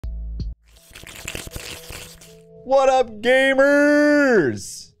What up,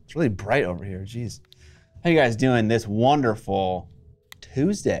 gamers? It's really bright over here. Jeez. How you guys doing this wonderful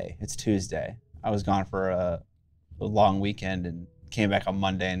Tuesday? It's Tuesday. I was gone for a long weekend and came back on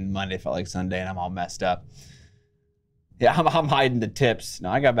Monday, and Monday felt like Sunday, and I'm all messed up. Yeah, I'm hiding the tips.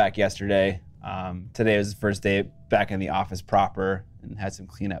 No, I got back yesterday. Today was the first day back in the office proper and had some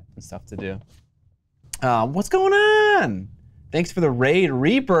cleanup and stuff to do. What's going on? Thanks for the raid,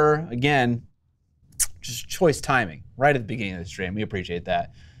 Reaper. Again, just choice timing right at the beginning of the stream. We appreciate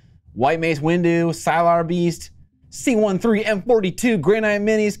that. White Mace Windu, Sylar Beast, C13, M42, Grey Knight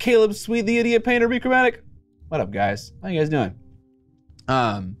Minis, Caleb Sweet, the Idiot Painter, Chromatic. What up, guys? How you guys doing?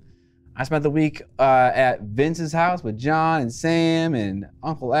 I spent the week at Vince's house with John and Sam and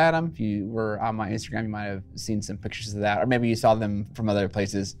Uncle Adam. If you were on my Instagram, you might have seen some pictures of that, or maybe you saw them from other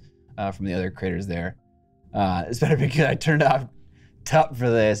places, from the other creators there. This better be good. I turned off Tup for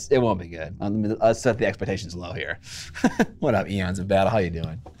this. It won't be good. Let's set the expectations low here. What up, Eons of Battle? How you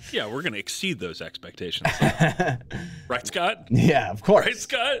doing? Yeah, we're gonna exceed those expectations. Right, Scott? Yeah, of course. Right,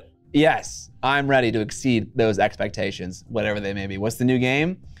 Scott? Yes, I'm ready to exceed those expectations, whatever they may be. What's the new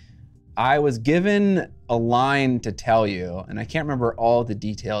game? I was given a line to tell you, and I can't remember all the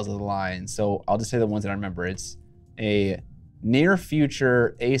details of the line, so I'll just say the ones that I remember. It's a near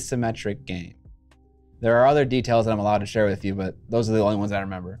future asymmetric game. There are other details that I'm allowed to share with you, but those are the only ones I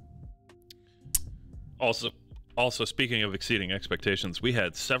remember. Also, speaking of exceeding expectations, we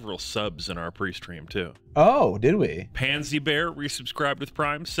had several subs in our pre-stream too. Oh, did we? Pansy Bear resubscribed with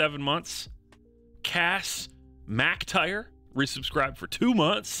Prime, 7 months. Cass MacTire resubscribed for 2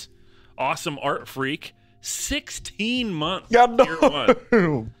 months. Awesome Art Freak, 16 months. God, no. Year one.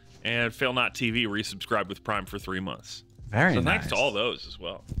 And Fail Not TV resubscribed with Prime for 3 months. Very so nice. Thanks to all those as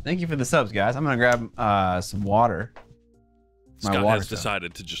well. Thank you for the subs, guys. I'm gonna grab some water. Scott has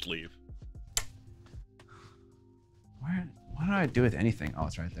decided to just leave. What do I do with anything? Oh,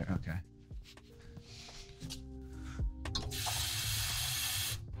 it's right there. Okay.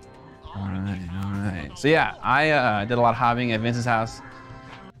 All right. So yeah, I did a lot of hobbying at Vince's house,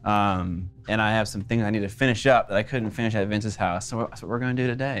 and I have some things I need to finish up that I couldn't finish at Vince's house. So that's what we're gonna do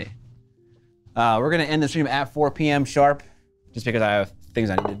today. We're gonna end the stream at 4 p.m. sharp, just because I have things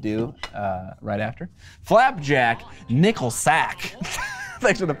I need to do right after. Flapjack, Nickel Sack.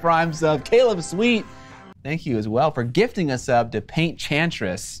 Thanks for the Prime sub. Caleb Sweet, thank you as well for gifting a sub to Paint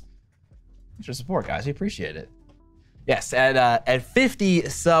Chantress. Thanks for support, guys. We appreciate it. Yes, at 50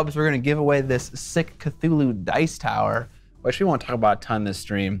 subs, we're gonna give away this sick Cthulhu Dice Tower, which we won't talk about a ton this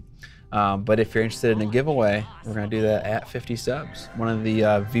stream. But if you're interested in a giveaway, we're gonna do that at 50 subs. One of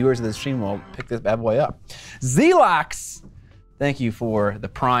the viewers of the stream will pick this bad boy up. Zelox, thank you for the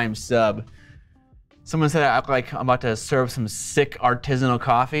Prime sub. Someone said I look like I'm about to serve some sick artisanal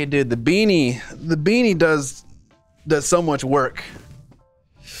coffee. Dude, the beanie does so much work.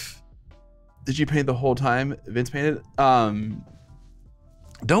 Did you paint the whole time Vince painted?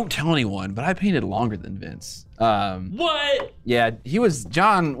 Don't tell anyone, but I painted longer than Vince. What? Yeah,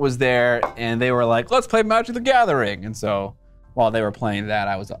 John was there, and they were like, let's play Magic the Gathering. And so while they were playing that,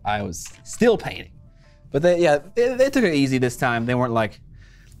 I was still painting. But they took it easy this time. They weren't like,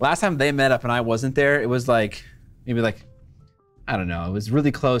 last time they met up and I wasn't there, it was like, maybe like, I don't know, it was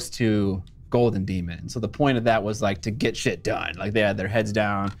really close to Golden Demon. And so the point of that was like to get shit done. Like they had their heads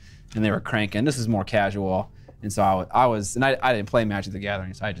down and they were cranking. This is more casual. And so I didn't play Magic the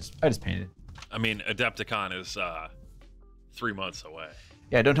Gathering, so I just painted. I mean, Adepticon is 3 months away.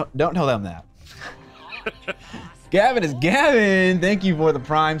 Yeah, don't tell them that. Gavin is Gavin. Thank you for the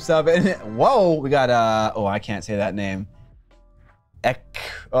Prime sub. And whoa, we got I can't say that name.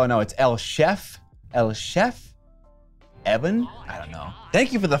 Oh no, it's El Chef. Evan? I don't know.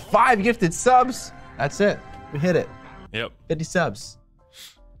 Thank you for the 5 gifted subs. That's it. We hit it. Yep. 50 subs.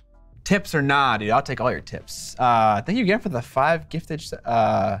 Tips or nah, dude, I'll take all your tips. Thank you again for the 5 gifted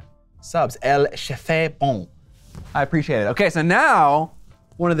subs. El Chef Bon. I appreciate it. Okay, so now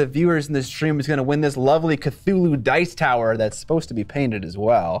one of the viewers in this stream is gonna win this lovely Cthulhu Dice Tower that's supposed to be painted as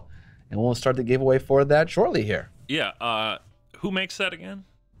well. And we'll start the giveaway for that shortly here. Yeah, who makes that again?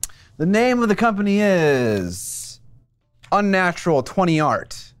 The name of the company is Unnatural 20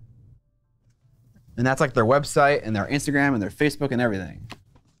 Art. And that's like their website and their Instagram and their Facebook and everything.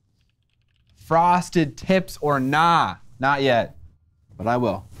 Frosted tips or nah? Not yet, but I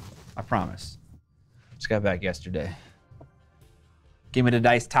will. I promise. Just got back yesterday. Give me the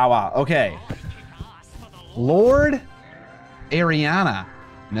dice tower. Okay. Lord Ariana.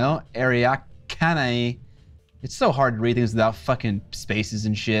 No, Ariakane. It's so hard to read things without fucking spaces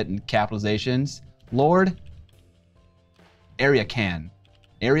and shit and capitalizations. Lord Ariacan.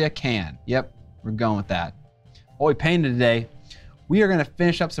 Yep, we're going with that. what we painted today. We are gonna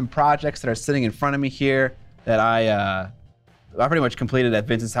finish up some projects that are sitting in front of me here that I pretty much completed at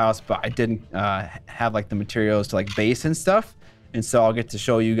Vince's house, but I didn't have like the materials to like base and stuff. And so I'll get to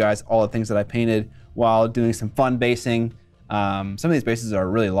show you guys all the things that I painted while doing some fun basing. Some of these bases are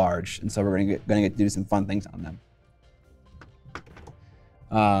really large, and so we're gonna get to do some fun things on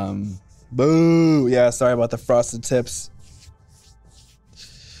them. Boo! Yeah, sorry about the frosted tips.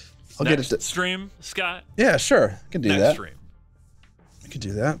 I'll Next get it. Stream, Scott. Yeah, sure. I can do Next that. stream. I can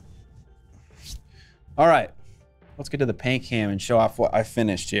do that. All right. Let's get to the paint cam and show off what I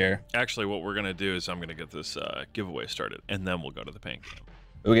finished here. Actually, what we're gonna do is I'm gonna get this giveaway started, and then we'll go to the paint cam.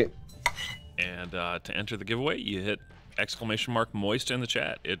 Okay. And to enter the giveaway, you hit !moist in the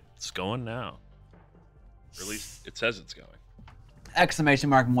chat. It's going now. Or at least it says it's going.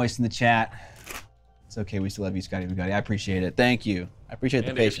 !moist in the chat. It's okay. We still love you, Scotty Bugatti. I appreciate it. Thank you. I appreciate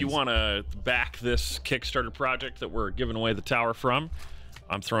the patience. If you want to back this Kickstarter project that we're giving away the tower from,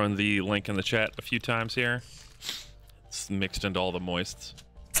 I'm throwing the link in the chat a few times here. It's mixed into all the moists.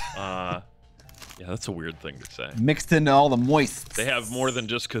 Yeah, that's a weird thing to say. Mixed into all the moists. They have more than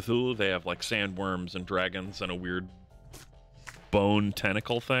just Cthulhu. They have like sandworms and dragons and a weird bone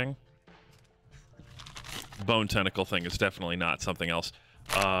tentacle thing. Bone tentacle thing is definitely not something else.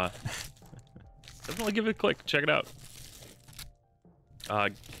 Definitely give it a click. Check it out.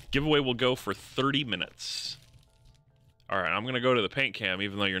 Giveaway will go for 30 minutes. All right, I'm going to go to the paint cam,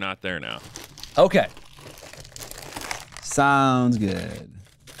 even though you're not there now. Okay. Sounds good.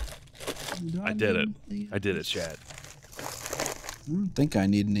 I did it. I did it, Chad. I don't think I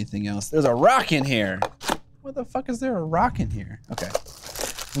need anything else. There's a rock in here. What the fuck is there a rock in here? Okay.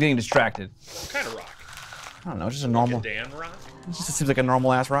 I'm getting distracted. What kind of rock? I don't know, just a normal. Like a Dan rock? It just seems like a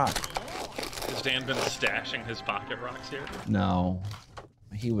normal ass rock. Has Dan been stashing his pocket rocks here? No,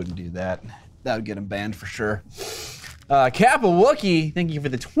 he wouldn't do that. That would get him banned for sure. Kappa Wookie, thank you for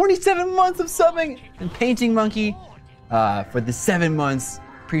the 27 months of subbing, and Painting Monkey for the 7 months.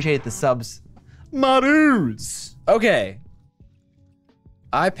 Appreciate the subs. My dudes. Okay.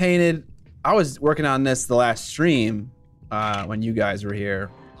 I was working on this the last stream when you guys were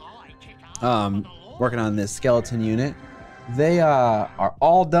here. Working on this skeleton unit. They are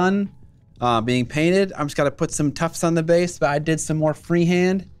all done being painted. I'm just gotta put some tufts on the base, but I did some more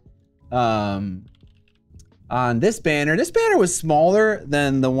freehand. On this banner was smaller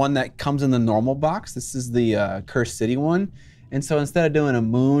than the one that comes in the normal box. This is the Cursed City one. And so instead of doing a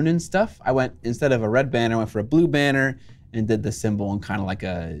moon and stuff, instead of a red banner, I went for a blue banner and did the symbol in kind of like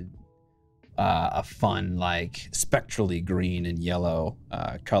a fun, like spectrally green and yellow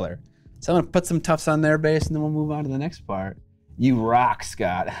color. So I'm gonna put some tufts on their base and then we'll move on to the next part. You rock,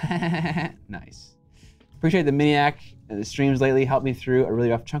 Scott. Nice. Appreciate the Miniac. The streams lately helped me through a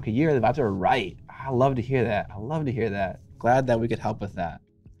really rough chunk of year. The vibes are right. I love to hear that. I love to hear that. Glad that we could help with that.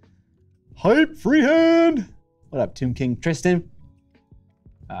 Hype freehand. What up, Tomb King Tristan?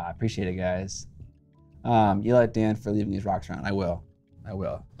 Appreciate it, guys. You let Dan for leaving these rocks around. I will.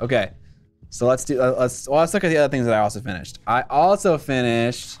 Okay. So let's look at the other things that I also finished. I also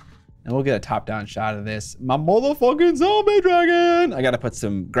finished, and we'll get a top-down shot of this, my motherfucking zombie dragon. I gotta put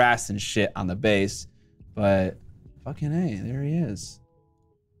some grass and shit on the base, but fucking A, there he is.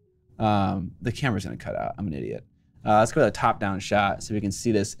 The camera's gonna cut out. I'm an idiot. Let's go to the top-down shot so we can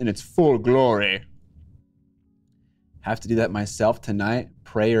see this in its full glory. Have to do that myself tonight.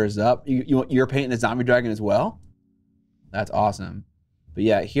 Prayers up. You're painting a zombie dragon as well? That's awesome. But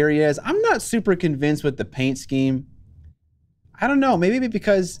yeah, here he is. I'm not super convinced with the paint scheme. I don't know, maybe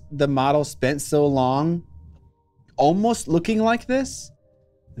because the model spent so long almost looking like this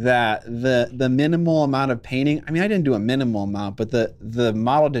that the minimal amount of painting, I mean, I didn't do a minimal amount, but the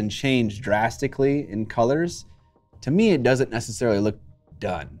model didn't change drastically in colors. To me, it doesn't necessarily look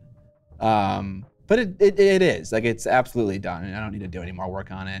done. But it is, like, it's absolutely done, and I don't need to do any more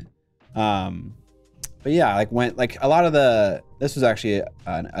work on it. But yeah, like a lot of this was actually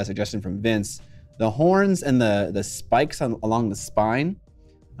a suggestion from Vince. The horns and the spikes along the spine,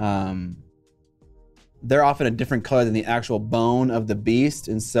 they're often a different color than the actual bone of the beast,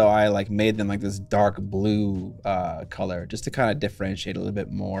 and so I like made them like this dark blue color just to kind of differentiate a little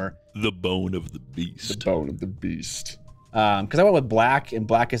bit more. The bone of the beast. The bone of the beast. Because I went with black, and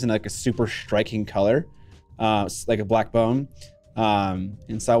black isn't like a super striking color, it's like a black bone.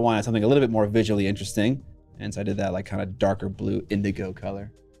 And so I wanted something a little bit more visually interesting, and so I did that like kind of darker blue indigo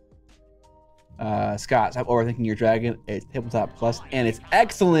color. Scott, stop overthinking your dragon. It's Tabletop Plus, and it's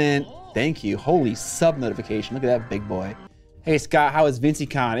excellent. Thank you. Holy sub notification. Look at that big boy. Hey Scott, how was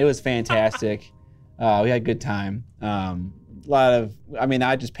VincyCon? It was fantastic. We had a good time. I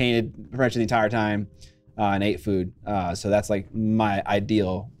just painted pretty much the entire time. and ate food. So that's like my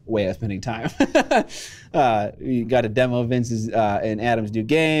ideal way of spending time. We got to demo Vince's and Adam's new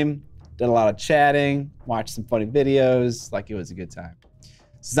game. Did a lot of chatting, watched some funny videos. Like, it was a good time.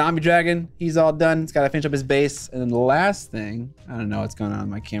 Zombie Dragon, he's all done. He's got to finish up his base. And then the last thing, I don't know what's going on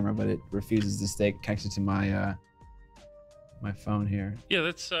my camera, but it refuses to stay connected to my my phone here. Yeah,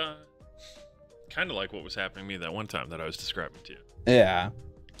 that's kind of like what was happening to me that one time that I was describing to you. Yeah.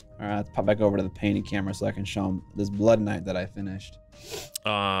 All right, let's pop back over to the painting camera so I can show him this Blood Knight that I finished.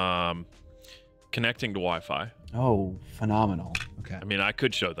 Connecting to Wi-Fi. Oh, phenomenal. Okay. I mean, I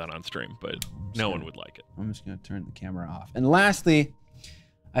could show that on stream, but no one would like it. I'm just gonna turn the camera off. And lastly,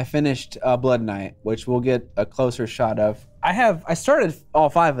 I finished Blood Knight, which we'll get a closer shot of. I started all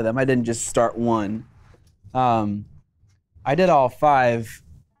 5 of them. I didn't just start one. I did all 5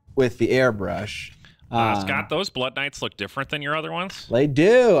 with the airbrush. Scott, those Blood Knights look different than your other ones. They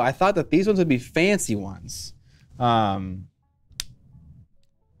do. I thought that these ones would be fancy ones. So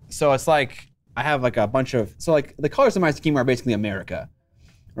it's like I have like a bunch of, so like the colors of my scheme are basically America,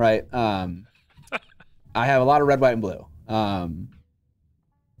 right? I have a lot of red, white, and blue.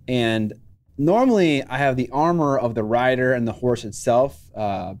 And normally I have the armor of the rider and the horse itself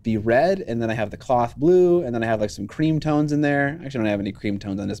be red, and then I have the cloth blue, and then I have like some cream tones in there. Actually, I don't have any cream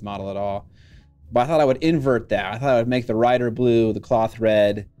tones on this model at all. But I thought I would invert that. I thought I would make the rider blue, the cloth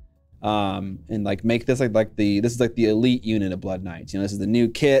red, and like make this this is like the elite unit of Blood Knights. You know, this is the new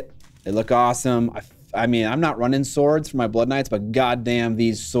kit. They look awesome. I mean, I'm not running swords for my Blood Knights, but goddamn,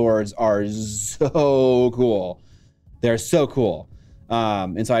 these swords are so cool. They're so cool.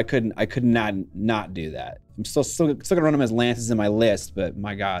 And so I could not do that. I'm still gonna run them as lances in my list, but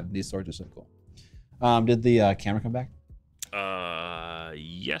my God, these swords are so cool. Did the camera come back?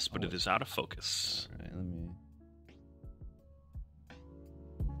 Yes, but it is out of focus. All right, let me.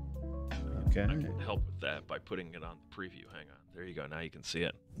 Okay. I can help with that by putting it on the preview. Hang on. There you go. Now you can see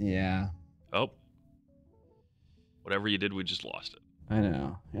it. Yeah. Oh. Whatever you did, we just lost it. I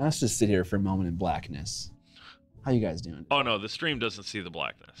know. Yeah, let's just sit here for a moment in blackness. How you guys doing? Oh no, the stream doesn't see the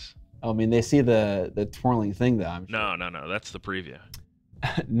blackness. Oh, I mean, they see the twirling thing though. I'm sure. No. That's the preview.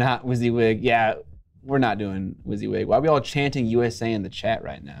 Not WYSIWYG. Yeah, we're not doing WYSIWYG. Why are we all chanting USA in the chat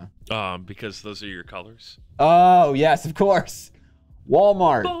right now? Because those are your colors. Oh yes, of course.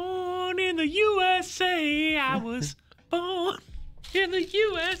 Walmart. Born in the USA, I was born in the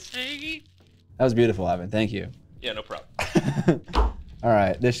USA. That was beautiful, Evan. Thank you. Yeah, no problem. All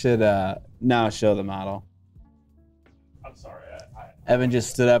right, this should now show the model. I'm sorry. Evan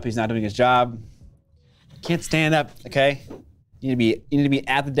just stood up. He's not doing his job. Can't stand up. Okay. You need to be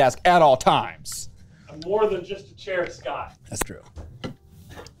at the desk at all times. I'm more than just a chair, Scott. That's true.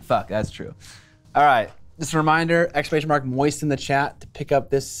 Fuck, that's true. All right. Just a reminder, !moist in the chat to pick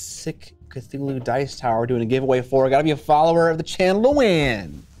up this sick Cthulhu dice tower we're doing a giveaway for. Gotta be a follower of the channel to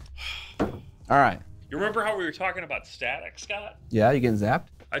win. All right. You remember how we were talking about static, Scott? Yeah, you getting zapped?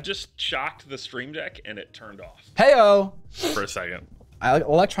 I just shocked the stream deck and it turned off. Heyo! For a second.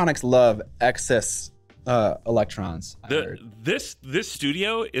 Electronics love excess electrons. This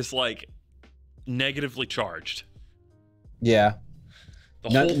studio is like negatively charged. Yeah. The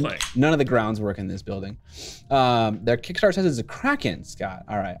whole thing. None of the grounds work in this building. Their Kickstarter says it's a Kraken, Scott.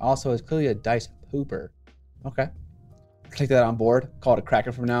 All right. Also, it's clearly a dice pooper. Okay. Take that on board. Call it a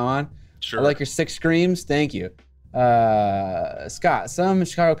Kraken from now on. Sure. I like your 6 screams. Thank you. Scott, some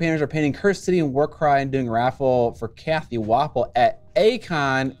Chicago painters are painting Cursed City and Warcry and doing a raffle for Kathy Wapple at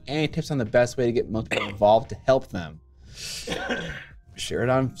A-Con. Any tips on the best way to get most people involved to help them? Share it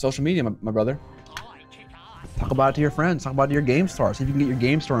on social media, my brother. Talk about it to your friends. Talk about it to your game store. See if you can get your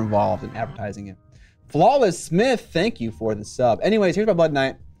game store involved in advertising it. Flawless Smith, thank you for the sub. Anyways, here's my Blood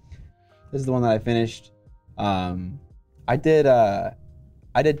Knight. This is the one that I finished. I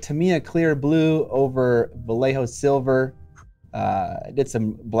did Tamiya clear blue over Vallejo silver. I did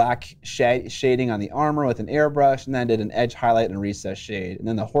some black shading on the armor with an airbrush, and then I did an edge highlight and recess shade. And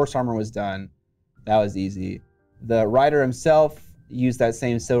then the horse armor was done. That was easy. The rider himself used that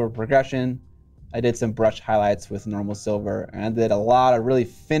same silver progression. I did some brush highlights with normal silver, and I did a lot of really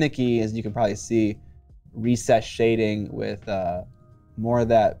finicky, as you can probably see, recess shading with more of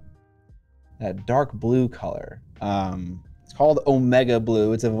that dark blue color. It's called Omega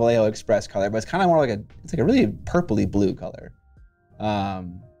Blue. It's a Vallejo Express color, but it's kind of more like it's like a really purpley blue color.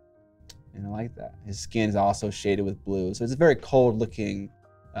 And I like that. His skin is also shaded with blue, so it's a very cold looking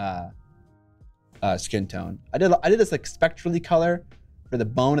skin tone. I did this like spectrally color for the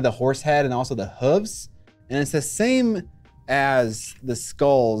bone of the horse head and also the hooves, and it's the same as the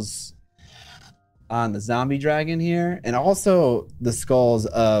skulls on the zombie dragon here, and also the skulls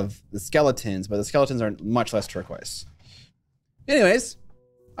of the skeletons, but the skeletons are much less turquoise. Anyways,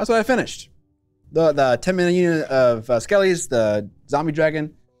 that's what I finished. The 10-minute unit of skellies, the zombie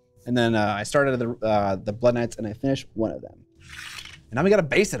dragon, and then I started the blood knights, and I finished one of them. And now we gotta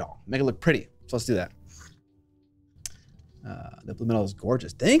base it all, make it look pretty. So let's do that. The blue metal is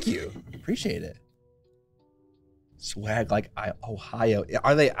gorgeous. Thank you, appreciate it. Swag like Ohio.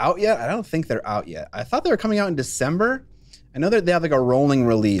 Are they out yet? I don't think they're out yet. I thought they were coming out in December. I know that they have like a rolling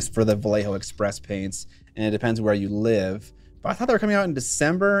release for the Vallejo Express paints, and it depends where you live. But I thought they were coming out in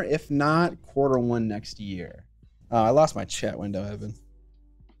December, if not Q1 next year. I lost my chat window, Evan.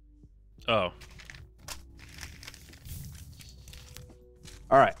 Oh.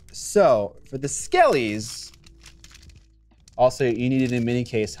 All right, so for the skellies, also you needed a mini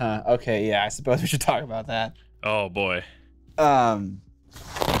case, huh? Okay, yeah, I suppose we should talk about that. Oh boy. Yeah,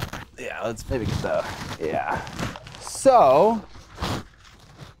 let's maybe get the, yeah. So,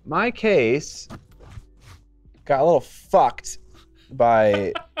 my case got a little fucked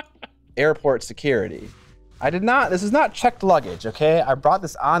by airport security. This is not checked luggage, okay? I brought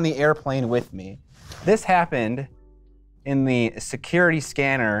this on the airplane with me. This happened in the security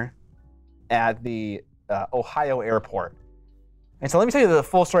scanner at the Ohio airport. And so let me tell you the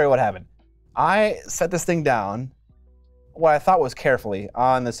full story of what happened. I set this thing down, what I thought was carefully,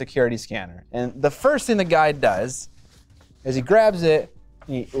 on the security scanner. And the first thing the guy does is he grabs it,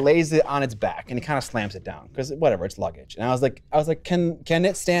 and he lays it on its back, and he kind of slams it down, because whatever, it's luggage. And I was like, can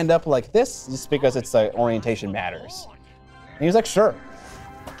it stand up like this? Just because it's like orientation matters. And he was like, sure.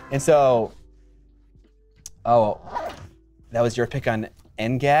 And so, oh, that was your pick on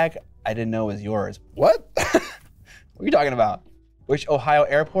NGAG? I didn't know it was yours. What? What are you talking about? Which Ohio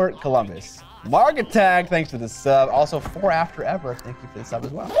airport? Columbus. Market tag, thanks for the sub. Also, 4 after ever, thank you for the sub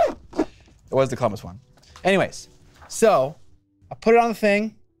as well. It was the Columbus one. Anyways, so I put it on the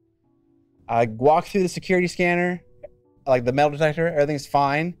thing. I walk through the security scanner, like the metal detector, everything's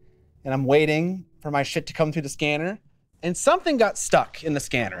fine. And I'm waiting for my shit to come through the scanner. And something got stuck in the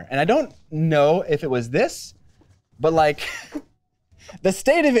scanner. And I don't know if it was this, but like, the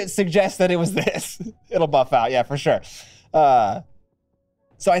state of it suggests that it was this. It'll buff out, yeah, for sure.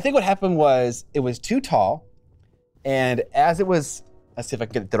 So I think what happened was it was too tall, and as it was, let's see if I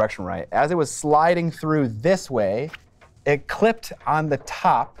can get the direction right, as it was sliding through this way, it clipped on the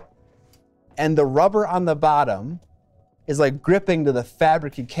top, and the rubber on the bottom is like gripping to the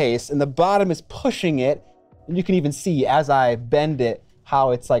fabricy case, and the bottom is pushing it, and you can even see as I bend it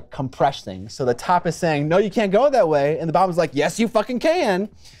how it's like compressing. So the top is saying, no, you can't go that way, and the bottom's like, yes, you fucking can.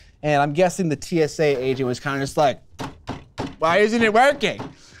 And I'm guessing the TSA agent was kind of just like, why isn't it working?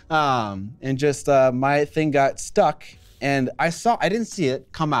 And just my thing got stuck, and I didn't see it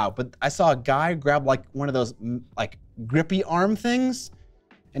come out, but I saw a guy grab like one of those like grippy arm things,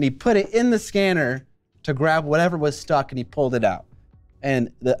 and he put it in the scanner to grab whatever was stuck, and he pulled it out.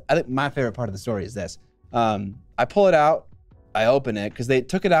 And I think my favorite part of the story is this. I pull it out, I open it, because they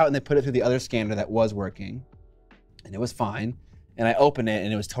took it out and they put it through the other scanner that was working, and it was fine. And I opened it,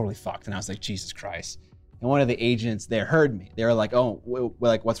 and it was totally fucked, and I was like, Jesus Christ. And one of the agents there heard me. They were like, oh,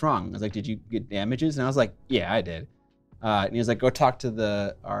 like, what's wrong? I was like, did you get damages? And I was like, yeah, I did. And he was like, go talk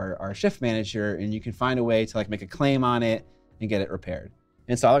to our shift manager, and you can find a way to like make a claim on it and get it repaired.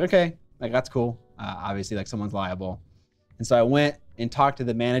 And so I was like, okay, like that's cool. Obviously, like someone's liable. And so I went and talked to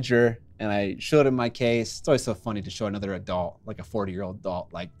the manager, and I showed him my case. It's always so funny to show another adult, like a 40-year-old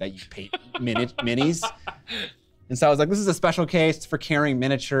adult, like that you paint minis. And so I was like, this is a special case. It's for carrying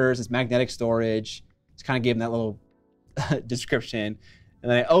miniatures. It's magnetic storage. Just kind of gave him that little description. And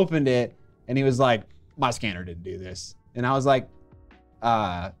then I opened it, and he was like, my scanner didn't do this. And I was like,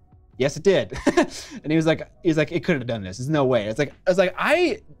 yes, it did. And he was like, it couldn't have done this. There's no way. I was like,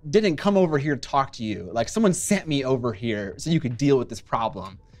 I didn't come over here to talk to you. Like, someone sent me over here so you could deal with this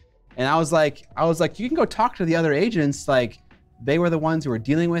problem. And I was like, you can go talk to the other agents. Like, they were the ones who were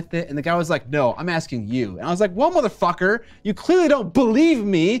dealing with it. And the guy was like, no, I'm asking you. And I was like, well, motherfucker, you clearly don't believe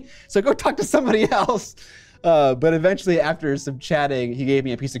me. So go talk to somebody else. But eventually, after some chatting, he gave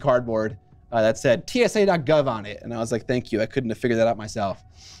me a piece of cardboard that said TSA.gov on it. And I was like, thank you. I couldn't have figured that out myself.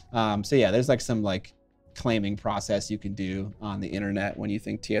 So yeah, there's like some like claiming process you can do on the internet when you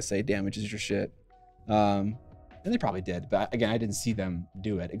think TSA damages your shit. And they probably did, but again, I didn't see them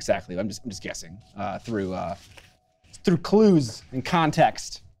do it exactly. I'm just guessing through clues and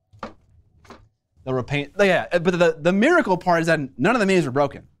context. They'll repaint. Yeah, but the miracle part is that none of the minis were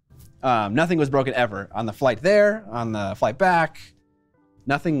broken. Nothing was broken ever on the flight there, on the flight back.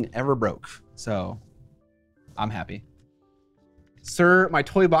 Nothing ever broke. So I'm happy. Sir, my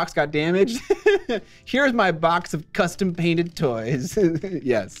toy box got damaged. Here's my box of custom painted toys.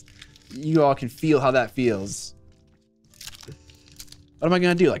 Yes. You all can feel how that feels. What am I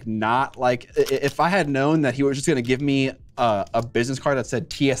gonna do? Like, not like, if I had known that he was just gonna give me a business card that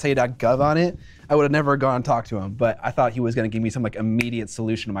said TSA.gov on it, I would have never gone and talked to him. But I thought he was gonna give me some like immediate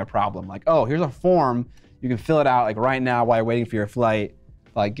solution to my problem. Like, oh, here's a form. You can fill it out like right now while you're waiting for your flight,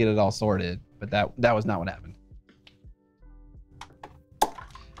 like get it all sorted. But that was not what happened.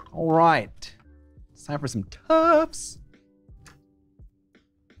 All right, it's time for some toughs.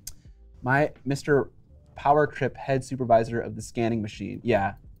 My Mr. Power Trip head supervisor of the scanning machine.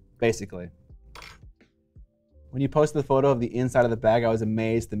 Yeah, basically. When you posted the photo of the inside of the bag, I was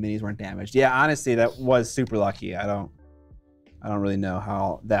amazed the minis weren't damaged. Yeah, honestly, that was super lucky. I don't really know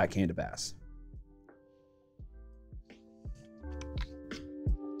how that came to pass.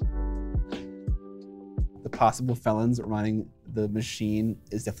 The possible felons running the machine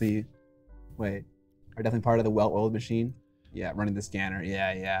is definitely, are definitely part of the well-oiled machine. Yeah, running the scanner.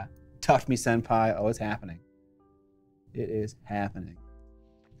 Yeah. Tough me, senpai. Oh, it's happening. It is happening.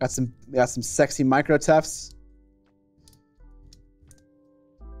 Got some sexy micro toughs.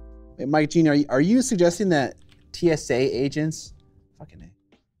 Wait, Mike Gene, are you suggesting that TSA agents,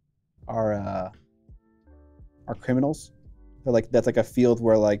 are criminals? Or like that's like a field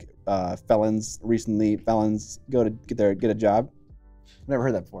where like felons go to get a job? I've never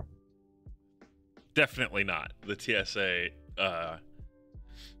heard that before. Definitely not. The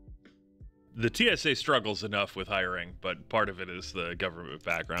TSA struggles enough with hiring, but part of it is the government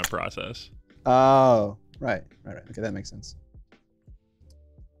background process. Oh, right. Okay, that makes sense.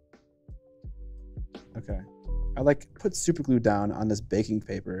 Okay. I like put super glue down on this baking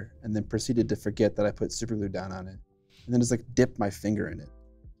paper and then proceeded to forget that I put super glue down on it. And then just like dip my finger in it.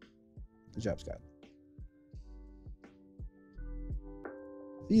 Good job, Scott.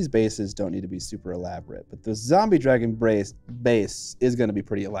 These bases don't need to be super elaborate, but the Zombie Dragon base is going to be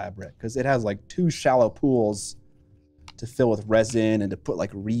pretty elaborate because it has like 2 shallow pools to fill with resin and to put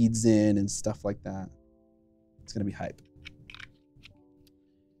like reeds in and stuff like that. It's going to be hype.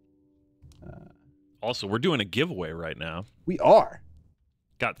 Also, we're doing a giveaway right now. We are.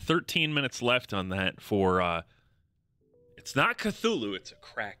 Got 13 minutes left on that for, it's not Cthulhu, it's a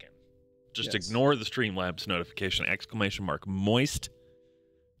Kraken. Just Yes. Ignore the Streamlabs notification, ! Moist.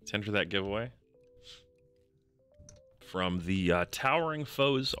 To enter that giveaway. From the Towering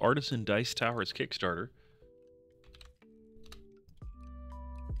Foes Artisan Dice Towers Kickstarter.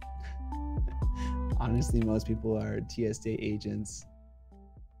 Honestly, most people are TSA agents.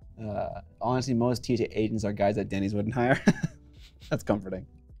 Honestly, most TSA agents are guys that Denny's wouldn't hire. That's comforting.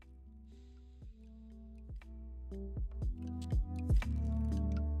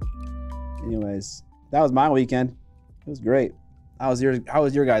 Anyways, that was my weekend. It was great. How was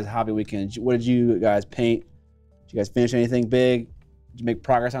your guys' hobby weekend? What did you guys paint? Did you guys finish anything big? Did you make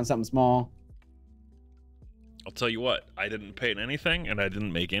progress on something small? I'll tell you what, I didn't paint anything, and I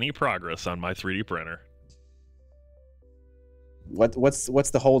didn't make any progress on my 3D printer. What's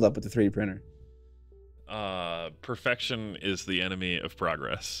the holdup with the 3D printer? Perfection is the enemy of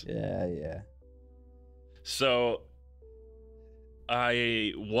progress. Yeah. So,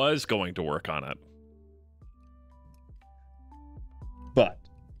 I was going to work on it.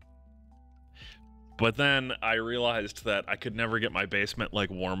 But then I realized that I could never get my basement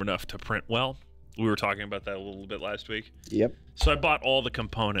like warm enough to print well. We were talking about that a little bit last week. Yep. So I bought all the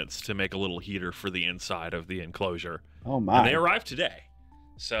components to make a little heater for the inside of the enclosure. Oh my. And they arrived today.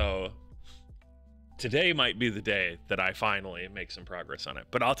 So today might be the day that I finally make some progress on it.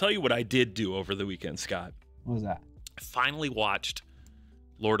 But I'll tell you what I did do over the weekend, Scott. What was that? I finally watched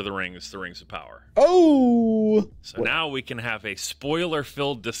Lord of the Rings, The Rings of Power. Oh! So now we can have a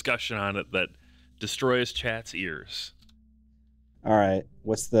spoiler-filled discussion on it that destroys chat's ears. All right.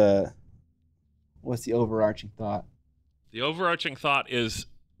 What's the overarching thought? The overarching thought is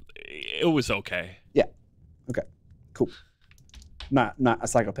it was okay. Yeah. Okay. Cool. Not a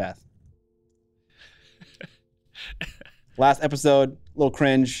psychopath. Last episode, a little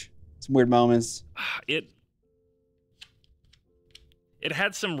cringe, some weird moments. It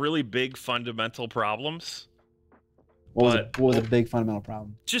had some really big fundamental problems. What was a big fundamental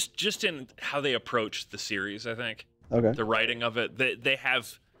problem? Just in how they approached the series, I think. Okay. The writing of it. They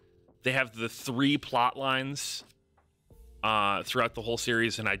have the 3 plot lines throughout the whole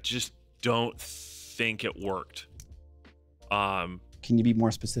series, and I just don't think it worked. Can you be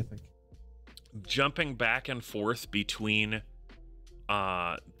more specific? Jumping back and forth between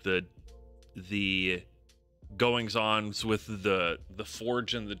the goings-ons with the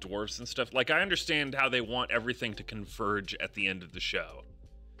Forge and the dwarves and stuff. Like, I understand how they want everything to converge at the end of the show,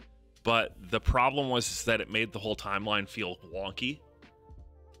 but the problem was that it made the whole timeline feel wonky,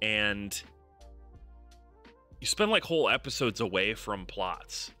 and you spend like whole episodes away from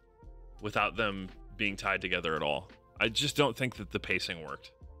plots without them being tied together at all. I just don't think that the pacing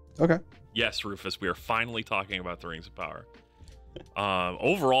worked. Okay. Yes, Rufus, we are finally talking about the Rings of Power.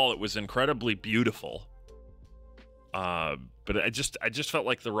 Overall, it was incredibly beautiful. But I just felt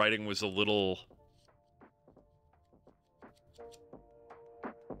like the writing was a little...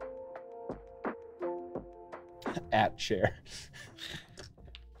 At share.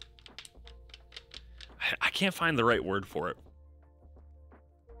 I can't find the right word for it.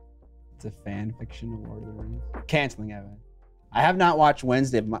 It's a fan fiction of Lord of the Rings. Canceling, Evan. I have not watched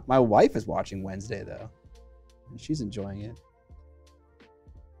Wednesday. My wife is watching Wednesday, though. And she's enjoying it.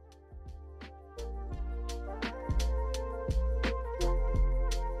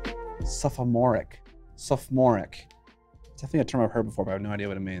 Sophomoric. Sophomoric. It's definitely a term I've heard before, but I have no idea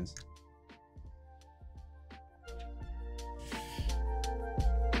what it means.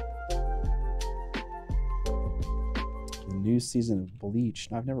 The new season of Bleach.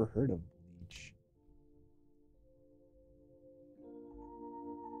 No, I've never heard of Bleach.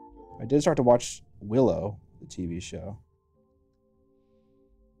 I did start to watch Willow, the TV show.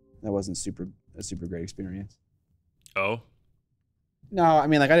 That wasn't a super great experience. Oh? No, I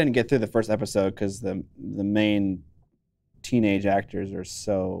mean, like, I didn't get through the first episode because the main teenage actors are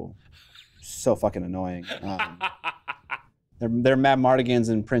so fucking annoying. They're Matt Mardigan's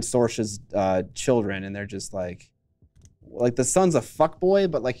and Prince Sorce's children, and they're just like the son's a fuckboy,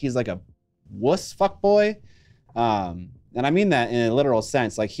 but like he's like a wuss fuckboy. And I mean that in a literal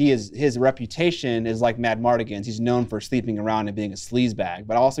sense. Like his reputation is like Matt Mardigan's. He's known for sleeping around and being a sleazebag,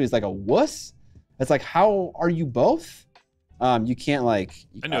 but also he's like a wuss. It's like, how are you both? You can't like.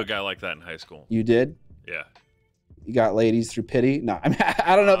 I knew a guy like that in high school. You did? Yeah. You got ladies through pity? No, I mean,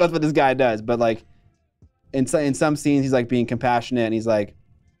 I don't know if that's what this guy does, but like in some scenes he's like being compassionate and he's like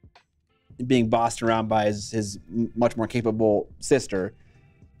being bossed around by his much more capable sister.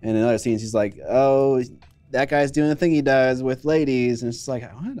 And in other scenes he's like, oh, that guy's doing the thing he does with ladies, and it's just like,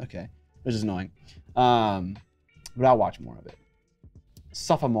 what? Okay, which is annoying. But I'll watch more of it.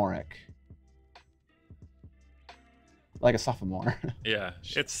 Sophomoric. Like a sophomore. Yeah,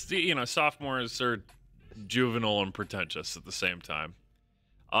 it's, you know, sophomores are juvenile and pretentious at the same time.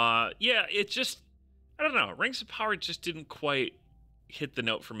 Yeah, it just, I don't know. Rings of Power just didn't quite hit the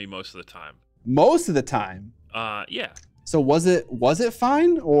note for me most of the time. Most of the time? Yeah. So was it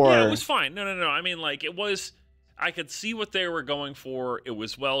fine, or? Yeah, it was fine. No. I mean, like, it was, I could see what they were going for. It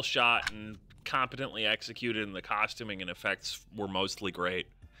was well shot and competently executed, and the costuming and effects were mostly great.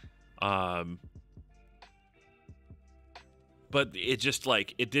 But it just,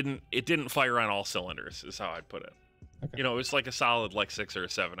 like, it didn't fire on all cylinders, is how I'd put it. Okay. You know, it was like a solid, like, 6 or a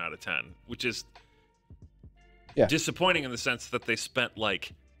 7 out of 10, which is disappointing in the sense that they spent,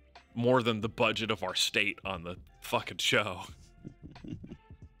 like, more than the budget of our state on the fucking show.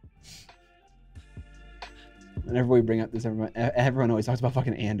 Whenever we bring up this, everyone always talks about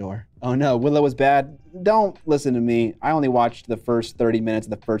fucking Andor. Oh no, Willow was bad. Don't listen to me. I only watched the first 30 minutes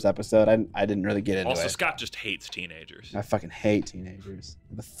of the first episode. I didn't really get into it. Also, Scott just hates teenagers. I fucking hate teenagers.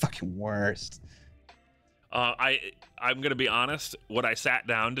 They're the fucking worst. I'm gonna be honest. What I sat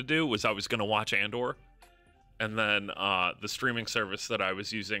down to do was I was gonna watch Andor, and then the streaming service that I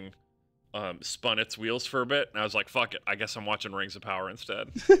was using spun its wheels for a bit, and I was like, fuck it. I guess I'm watching Rings of Power instead.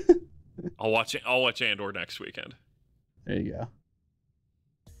 I'll watch Andor next weekend. There you go.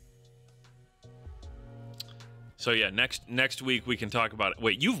 So yeah, next week we can talk about it.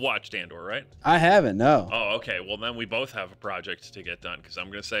 Wait, you've watched Andor, right? I haven't, no. Oh, okay. Well, then we both have a project to get done, because I'm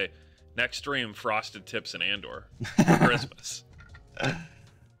gonna say next stream, Frosted Tips and Andor for Christmas.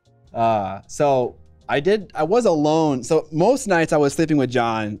 So I was alone. So most nights I was sleeping with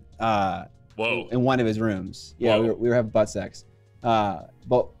John Whoa. In one of his rooms. Yeah, Whoa. we were having butt sex.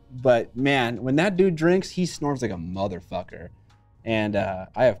 But man, when that dude drinks, he snores like a motherfucker. And I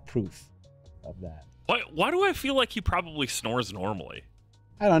have proof of that. Why do I feel like he probably snores normally?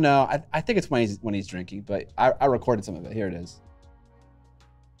 I don't know. I think it's when he's drinking, but I recorded some of it. Here it is.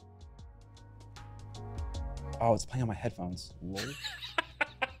 Oh, it's playing on my headphones. Lord.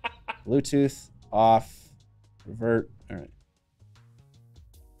 Bluetooth off. Revert. All right.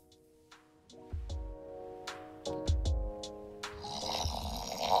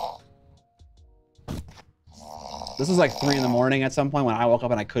 This was like 3 in the morning at some point when I woke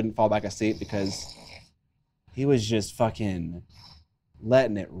up and I couldn't fall back asleep because he was just fucking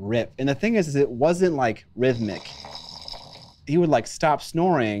letting it rip. And the thing is it wasn't like rhythmic. He would like stop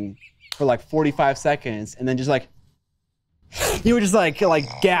snoring for like 45 seconds and then just like, he would just like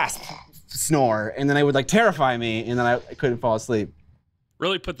gasp, snore, and then it would like terrify me, and then I couldn't fall asleep.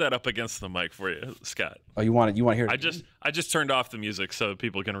 Really put that up against the mic for you, Scott. Oh, you want to hear it? I just turned off the music so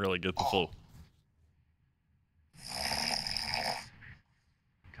people can really get the full.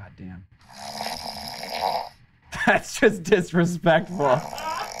 God damn. That's just disrespectful.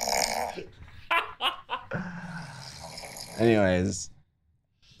 Anyways.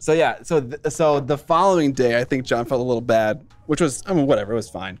 So yeah, so the following day, I think John felt a little bad, which was, I mean, whatever, it was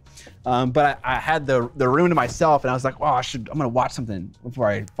fine. But I had the room to myself, and I was like, oh, I'm gonna watch something before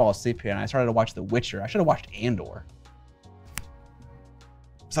I fall asleep here. And I started to watch The Witcher. I should have watched Andor.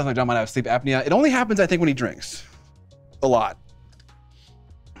 Sounds like John might have sleep apnea. It only happens, I think, when he drinks. A lot.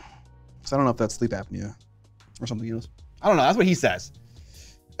 So I don't know if that's sleep apnea or something else. I don't know, that's what he says.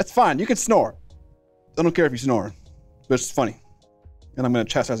 That's fine, you can snore. I don't care if you snore, but it's funny. And I'm gonna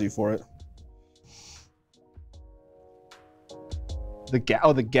chastise you for it. The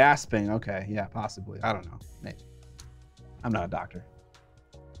gasping, okay, yeah, possibly. I don't know, maybe. I'm not a doctor.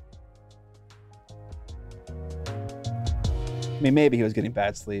 I mean, maybe he was getting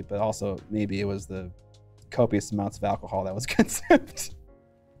bad sleep, but also maybe it was the copious amounts of alcohol that was consumed.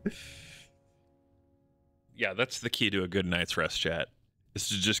 Yeah, that's the key to a good night's rest, chat, is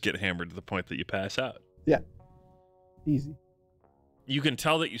to just get hammered to the point that you pass out. Yeah, easy. You can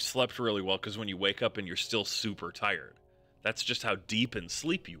tell that you slept really well because when you wake up and you're still super tired, that's just how deep in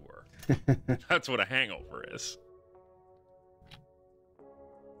sleep you were. That's what a hangover is.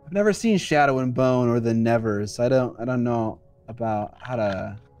 I've never seen Shadow and Bone or The Nevers. I don't know about how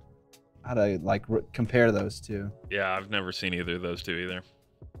to like compare those two. Yeah, I've never seen either of those two either.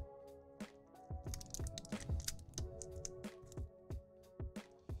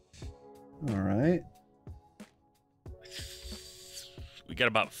 All right. We got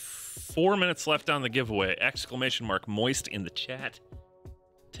about 4 minutes left on the giveaway. Exclamation mark moist in the chat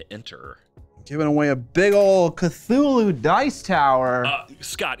to enter. Giving away a big old Cthulhu dice tower.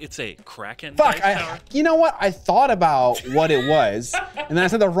 Scott, it's a Kraken Fuck, dice tower. You know what? I thought about what it was, and then I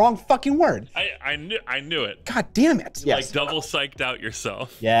said the wrong fucking word. I knew it. God damn it. You Yes. like double psyched out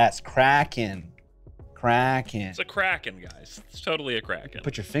yourself. Yes, Kraken. Kraken. It's a Kraken, guys. It's totally a Kraken.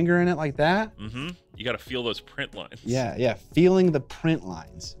 Put your finger in it like that. Mm-hmm. You got to feel those print lines. Yeah, feeling the print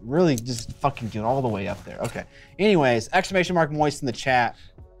lines. Really just fucking get all the way up there. Okay. Anyways, exclamation mark moist in the chat.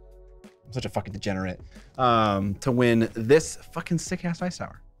 I'm such a fucking degenerate. To win this fucking sick ass ice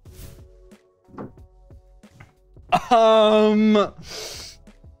tower.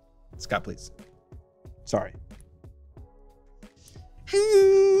 Scott, please. Sorry.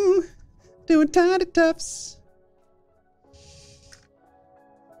 Doing tiny tufts.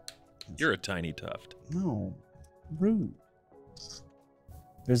 You're a tiny tuft. No, rude.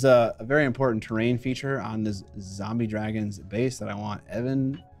 There's a very important terrain feature on this Zombie Dragons base that I want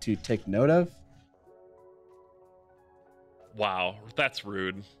Evan to take note of. Wow, that's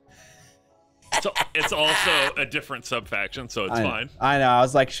rude. So it's also a different sub-faction, so it's fine. I know. I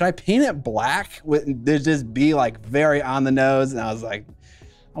was like, should I paint it black? There'd just be like very on the nose, and I was like,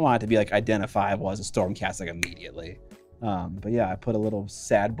 I want it to be like identifiable as a Stormcast like immediately. But yeah, I put a little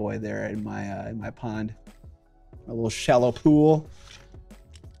sad boy there in my pond, a little shallow pool.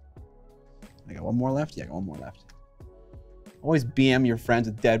 I got one more left. Yeah, I got one more left. Always BM your friends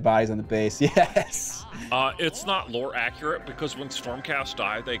with dead bodies on the base. Yes. It's not lore accurate because when Stormcast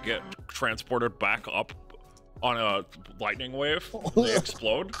die, they get transported back up on a lightning wave. They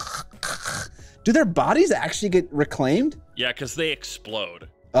explode. Do their bodies actually get reclaimed? Yeah, because they explode.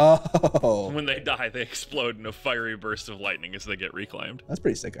 Oh. When they die, they explode in a fiery burst of lightning as they get reclaimed. That's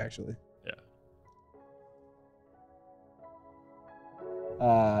pretty sick, actually.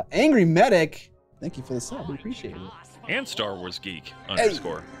 Yeah. Angry Medic, thank you for the sub. We appreciate it. And Star Wars Geek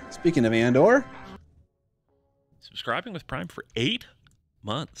 _ Speaking of Andor. Subscribing with Prime for 8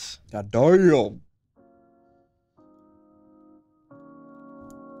 months. God damn.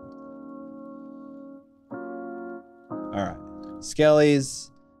 All right.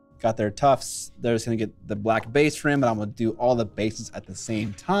 Skellies got their tufts. They're just going to get the black base trim, but I'm going to do all the bases at the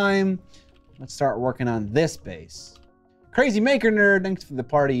same time. Let's start working on this base. Crazy Maker Nerd, thanks for the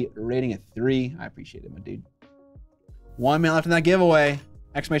party rating at 3. I appreciate it, my dude. 1 minute left in that giveaway.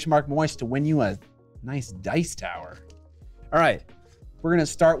 Exclamation mark moist to win you a nice dice tower. All right. We're going to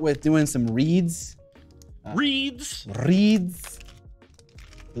start with doing some reeds. Reeds.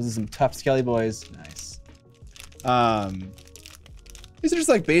 Those are some tough Skelly boys. Nice. These are just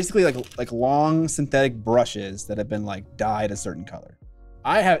like basically like long synthetic brushes that have been like dyed a certain color.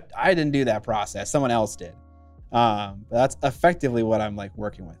 I didn't do that process. Someone else did. But that's effectively what I'm like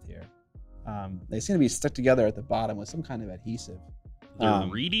working with here. They seem to be stuck together at the bottom with some kind of adhesive. They're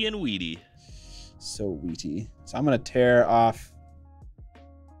reedy and weedy. So weedy. So I'm gonna tear off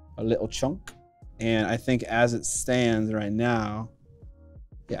a little chunk, and I think as it stands right now,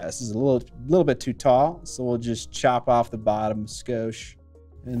 yeah, this is a little bit too tall. So we'll just chop off the bottom skosh,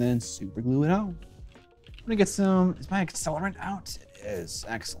 and then super glue it on. I'm gonna get some. Is my accelerant out? It is.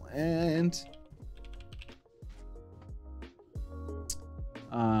 Excellent.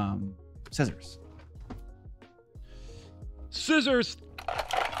 Scissors. Scissors.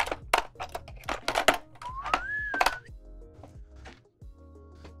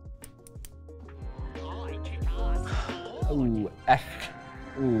 Ooh, ech.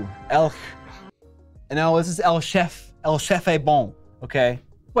 Ooh, elch. No, this is El Chef. El Chef est bon. Okay.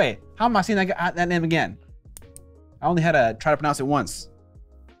 Wait, how am I seeing that name again? I only had to try to pronounce it once.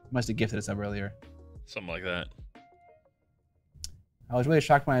 Must have gifted us up earlier. Something like that. I was really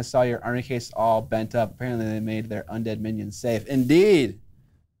shocked when I saw your army case all bent up. Apparently they made their undead minions safe. Indeed.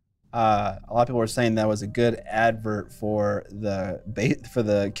 A lot of people were saying that was a good advert for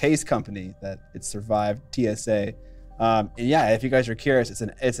the case company, that it survived TSA. And yeah, if you guys are curious,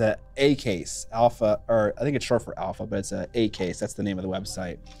 it's a A case alpha, or I think it's short for alpha, but it's a case. That's the name of the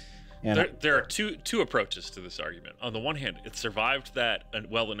website. And There are two approaches to this argument. On the one hand, it survived that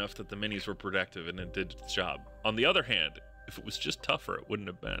well enough that the minis were productive and it did its job. On the other hand, if it was just tougher, it wouldn't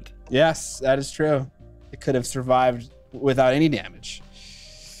have bent. yes, that is true. It could have survived without any damage.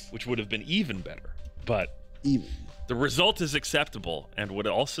 Which would have been even better. But Even. the result is acceptable. And what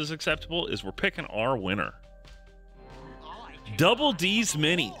else is acceptable is we're picking our winner. Double D's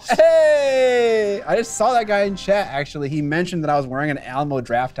Minis. Hey! I just saw that guy in chat, actually. He mentioned that I was wearing an Alamo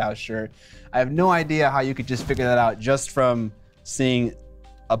Draft House shirt. I have no idea how you could just figure that out just from seeing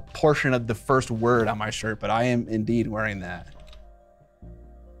a portion of the first word on my shirt, but I am indeed wearing that.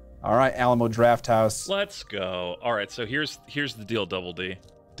 All right, Alamo Draft House. Let's go. All right, so here's the deal, Double D.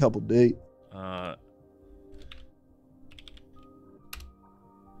 Double D.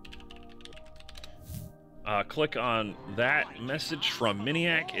 Click on that message from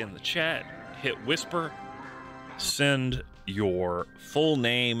Miniac in the chat, hit whisper, send your full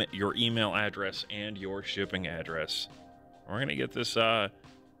name, your email address, and your shipping address. We're gonna get this, I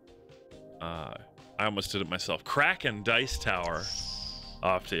almost did it myself, Kraken Dice Tower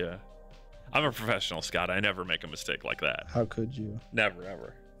off to you. I'm a professional, Scott. I never make a mistake like that. How could you? Never,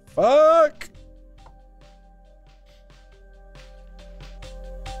 ever. Fuck!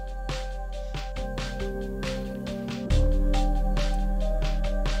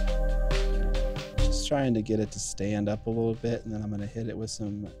 Just trying to get it to stand up a little bit, and then I'm gonna hit it with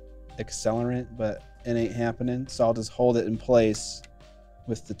some accelerant, but it ain't happening. So I'll just hold it in place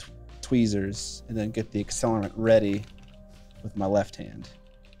with the tweezers and then get the accelerant ready with my left hand.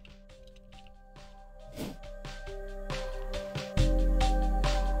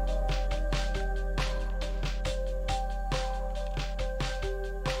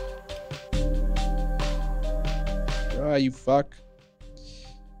 Ah, you fuck.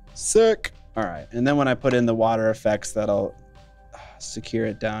 Sick. All right, and then when I put in the water effects, that'll secure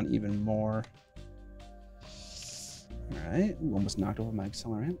it down even more. All right, ooh, almost knocked over my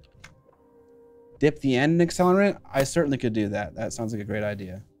accelerant. Dip the end in accelerant? I certainly could do that. That sounds like a great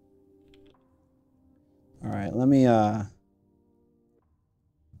idea. All right, let me kind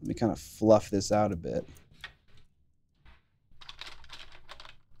of fluff this out a bit.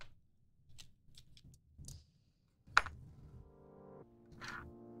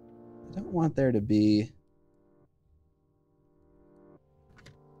 I don't want there to be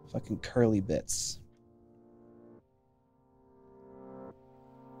fucking curly bits.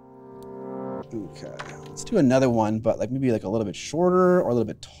 Okay, let's do another one, but like maybe like a little bit shorter or a little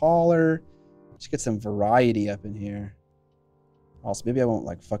bit taller. Just get some variety up in here. Also, maybe I won't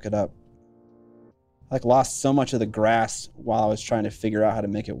like fuck it up. I like lost so much of the grass while I was trying to figure out how to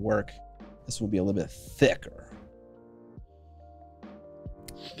make it work. This will be a little bit thicker.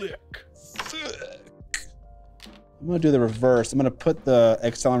 Thick. I'm gonna do the reverse. I'm gonna put the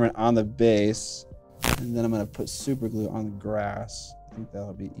accelerant on the base, and then I'm gonna put super glue on the grass. I think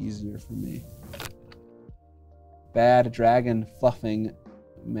that'll be easier for me. Bad dragon fluffing.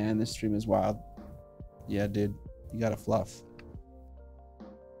 Man, this stream is wild. Yeah, dude, you gotta fluff.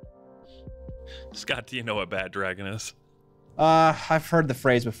 Scott, do you know what bad dragon is? I've heard the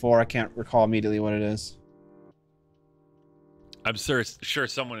phrase before. I can't recall immediately what it is. I'm sure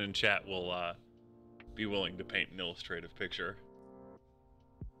someone in chat will be willing to paint an illustrative picture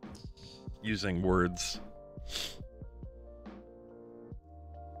using words.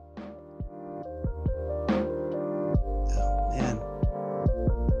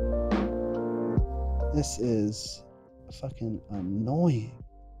 This is fucking annoying.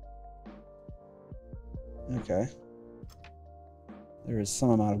 Okay. There is some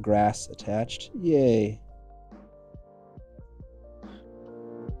amount of grass attached. Yay.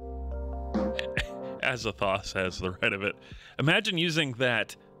 Azothos has the right of it. Imagine using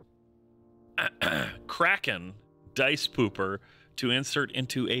that Kraken dice pooper to insert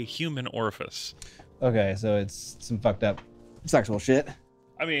into a human orifice. Okay, so it's some fucked up sexual shit.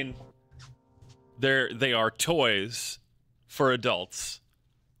 I mean, they are toys for adults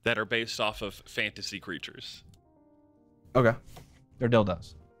that are based off of fantasy creatures. Okay. They're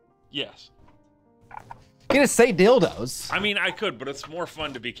dildos. Yes. You gonna say dildos? I mean, I could, but it's more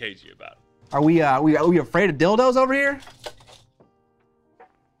fun to be cagey about it. Are we afraid of dildos over here?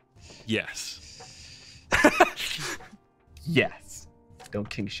 Yes. Yes. Don't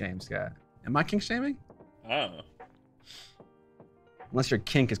kink shame, Scott. Am I kink shaming? I don't know. Unless your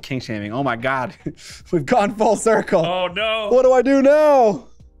kink is kink shaming. Oh my God. We've gone full circle. Oh no. What do I do now?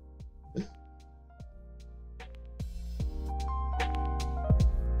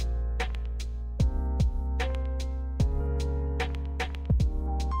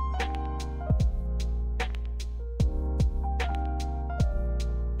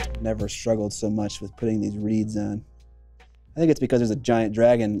 Never struggled so much with putting these reeds on. I think it's because there's a giant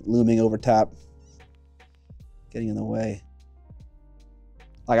dragon looming over top, getting in the way.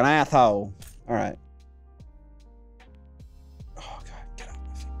 Like an asshole. All right. Oh God, get out of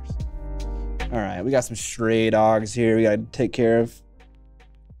my fingers. All right, we got some stray dogs here we gotta take care of.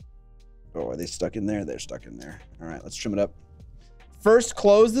 Oh, are they stuck in there? They're stuck in there. All right, let's trim it up. First,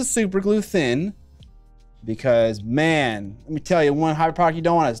 close the super glue thin. Because, man, let me tell you, one high product you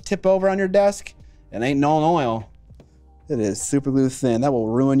don't want to tip over on your desk. It ain't no oil. It is super glue thin. That will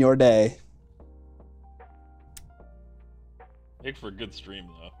ruin your day. Make for a good stream,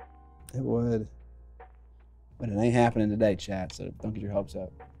 though. It would. But it ain't happening today, chat, so don't get your hopes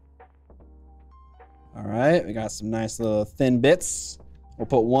up. All right, we got some nice little thin bits. We'll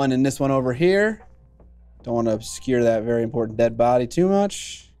put one in this one over here. Don't want to obscure that very important dead body too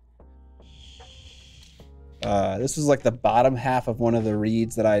much. This was like the bottom half of one of the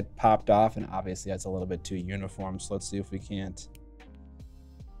reeds that I popped off, and obviously that's a little bit too uniform, so let's see if we can't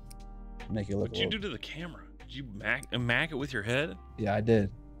make it look What'd you do to the camera? Did you mac it with your head? Yeah, I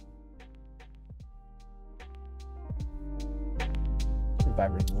did.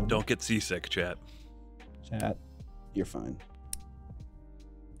 Don't get seasick, chat. Chat, you're fine.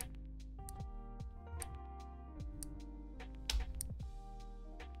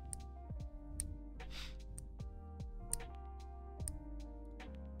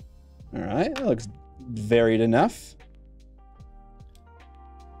 All right, that looks varied enough.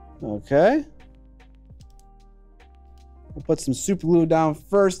 Okay. We'll put some super glue down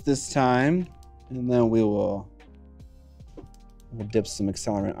first this time, and then we'll dip some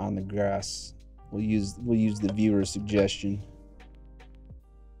accelerant on the grass. We'll use the viewer's suggestion.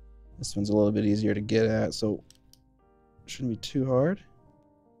 This one's a little bit easier to get at, so it shouldn't be too hard.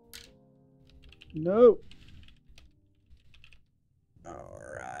 Nope.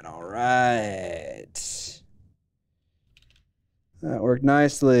 All right. That worked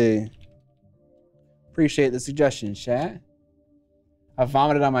nicely. Appreciate the suggestion, chat. I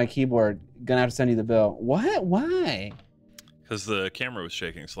vomited on my keyboard. Gonna have to send you the bill. What? Why? Because the camera was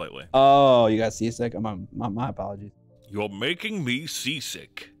shaking slightly. Oh, you got seasick? My apologies. You're making me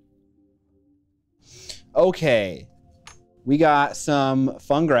seasick. Okay. We got some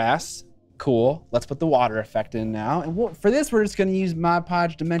fun grass. Cool. Let's put the water effect in now. And for this, we're just going to use Mod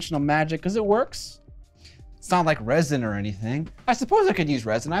Podge Dimensional Magic because it works. It's not like resin or anything. I suppose I could use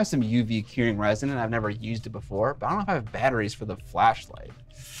resin. I have some UV curing resin and I've never used it before, but I don't know if I have batteries for the flashlight.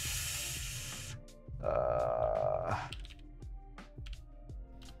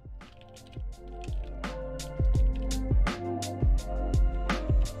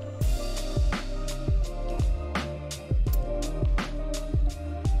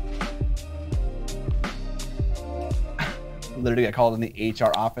 Literally got called in the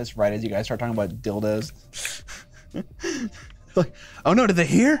HR office right as you guys start talking about dildos. Like, oh no, did they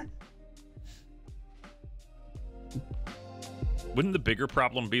hear? Wouldn't the bigger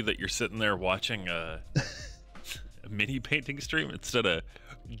problem be that you're sitting there watching a mini painting stream instead of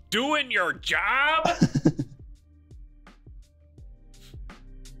doing your job?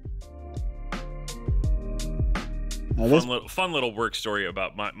 Fun little work story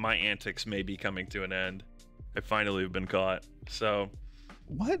about my antics may be coming to an end. I finally have been caught. So,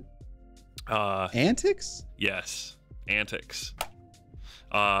 what? Antics? Yes, antics.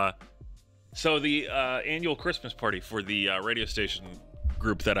 So the annual Christmas party for the radio station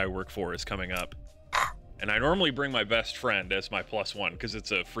group that I work for is coming up. And I normally bring my best friend as my +1 because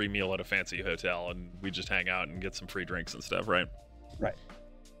it's a free meal at a fancy hotel and we just hang out and get some free drinks and stuff, right? Right.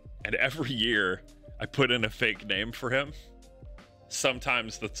 And every year I put in a fake name for him.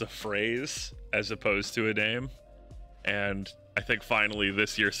 Sometimes that's a phrase as opposed to a name. And I think finally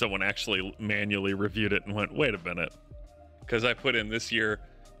this year someone actually manually reviewed it and went, wait a minute. Because I put in this year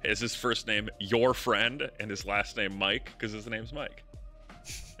is his first name your friend and his last name Mike because his name's Mike.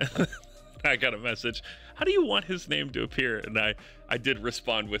 I got a message. How do you want his name to appear? And I did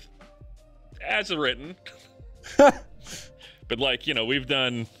respond with, as written. But like, you know, we've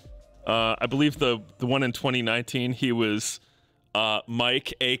done, I believe the one in 2019, he was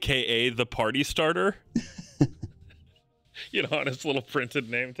Mike, AKA the party starter. You know, on his little printed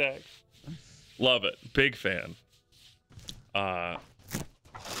name tag. Love it. Big fan. I'd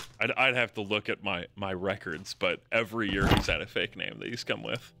have to look at my records, but every year he's had a fake name that he's come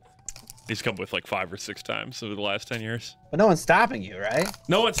with. He's come with like 5 or 6 times over the last 10 years. But no one's stopping you, right?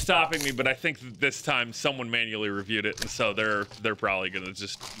 No one's stopping me, but I think this time someone manually reviewed it, and so they're probably gonna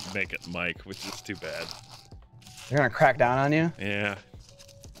just make it Mike, which is too bad. They're gonna crack down on you? Yeah.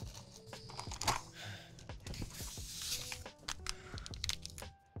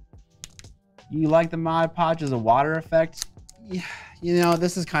 You like the Mod Podge as a water effect? Yeah, you know,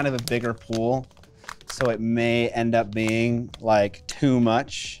 this is kind of a bigger pool, so it may end up being like too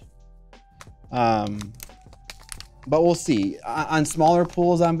much. But we'll see. On smaller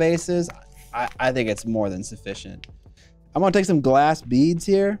pools on bases, I think it's more than sufficient. I'm gonna take some glass beads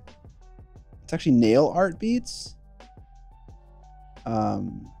here. It's actually nail art beads.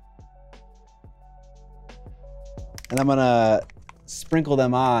 And I'm gonna sprinkle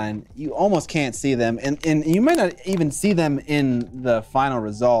them on. You almost can't see them, and you might not even see them in the final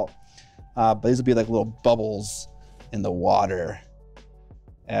result. But these will be like little bubbles in the water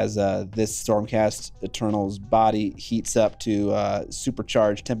as this Stormcast Eternal's body heats up to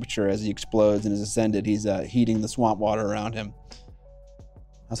supercharged temperature as he explodes and is ascended. He's heating the swamp water around him.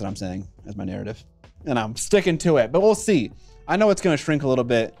 That's what I'm saying as my narrative. And I'm sticking to it, but we'll see. I know it's gonna shrink a little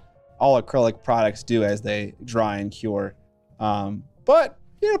bit. All acrylic products do as they dry and cure. But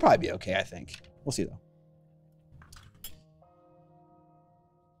it'll probably be okay, I think. We'll see though.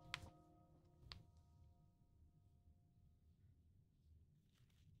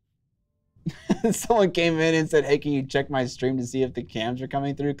 Someone came in and said, hey, can you check my stream to see if the cams are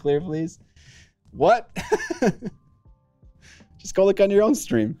coming through clear, please? What? Just go look on your own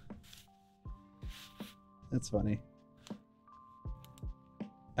stream. That's funny.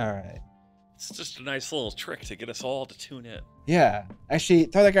 All right. It's just a nice little trick to get us all to tune in. Yeah. Actually,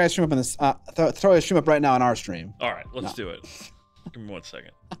 throw that guy's stream up in this. Throw his stream up right now on our stream. All right, let's do it. Give me 1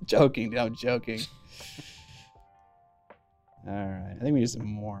 second. I'm joking. I'm joking. All right. I think we need some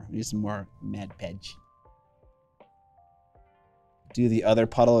more. We need some more Mad Pedge. Do the other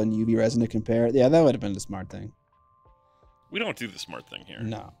puddle and UV resin to compare. Yeah, that would have been the smart thing. We don't do the smart thing here.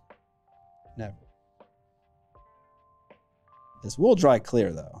 No. Never. This will dry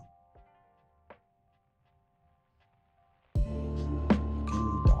clear, though.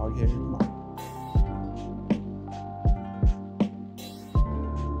 Fucking dog hair. Come on.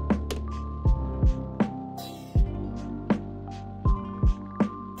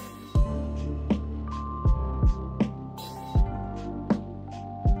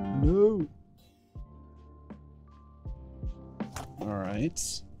 No. All right.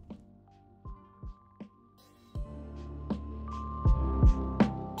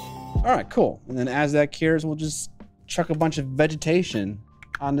 All right, cool. And then as that cures, we'll just chuck a bunch of vegetation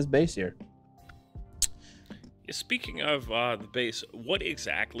on this base here. Speaking of the base, what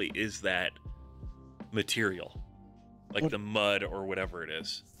exactly is that material? Like the mud or whatever it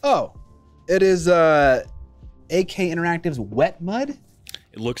is? Oh, it is AK Interactive's wet mud.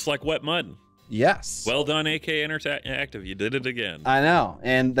 It looks like wet mud. Yes. Well done, AK Interactive. You did it again. I know.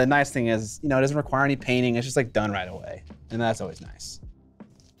 And the nice thing is, you know, it doesn't require any painting. It's just like done right away. And that's always nice.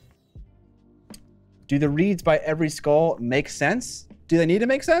 Do the reads by every skull make sense? Do they need to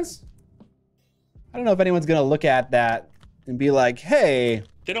make sense? I don't know if anyone's gonna look at that and be like, hey.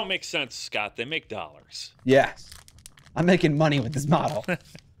 They don't make sense, Scott. They make dollars. Yes. I'm making money with this model.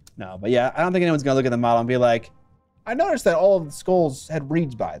 No, but yeah, I don't think anyone's gonna look at the model and be like, I noticed that all of the skulls had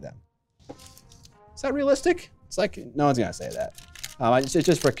reeds by them. Is that realistic? It's like, no one's gonna say that. It's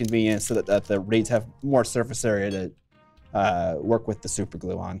just for convenience so that the reeds have more surface area to work with the super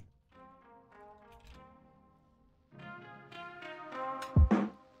glue on.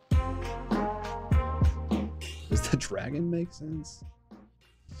 Does the dragon make sense?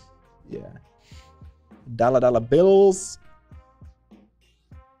 Yeah. $1 bills.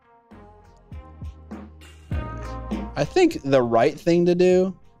 I think the right thing to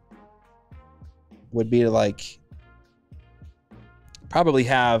do would be to like probably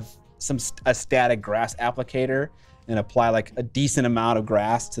have a static grass applicator and apply like a decent amount of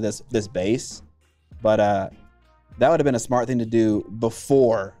grass to this base. But that would have been a smart thing to do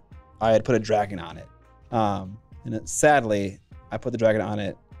before I had put a dragon on it. Sadly, I put the dragon on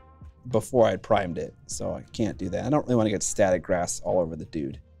it before I had primed it, so I can't do that. I don't really want to get static grass all over the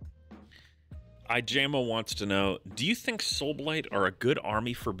dude. iJama wants to know, do you think Soulblight are a good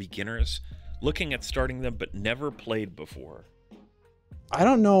army for beginners, looking at starting them but never played before? I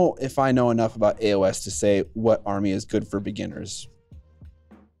don't know if I know enough about AOS to say what army is good for beginners.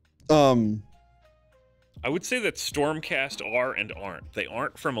 I would say that Stormcast are and aren't. They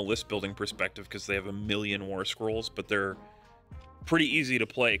aren't from a list building perspective because they have a million war scrolls, but they're pretty easy to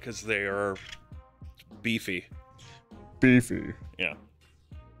play because they are beefy. Beefy. Yeah.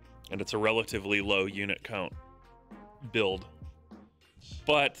 And it's a relatively low unit count build.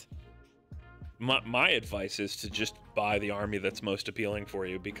 But my advice is to just buy the army that's most appealing for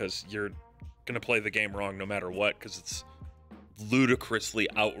you, because you're going to play the game wrong no matter what, because it's ludicrously,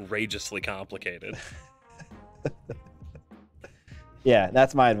 outrageously complicated. Yeah,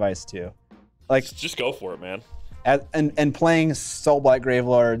 that's my advice too. Like, just go for it, man. And playing Soulblight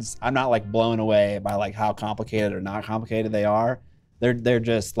Gravelords, I'm not like blown away by like how complicated or not complicated they are. They're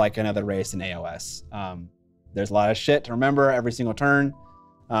just like another race in AOS. There's a lot of shit to remember every single turn.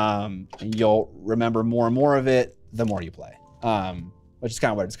 And you'll remember more and more of it the more you play, which is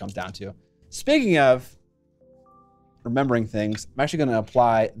kind of what it just comes down to. Speaking of remembering things, I'm actually going to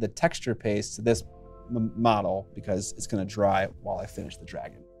apply the texture paste to this model because it's going to dry while I finish the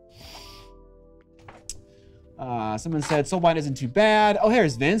dragon. Someone said Soulblight isn't too bad. Oh,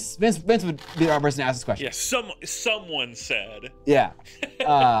 here's Vince. Vince would be the right person to ask this question. Yeah, someone said. Yeah.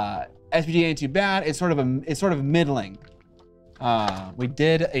 SPG ain't too bad. It's sort of middling. We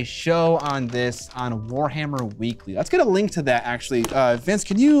did a show on this on Warhammer Weekly. Let's get a link to that actually. Vince,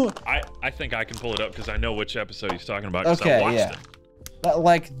 can you? I think I can pull it up because I know which episode he's talking about. Okay, I watched yeah. it.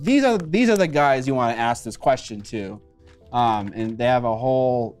 Like these are the guys you want to ask this question to, and they have a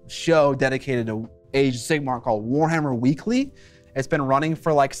whole show dedicated to Age of Sigmar called Warhammer Weekly. It's been running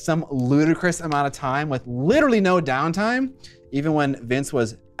for like some ludicrous amount of time with literally no downtime, even when Vince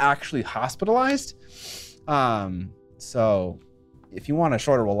was actually hospitalized. So if you want a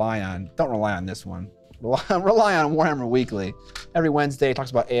shorter rely on, don't rely on this one. Rely on Warhammer Weekly. Every Wednesday it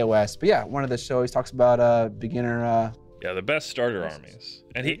talks about AOS. But yeah, one of the shows talks about beginner. Yeah, the best starter armies.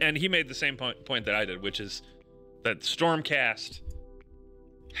 And he made the same point that I did, which is that Stormcast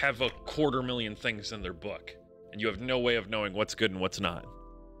have 250,000 things in their book, and you have no way of knowing what's good and what's not.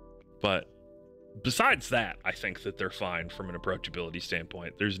 But besides that, I think that they're fine from an approachability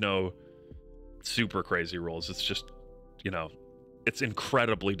standpoint. There's no super crazy rules. It's just, you know, it's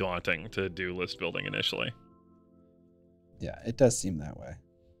incredibly daunting to do list building initially. Yeah, it does seem that way.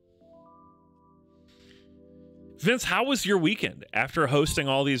 Vince, how was your weekend? After hosting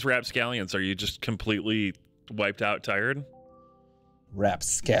all these rapscallions, are you just completely wiped out tired?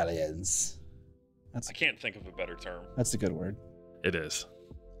 Rapscallions. I can't think of a better term. That's a good word. It is.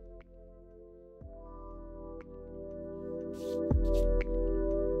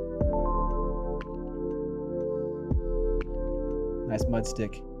 Nice mud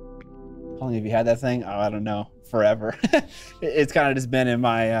stick. How long have you had that thing? Oh, I don't know. Forever. It's kind of just been in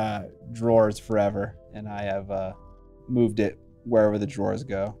my drawers forever, and I have moved it wherever the drawers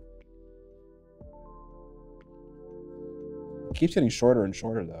go. It keeps getting shorter and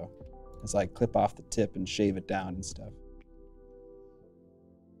shorter though, as I clip off the tip and shave it down and stuff.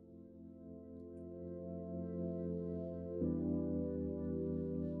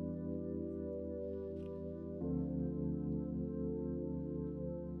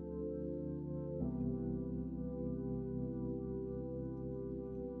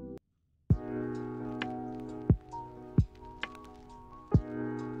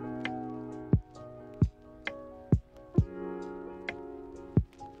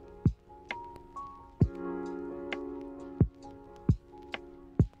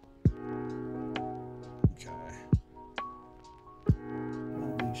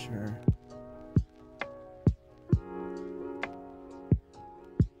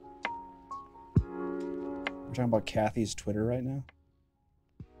 We're talking about Kathy's Twitter right now.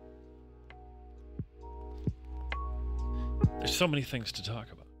 There's so many things to talk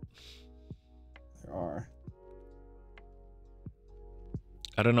about. There are.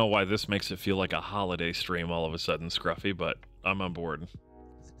 I don't know why this makes it feel like a holiday stream all of a sudden, Scruffy, but I'm on board.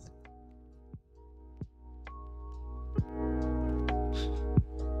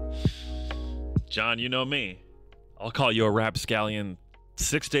 John, you know me. I'll call you a rapscallion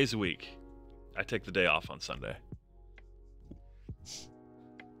 6 days a week. I take the day off on Sunday.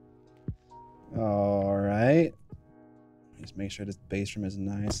 All right. Just make sure this base room is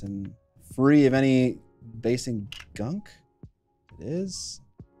nice and free of any basing gunk. It is.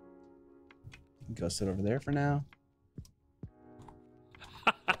 Go sit over there for now.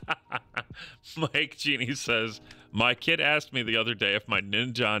 Mike Genie says, my kid asked me the other day if my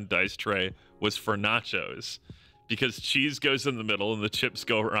Ninja dice tray was for nachos because cheese goes in the middle and the chips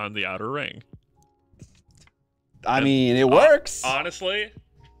go around the outer ring. I mean, it works. Honestly,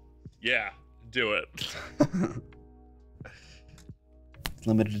 yeah, do it.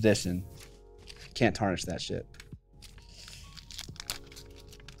 Limited edition. Can't tarnish that shit.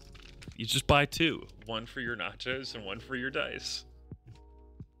 You just buy two. One for your nachos and one for your dice.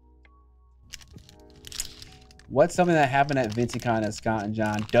 What's something that happened at VinceCon that Scott and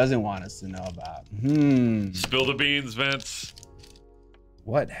John doesn't want us to know about? Spill the beans, Vince.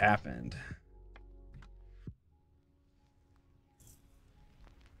 What happened?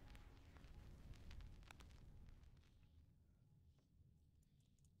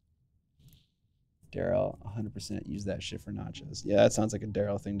 Daryl, 100% use that shit for nachos. Yeah, that sounds like a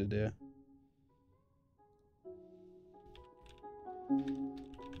Daryl thing to do.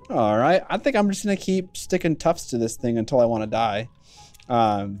 All right, I think I'm just gonna keep sticking tufts to this thing until I want to die,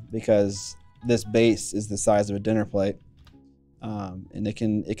 because this base is the size of a dinner plate, and it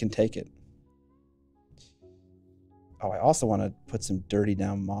can take it. Oh, I also want to put some dirty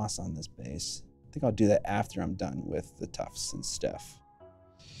down moss on this base. I think I'll do that after I'm done with the tufts and stuff.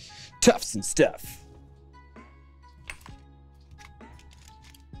 Tufts and stuff.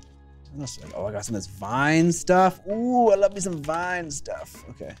 What else? Oh, I got some of this vine stuff. Ooh, I love me some vine stuff.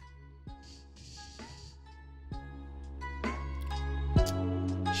 Okay.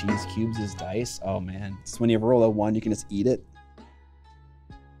 Cheese cubes as dice. Oh man, so when you roll a 1, you can just eat it.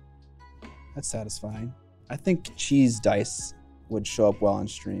 That's satisfying. I think cheese dice would show up well on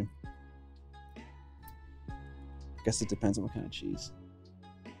stream. I guess it depends on what kind of cheese.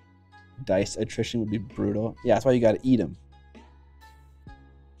 Dice attrition would be brutal. Yeah, that's why you got to eat them.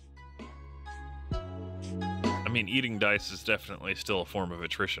 I mean, eating dice is definitely still a form of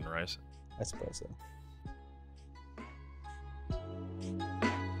attrition, right? I suppose so.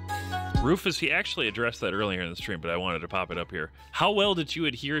 Rufus, he actually addressed that earlier in the stream, but I wanted to pop it up here. How well did you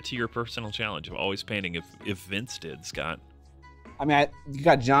adhere to your personal challenge of always painting if Vince did, Scott? I mean, you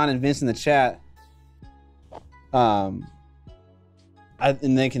got John and Vince in the chat. And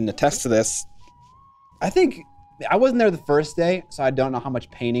they can attest to this. I think I wasn't there the first day, so I don't know how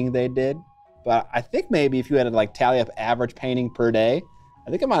much painting they did. But I think maybe if you had to like tally up average painting per day, I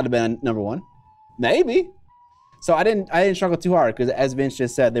think it might have been number 1, maybe. So I didn't struggle too hard because, as Vince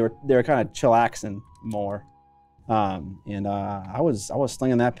just said, they were kind of chillaxing more, and I was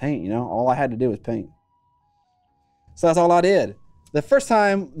slinging that paint. You know, all I had to do was paint. So that's all I did. The first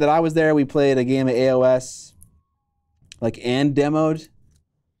time that I was there, we played a game of AOS, and demoed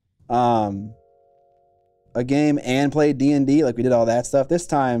a game and played D&D. Like we did all that stuff. This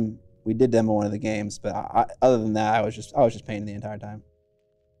time we did demo one of the games, but other than that, I was just painting the entire time.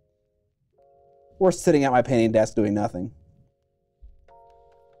 Or sitting at my painting desk doing nothing.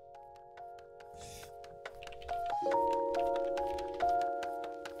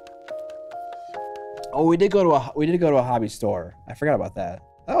 Oh, we did go to a hobby store. I forgot about that.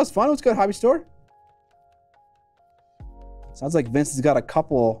 That was fun. Let's go to a hobby store. Sounds like Vince has got a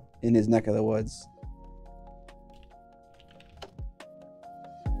couple in his neck of the woods.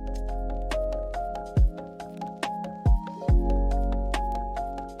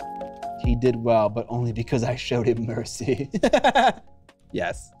 He did well, but only because I showed him mercy.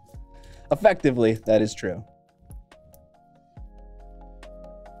 Yes. Effectively, that is true.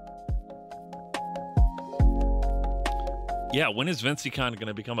 Yeah, when is VinceCon going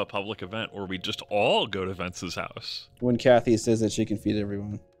to become a public event where we just all go to Vince's house? When Kathy says that she can feed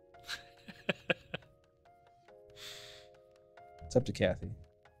everyone. It's up to Kathy.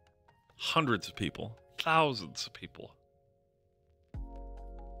 Hundreds of people. Thousands of people.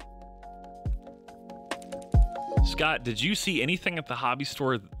 Scott, did you see anything at the hobby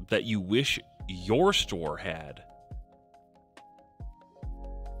store that you wish your store had?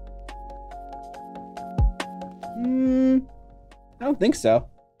 I don't think so.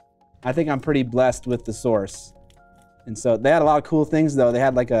 I think I'm pretty blessed with the source. And so they had a lot of cool things though. They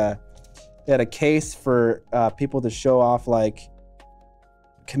had a case for people to show off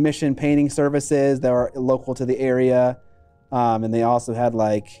commission painting services that were local to the area. And they also had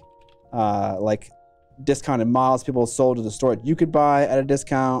discounted models people sold to the store you could buy at a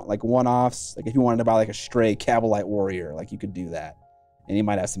discount, like one-offs. Like if you wanted to buy like a stray Cabalite Warrior, like you could do that. And you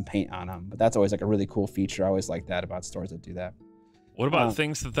might have some paint on them. But that's always like a really cool feature. I always like that about stores that do that. What about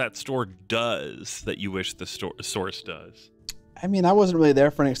things that store does that you wish the source does? I mean, I wasn't really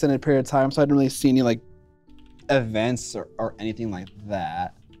there for an extended period of time, so I didn't really see any like events or anything like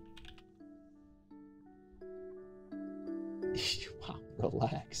that. Wow,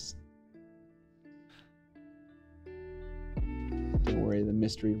 relax. Don't worry, the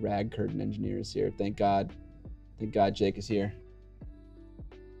mystery rag curtain engineer is here. Thank God. Thank God Jake is here.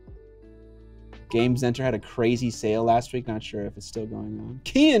 Games Center had a crazy sale last week. Not sure if it's still going on.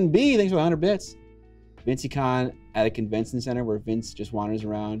 Kean B, thanks for 100 bits. VincyCon at a convention center where Vince just wanders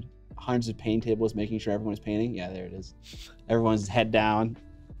around, hundreds of paint tables, making sure everyone is painting. Yeah, there it is. Everyone's head down.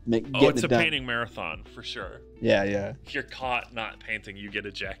 It's a painting marathon for sure. Yeah, yeah. If you're caught not painting, you get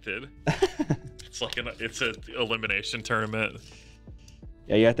ejected. It's an elimination tournament.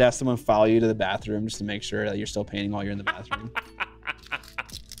 Yeah, you have to have someone follow you to the bathroom just to make sure that you're still painting while you're in the bathroom.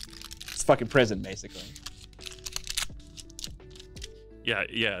 It's fucking prison, basically.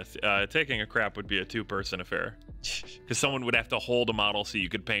 Yeah. Taking a crap would be a two-person affair. Because someone would have to hold a model so you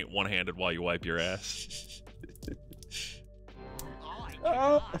could paint one-handed while you wipe your ass.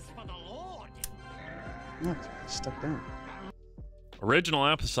 Oh, it's stuck down. Original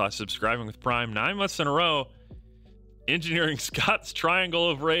Applesauce subscribing with Prime 9 months in a row. Engineering Scott's Triangle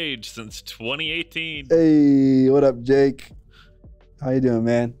of Rage since 2018. Hey, what up, Jake? How you doing,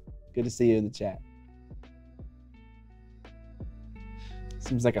 man? Good to see you in the chat.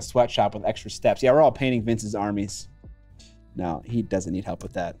 Seems like a sweatshop with extra steps. Yeah, we're all painting Vince's armies. No, he doesn't need help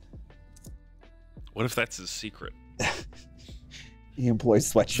with that. What if that's his secret? He employs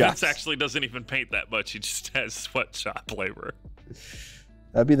sweatshops. Vince actually doesn't even paint that much. He just has sweatshop labor.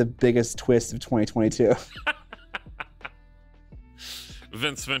 That'd be the biggest twist of 2022.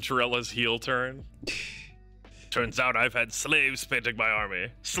 Vince Venturella's heel turn. Turns out I've had slaves painting my army.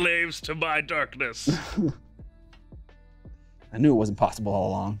 Slaves to my darkness. I knew it wasn't possible all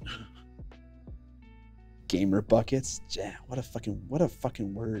along. Gamer buckets. Yeah, what a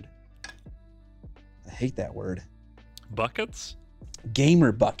fucking word. I hate that word. Buckets?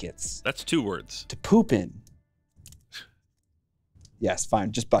 Gamer buckets. That's 2 words. To poop in. Yes,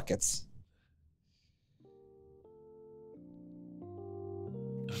 fine, just buckets.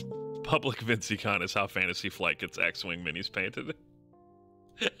 Public VincyCon is how Fantasy Flight gets X-Wing minis painted.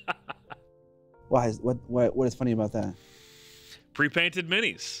 Why? What is funny about that? Pre-painted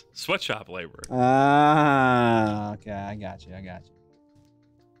minis. Sweatshop labor. Ah, okay, I got you. All right,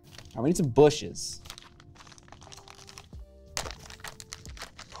 we need some bushes.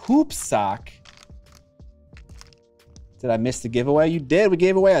 Poop sock. Did I miss the giveaway? You did. We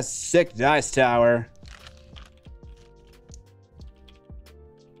gave away a sick dice tower.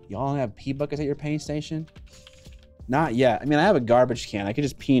 Y'all don't have pee buckets at your paint station? Not yet. I mean, I have a garbage can. I could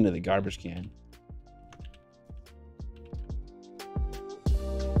just pee into the garbage can.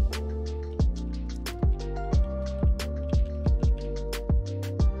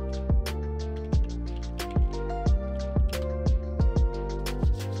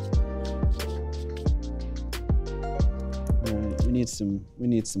 All right, we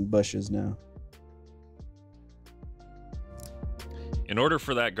need some bushes now. In order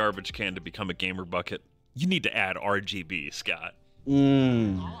for that garbage can to become a gamer bucket, you need to add RGB, Scott.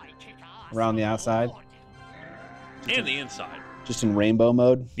 Around the outside? And the inside. Just in rainbow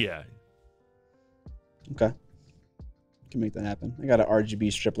mode? Yeah. Okay. Can make that happen. I got an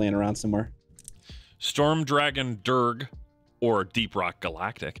RGB strip laying around somewhere. Storm Dragon Durg, or Deep Rock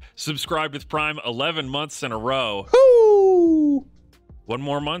Galactic, subscribed with Prime 11 months in a row. Woo! 1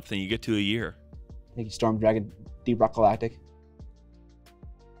 more month and you get to a year. Thank you, Storm Dragon, Deep Rock Galactic.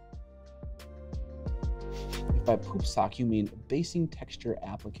 If by poop sock you mean basing texture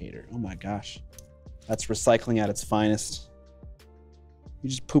applicator. Oh my gosh. That's recycling at its finest. You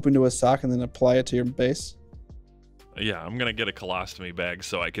just poop into a sock and then apply it to your base? Yeah, I'm going to get a colostomy bag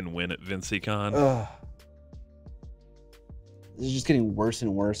so I can win at VincyCon. Ugh. This is just getting worse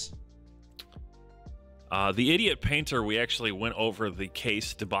and worse. The Idiot Painter, we actually went over the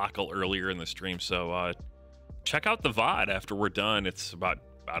case debacle earlier in the stream, so check out the VOD after we're done. It's about,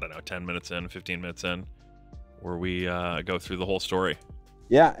 I don't know, 10 minutes in, 15 minutes in, where we go through the whole story.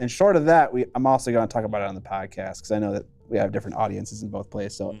 Yeah, and short of that, I'm also going to talk about it on the podcast because I know that we have different audiences in both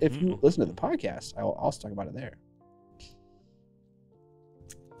places. So if you listen to the podcast, I will also talk about it there.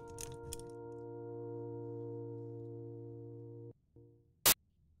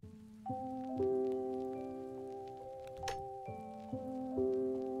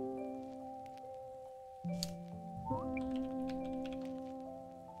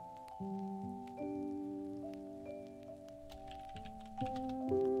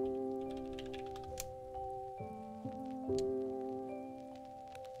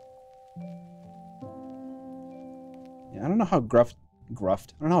 I don't know how I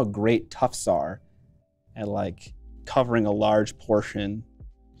don't know how great tufts are at like covering a large portion.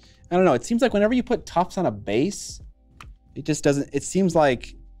 I don't know. It seems like whenever you put tufts on a base, it just doesn't. It seems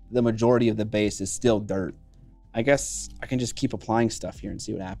like the majority of the base is still dirt. I guess I can just keep applying stuff here and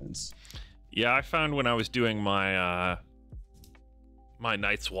see what happens. Yeah, I found when I was doing my my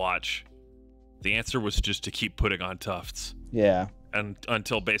Night's Watch, the answer was just to keep putting on tufts. Yeah. And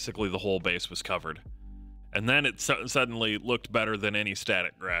until basically the whole base was covered. And then it suddenly looked better than any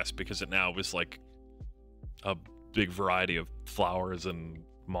static grass because it now was like a big variety of flowers and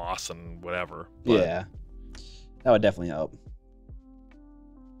moss and whatever. But yeah. That would definitely help.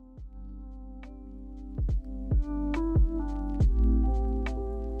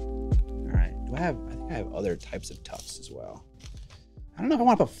 All right. I think I have other types of tufts as well. I don't know if I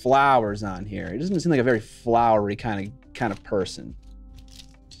want to put flowers on here. It doesn't seem like a very flowery kind of person.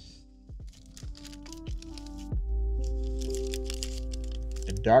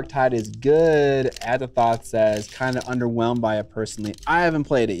 Darktide is good. Thought says, kind of underwhelmed by it personally. I haven't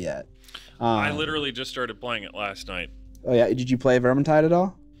played it yet. I literally just started playing it last night. Oh yeah, did you play Vermintide at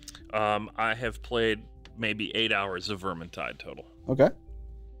all? I have played maybe 8 hours of Vermintide total. Okay.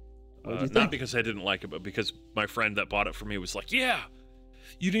 What did you think? Not because I didn't like it, but because my friend that bought it for me was like, yeah,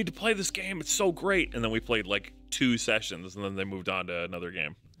 you need to play this game. It's so great. And then we played like 2 sessions, and then they moved on to another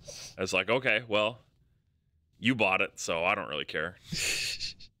game. I was like, okay, well, you bought it, so I don't really care.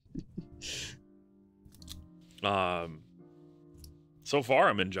 So far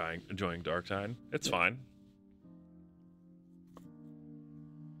I'm enjoying Darktide. It's fine.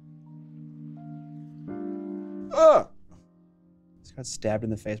 Ugh! Just got stabbed in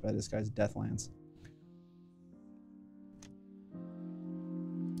the face by this guy's Deathlands.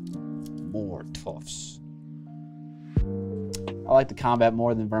 More tufts. I like the combat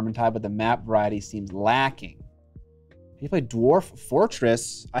more than Vermintide, but the map variety seems lacking. You play Dwarf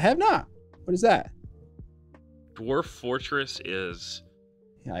Fortress? I have not. What is that? Dwarf Fortress is...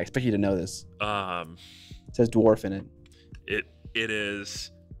 Yeah, I expect you to know this. It says dwarf in it. It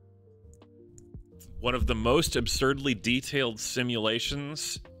is one of the most absurdly detailed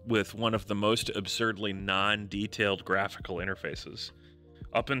simulations with one of the most absurdly non-detailed graphical interfaces.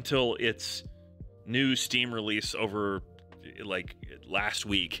 Up until its new Steam release over like last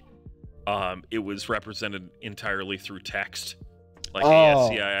week, it was represented entirely through text, like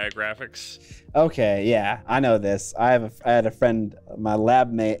ASCII graphics. Okay, yeah, I know this. I had a friend, my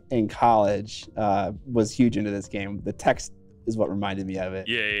lab mate in college, was huge into this game. The text is what reminded me of it.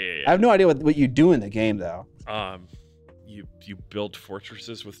 Yeah. I have no idea what you do in the game though. You build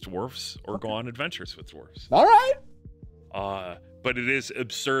fortresses with dwarfs or go on adventures with dwarfs. All right. But it is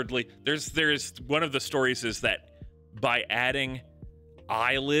absurdly. There's one of the stories is that by adding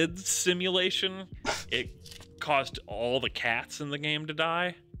eyelids simulation, it caused all the cats in the game to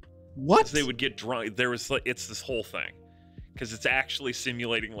die. What? They would get drunk. There was like, it's this whole thing because it's actually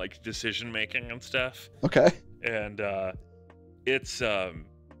simulating like decision making and stuff. Okay. And it's absurd.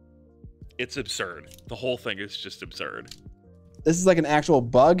 The whole thing is just absurd. This is like an actual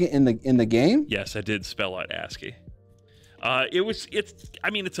bug in the game? Yes, I did spell out ASCII.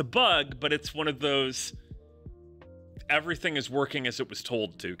 It's a bug, but it's one of those everything is working as it was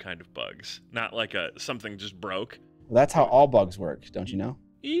told to kind of bugs. Not like something just broke. Well, that's how all bugs work, don't you know?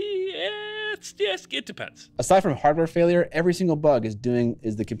 Yes, it depends. Aside from hardware failure, every single bug is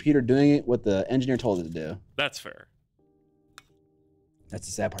the computer doing it what the engineer told it to do. That's fair. That's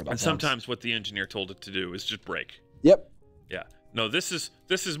the sad part about bugs. Sometimes what the engineer told it to do is just break. Yep. Yeah. No, this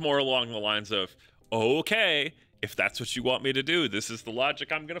is more along the lines of, okay, if that's what you want me to do, this is the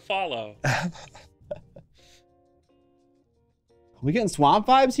logic I'm gonna follow. We getting swamp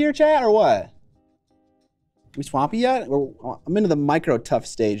vibes here, chat, or what? We swampy yet? I'm into the micro tough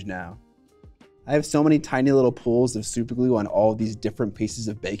stage now. I have so many tiny little pools of super glue on all these different pieces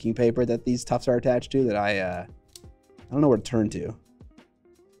of baking paper that these tufts are attached to that I don't know where to turn to.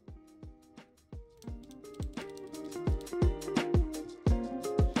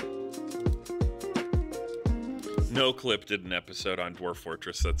 No Clip did an episode on Dwarf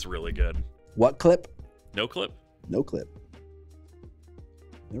Fortress that's really good. What clip? No Clip? No Clip.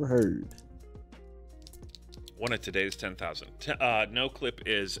 Never heard. One of today's 10,000. No Clip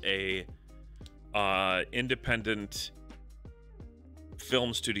is a independent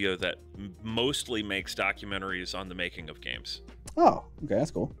film studio that mostly makes documentaries on the making of games. Oh, okay,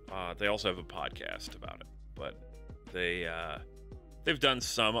 that's cool. They also have a podcast about it, but they've done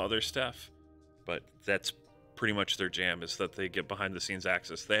some other stuff, but that's pretty much their jam is that they get behind the scenes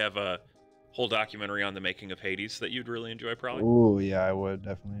access. They have a whole documentary on the making of Hades that you'd really enjoy, probably. Oh yeah, I would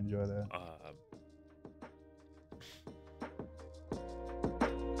definitely enjoy that.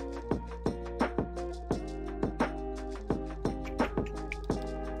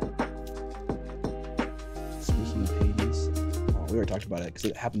 already talked about it because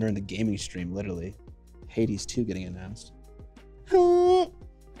it happened during the gaming stream, literally. Hades 2 getting announced.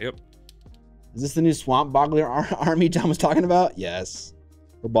 Yep. Is this the new Swamp Boggler army John was talking about? Yes.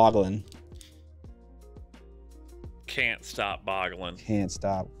 We're boggling. Can't stop boggling. Can't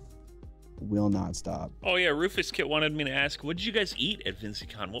stop. Will not stop. Oh yeah, Rufus Kit wanted me to ask, what did you guys eat at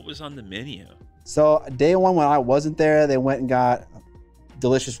VincyCon? What was on the menu? So day one when I wasn't there, they went and got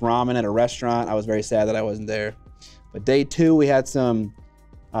delicious ramen at a restaurant. I was very sad that I wasn't there. But day two, we had some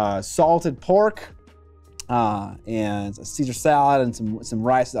salted pork and a Caesar salad and some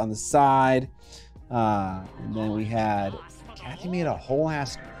rice on the side. And then we had, Kathy made a whole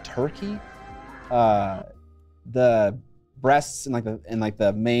ass turkey. The breasts and like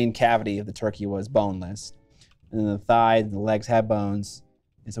the main cavity of the turkey was boneless, and then the thighs and the legs had bones.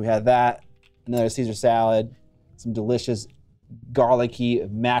 And so we had that, another Caesar salad, some delicious garlicky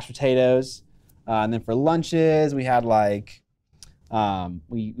mashed potatoes, and then for lunches we had like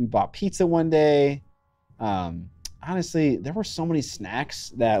we bought pizza one day. Honestly, there were so many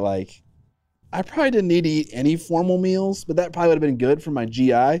snacks that like I probably didn't need to eat any formal meals, but that probably would have been good for my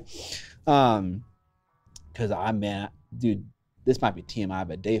GI. Because dude, this might be TMI,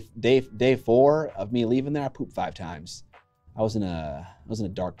 but day 4 of me leaving there, I pooped 5 times. I was in a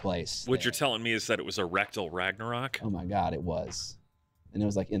dark place. What you're telling me is that it was a rectal Ragnarok? Oh my God, it was. And it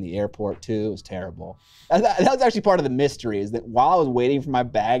was like in the airport too. It was terrible. That was actually part of the mystery, is that while I was waiting for my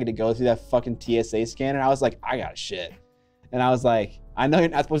bag to go through that fucking TSA scanner, I was like, I got shit. And I was like, I know you're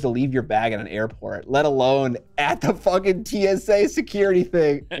not supposed to leave your bag at an airport, let alone at the fucking TSA security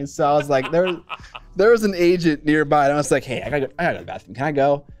thing. And so I was like, there was an agent nearby, and I was like, hey, I gotta go to the bathroom. Can I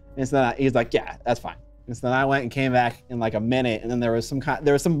go? And so then he's like, yeah, that's fine. And so then I went and came back in like a minute, and then there was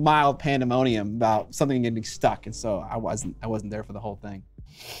some mild pandemonium about something getting stuck, and so I wasn't there for the whole thing.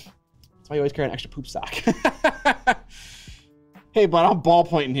 That's why you always carry an extra poop sock. Hey, bud, I'm ball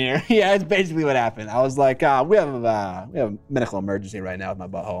pointing here. Yeah, that's basically what happened. I was like, we have a medical emergency right now with my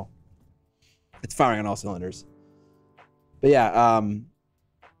butthole. It's firing on all cylinders. But yeah,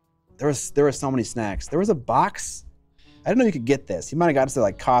 there were so many snacks. There was a box. I didn't know you could get this. You might have got this at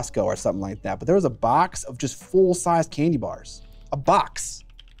like Costco or something like that. But there was a box of just full-size candy bars. A box.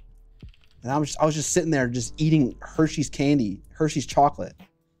 And I was just sitting there just eating Hershey's candy, Hershey's chocolate,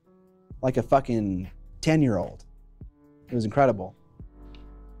 like a fucking 10-year-old. It was incredible.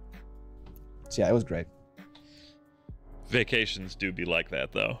 So yeah, it was great. Vacations do be like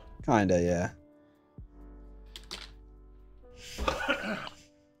that, though. Kinda, yeah.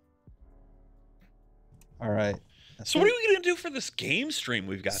 All right. So what are we gonna do for this game stream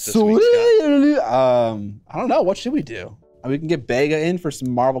we've got this week, Scott? I don't know. What should we do? We can get Bega in for some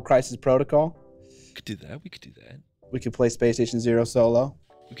Marvel Crisis Protocol. We could do that. We could do that. We could play Space Station Zero solo.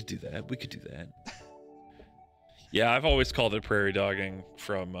 We could do that. We could do that. Yeah, I've always called it prairie dogging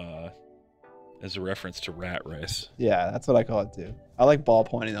from as a reference to rat race. Yeah, that's what I call it too. I like ball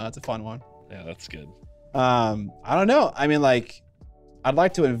pointing though. That's a fun one. Yeah, that's good. I don't know. I mean, like, I'd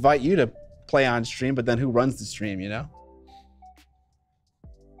like to invite you to play on stream, but then who runs the stream, you know?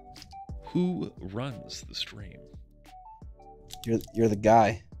 Who runs the stream? You're the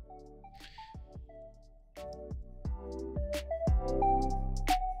guy.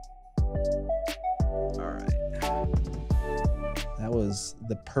 All right. That was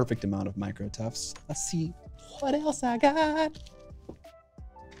the perfect amount of micro toughs. Let's see what else I got.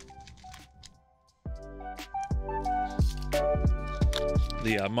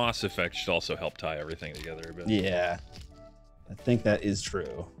 The Moss effect should also help tie everything together a bit. Yeah, I think that is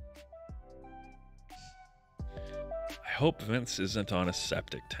true. I hope Vince isn't on a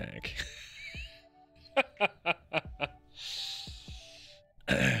septic tank.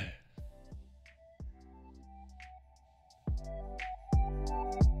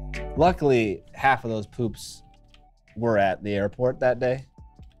 Luckily, half of those poops were at the airport that day.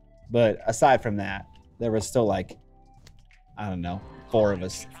 But aside from that, there was still like, I don't know, 4 of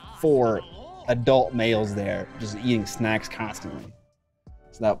us, 4 adult males there just eating snacks constantly.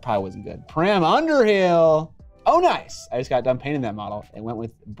 So that probably wasn't good. Pram Underhill. Oh, nice. I just got done painting that model and went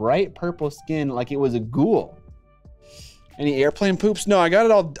with bright purple skin like it was a ghoul. Any airplane poops? No, I got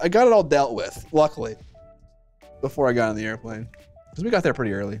it all dealt with, luckily, before I got on the airplane. Because we got there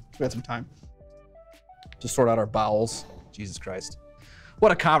pretty early. We had some time to sort out our bowels. Jesus Christ.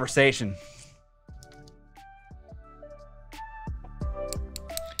 What a conversation.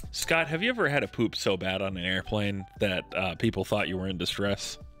 Scott, have you ever had a poop so bad on an airplane that people thought you were in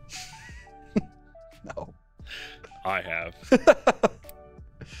distress? No. I have.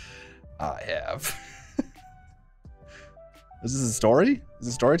 I have. Is this a story? Is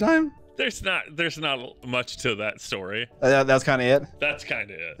it story time? There's not much to that story. That's kind of it. That's kind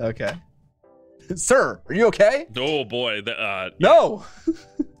of it. Okay. Sir, are you okay? Oh boy, No.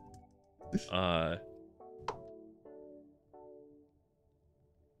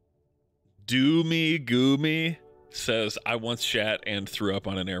 Doomy Goomy says I once shat and threw up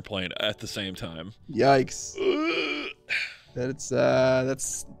on an airplane at the same time. Yikes. That's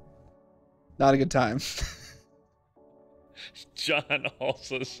not a good time. John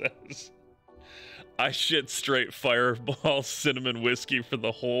also says I shit straight Fireball cinnamon whiskey for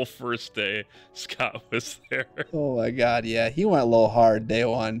the whole first day Scott was there. Oh my god, yeah, he went a little hard day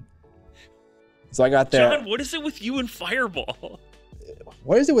one. So I got there. John, what is it with you and Fireball?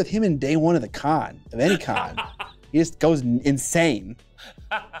 What is it with him in day one of the con, of any con? He just goes insane.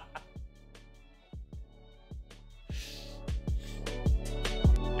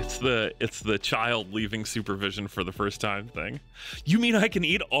 It's the child leaving supervision for the first time thing. You mean I can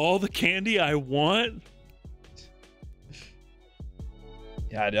eat all the candy I want?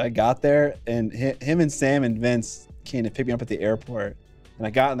 Yeah, dude, I got there and him and Sam and Vince came to pick me up at the airport. And I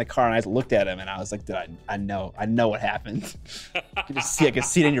got in the car and I just looked at him and I was like, dude, I know what happened. I could see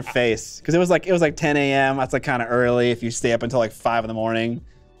it in your face. Because it was like 10 a.m. That's like kind of early if you stay up until like 5 in the morning.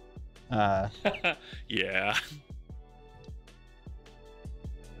 Yeah.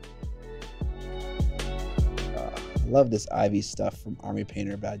 I love this Ivy stuff from Army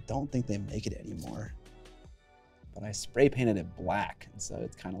Painter, but I don't think they make it anymore. But I spray painted it black, and so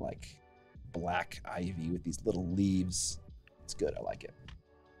it's kind of like black ivy with these little leaves. It's good, I like it.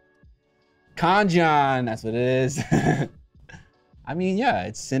 Conjon, that's what it is. I mean, yeah,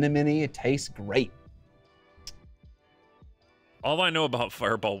 it's cinnamony, it tastes great. All I know about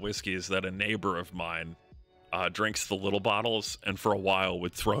Fireball whiskey is that a neighbor of mine drinks the little bottles and for a while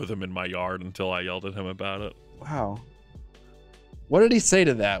would throw them in my yard until I yelled at him about it. Wow. What did he say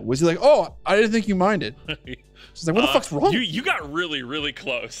to that? Was he like, oh, I didn't think you minded? She's like, what the fuck's wrong? You got really, really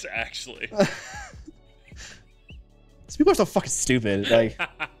close, actually. These people are so fucking stupid. Like,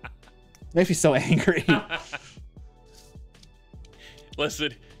 it makes me so angry.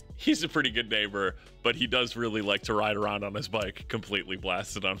 Listen, he's a pretty good neighbor, but he does really like to ride around on his bike completely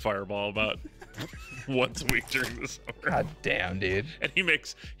blasted on Fireball about once a week during the summer. God damn, dude. And he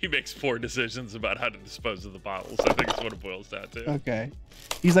makes poor decisions about how to dispose of the bottles. I think it's what it boils down to. Okay.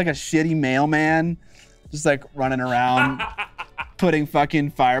 He's like a shitty mailman, just like running around putting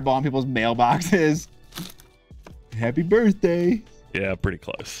fucking Fireball in people's mailboxes. Happy birthday. Yeah, pretty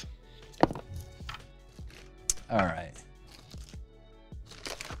close. All right.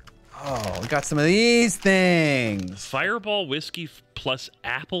 Oh, we got some of these things. Fireball whiskey plus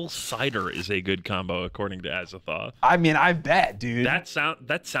apple cider is a good combo, according to Azathoth. I mean, I bet, dude. That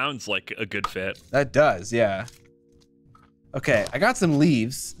sounds like a good fit. That does, yeah. Okay, I got some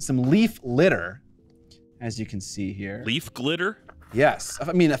leaves, some leaf litter, as you can see here. Leaf glitter? Yes,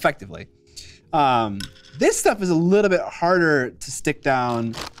 I mean, effectively. This stuff is a little bit harder to stick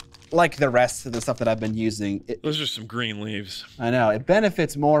down like the rest of the stuff that I've been using. Those are some green leaves. I know. It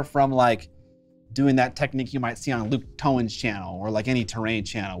benefits more from like doing that technique you might see on Luke Towan's channel or like any terrain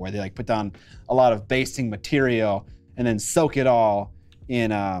channel where they like put down a lot of basting material and then soak it all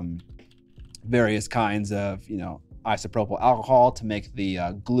in various kinds of, you know, isopropyl alcohol to make the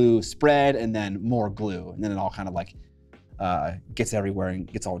glue spread and then more glue. And then it all kind of like gets everywhere and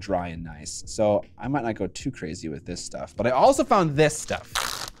gets all dry and nice. So I might not go too crazy with this stuff, but I also found this stuff.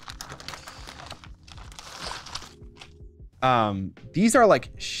 These are like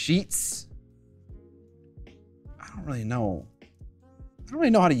sheets. I don't really know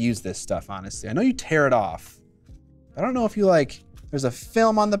how to use this stuff, honestly. I know you tear it off. I don't know if you like, there's a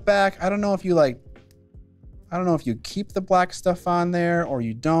film on the back. I don't know if you keep the black stuff on there or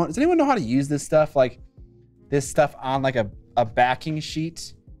you don't. Does anyone know how to use this stuff? Like this stuff on like a backing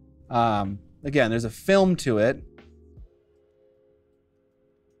sheet. Again, there's a film to it.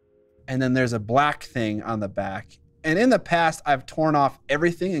 And then there's a black thing on the back. And in the past, I've torn off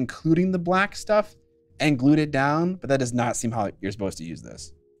everything, including the black stuff, and glued it down, but that does not seem how you're supposed to use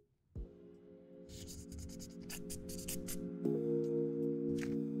this.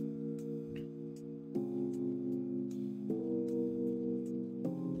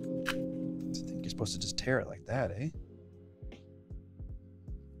 I think you're supposed to just tear it like that, eh?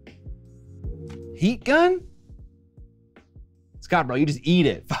 Heat gun? Scott, bro, you just eat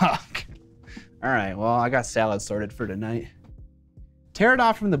it. Fuck. All right, well, I got salad sorted for tonight. Tear it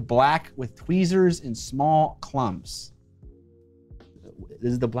off from the black with tweezers in small clumps.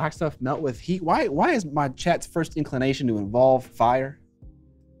 Does the black stuff melt with heat? Why is my chat's first inclination to involve fire?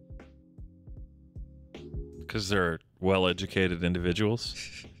 Because they're well-educated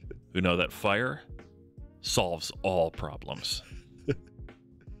individuals. who know that fire solves all problems.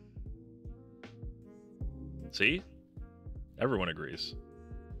 See? Everyone agrees.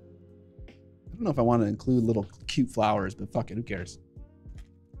 I don't know if I want to include little cute flowers, but fuck it, who cares?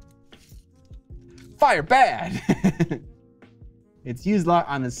 Fire bad. It's used a lot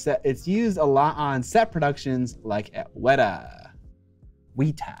on the set. It's used a lot on set productions like at Weta.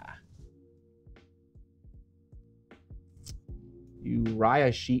 You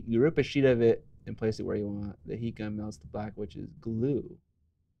rip a sheet of it and place it where you want. The heat gun melts the black, which is glue.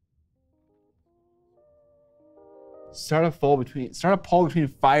 Start a poll between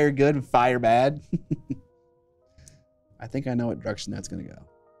fire good and fire bad. I think I know what direction that's gonna go.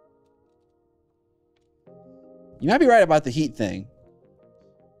 You might be right about the heat thing.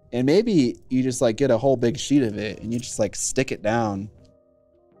 And maybe you just like get a whole big sheet of it and you just like stick it down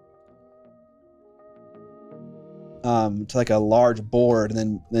to like a large board,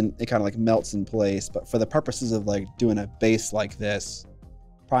 and then it kind of like melts in place. But for the purposes of like doing a base like this,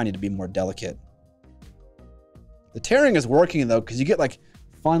 probably need to be more delicate. The tearing is working though, because you get like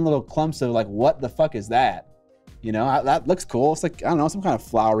fun little clumps of like, what the fuck is that? You know, that looks cool. It's like, I don't know, some kind of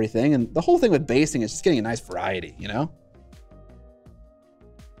flowery thing. And the whole thing with basing is just getting a nice variety, you know?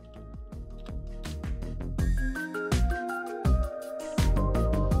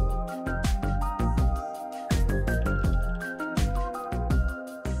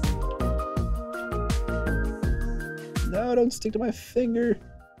 No, don't stick to my finger.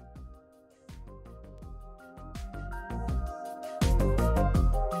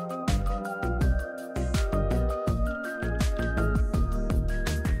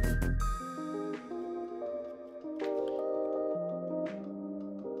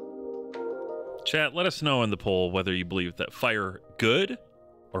 Chat, let us know in the poll whether you believe that fire good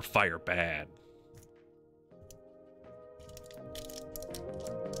or fire bad.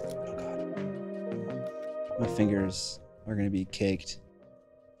 Oh God. My fingers are gonna be caked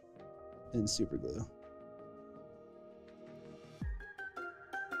in super glue.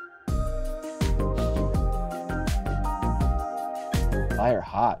 Fire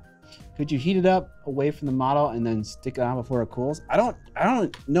hot. Could you heat it up away from the model and then stick it on before it cools? I don't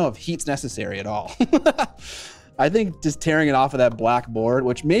know if heat's necessary at all. I think just tearing it off of that black board,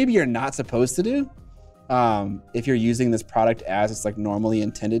 which maybe you're not supposed to do, if you're using this product as it's like normally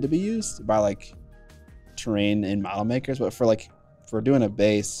intended to be used by like terrain and model makers, but for doing a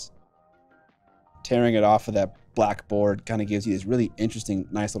base, tearing it off of that black board kind of gives you these really interesting,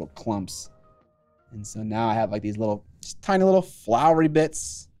 nice little clumps. And so now I have like these little, just tiny little flowery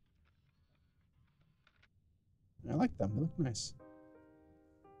bits. I like them. They look nice.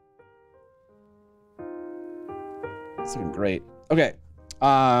 It's looking great. Okay.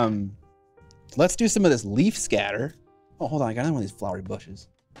 Let's do some of this leaf scatter. Oh, hold on. I got one of these flowery bushes.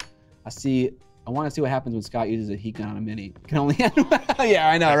 I want to see what happens when Scott uses a heat gun on a Mini. Can only yeah,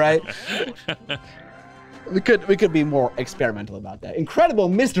 I know, right? We could be more experimental about that. Incredible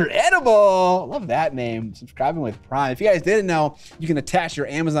Mr. Edible. Love that name. Subscribing with Prime. If you guys didn't know, you can attach your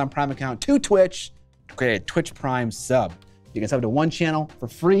Amazon Prime account to Twitch to create a Twitch Prime sub. You can sub to one channel for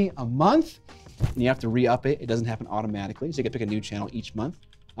free a month, and you have to re-up it. It doesn't happen automatically, so you can pick a new channel each month.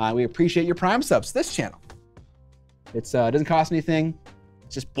 We appreciate your Prime subs to this channel. It doesn't cost anything.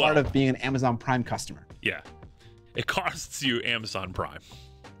 It's just part of being an Amazon Prime customer. Yeah, it costs you Amazon Prime.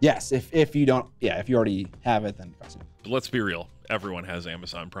 Yes, if you don't, yeah, if you already have it, then it costs you. But let's be real, everyone has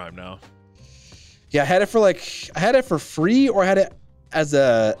Amazon Prime now. Yeah, I had it for free, or I had it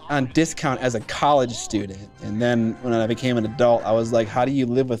on discount as a college student. And then when I became an adult, I was like, how do you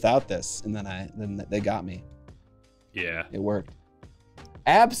live without this? And then they got me. Yeah. It worked.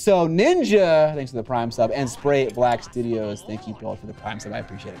 Abso Ninja, thanks for the Prime sub, and Spray Black Studios, thank you both for the Prime sub. I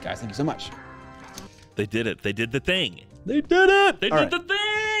appreciate it, guys. Thank you so much. They did it. They did the thing. They did it. They did the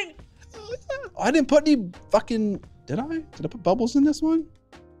thing. Oh, I didn't put any fucking, did I? Did I put bubbles in this one?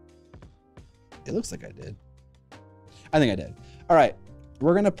 It looks like I did. I think I did. All right,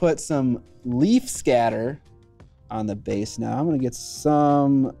 we're gonna put some leaf scatter on the base now. I'm gonna get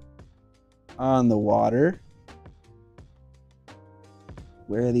some on the water.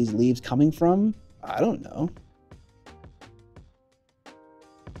 Where are these leaves coming from? I don't know.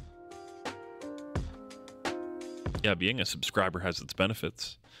 Yeah, being a subscriber has its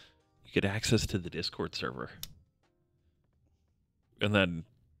benefits. You get access to the Discord server. And then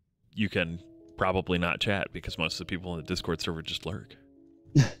you can probably not chat because most of the people in the Discord server just lurk.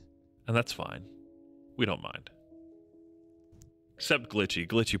 And that's fine. We don't mind. Except Glitchy.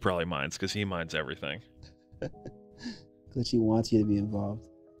 Glitchy probably minds because he minds everything. Glitchy wants you to be involved.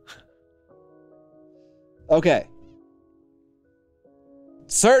 Okay.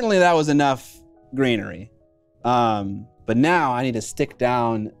 certainly that was enough greenery. But now I need to stick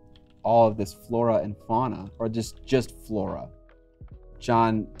down all of this flora and fauna, or just flora.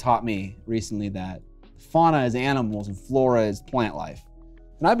 John taught me recently that fauna is animals and flora is plant life.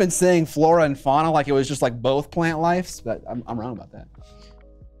 And I've been saying flora and fauna like it was just like both plant lives, but I'm wrong about that.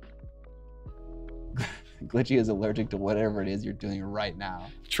 Glitchy is allergic to whatever it is you're doing right now.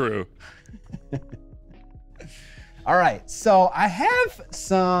 True. All right, so I have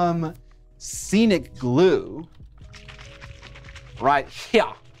some scenic glue right here.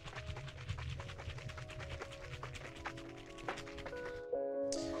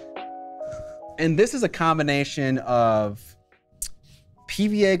 And this is a combination of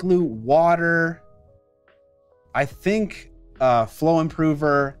PVA glue, water, I think flow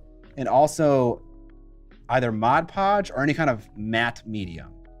improver, and also either Mod Podge or any kind of matte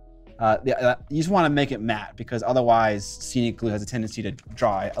medium. You just want to make it matte because otherwise scenic glue has a tendency to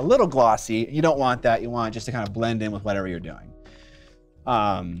dry a little glossy. You don't want that. You want it just to kind of blend in with whatever you're doing.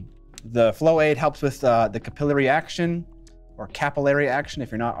 The Flow Aid helps with the capillary action or capillary action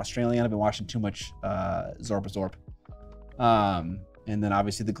if you're not Australian. I've been watching too much Zorba. And then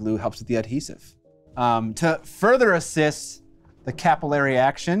obviously the glue helps with the adhesive. To further assist the capillary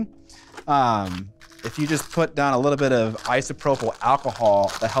action, if you just put down a little bit of isopropyl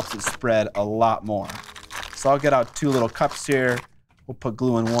alcohol, that helps it spread a lot more. So I'll get out 2 little cups here. We'll put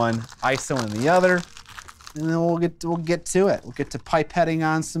glue in one, iso in the other, and then we'll get to it. We'll get to pipetting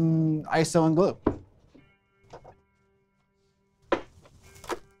on some iso and glue.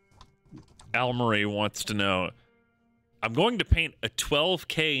 Al Marie wants to know, I'm going to paint a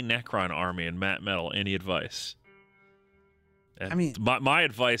 12K Necron army in matte metal. Any advice? And I mean, my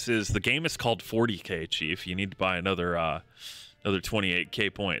advice is the game is called 40K, Chief. You need to buy another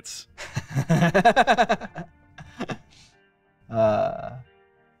 28K points.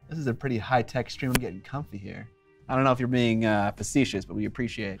 This is a pretty high-tech stream. I'm getting comfy here. I don't know if you're being facetious, but we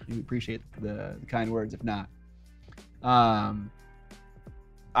appreciate the kind words. If not, I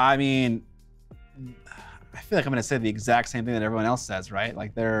mean, I feel like I'm gonna say the exact same thing that everyone else says, right?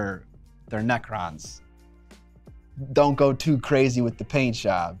 Like they're Necrons. Don't go too crazy with the paint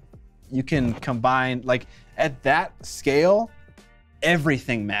job. You can combine, like at that scale,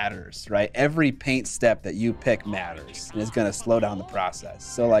 everything matters, right? Every paint step that you pick matters, and it's gonna slow down the process.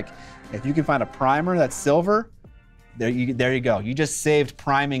 So like, if you can find a primer that's silver, there you go. You just saved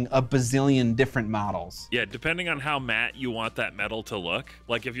priming a bazillion different models. Yeah, depending on how matte you want that metal to look,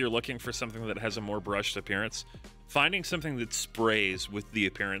 like if you're looking for something that has a more brushed appearance, finding something that sprays with the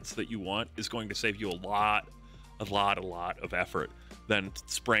appearance that you want is going to save you a lot of effort than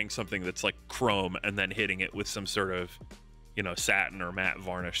spraying something that's like chrome and then hitting it with some sort of, you know, satin or matte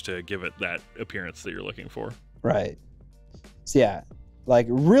varnish to give it that appearance that you're looking for. Right. So yeah, like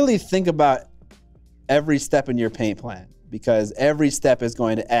really think about every step in your paint plan, because every step is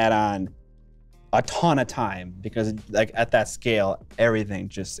going to add on a ton of time, because like at that scale, everything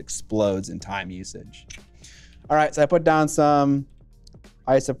just explodes in time usage. All right, so I put down some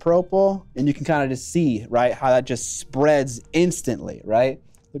isopropyl, and you can kind of just see, right, how that just spreads instantly, right?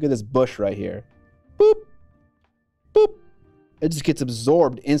 Look at this bush right here. Boop, boop. It just gets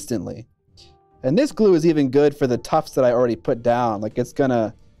absorbed instantly. And this glue is even good for the tufts that I already put down. Like it's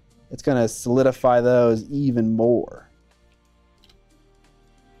gonna solidify those even more.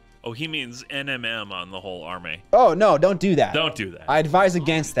 Oh, he means NMM on the whole army. Oh no, don't do that. Don't do that. I advise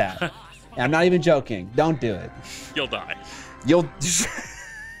against that. And I'm not even joking. Don't do it. You'll die. You'll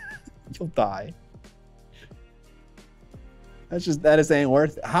die. That just ain't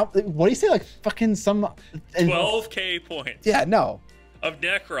worth it. What do you say? Like fucking some 12K points. Yeah, no. Of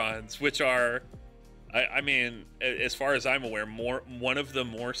Necrons, which are, I mean, as far as I'm aware, one of the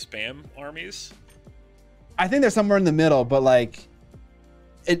more spam armies. I think they're somewhere in the middle, but like,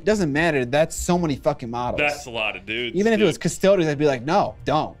 it doesn't matter. That's so many fucking models. That's a lot of dudes. Even if it was custodians, I'd be like, no,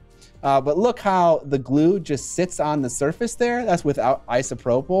 don't. But look how the glue just sits on the surface there. That's without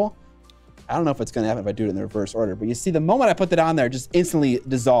isopropyl. I don't know if it's gonna happen if I do it in the reverse order, but you see the moment I put that on there, it just instantly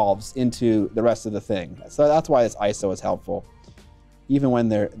dissolves into the rest of the thing. So that's why this ISO is helpful. Even when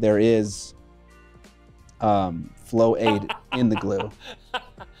there is flow aid in the glue.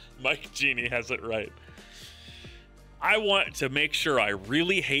 Mike Genie has it right. I want to make sure I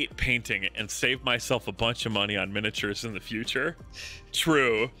really hate painting and save myself a bunch of money on miniatures in the future.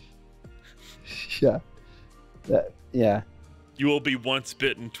 True. Yeah. Yeah. You will be once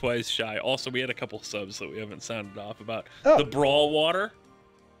bitten, twice shy. Also, we had a couple subs that we haven't sounded off about. Oh. The Brawl Water.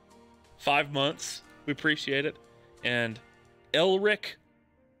 5 months. We appreciate it. And Elric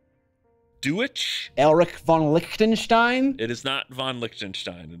Deutsch. Elric von Liechtenstein. It is not von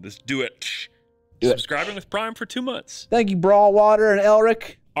Liechtenstein. It is Deutsch. Deutsch. Subscribing with Prime for 2 months. Thank you, Brawlwater and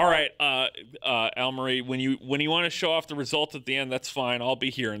Elric. All right, Almarie, when you want to show off the result at the end, that's fine. I'll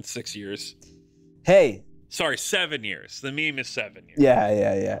be here in 6 years. Hey. Sorry, 7 years. The meme is 7 years.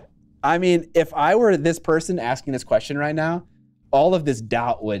 Yeah. I mean, if I were this person asking this question right now, all of this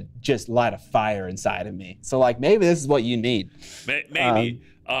doubt would just light a fire inside of me. So, like, maybe this is what you need. Maybe,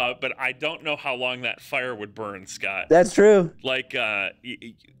 but I don't know how long that fire would burn, Scott. That's true. Like,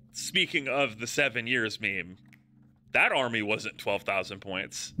 speaking of the 7 years meme, that army wasn't 12,000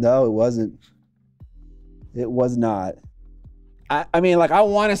 points. No, it wasn't. It was not. I mean, like, I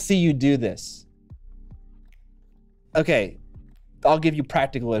want to see you do this. Okay, I'll give you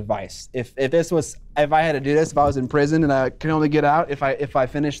practical advice. If I had to do this, if I was in prison and I can only get out if I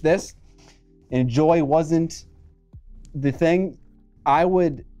finish this, and joy wasn't the thing, I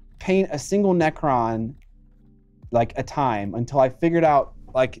would paint a single Necron like a time until I figured out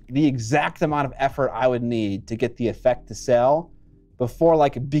like the exact amount of effort I would need to get the effect to sell before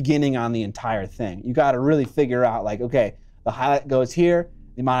like beginning on the entire thing. You got to really figure out like, okay, the highlight goes here,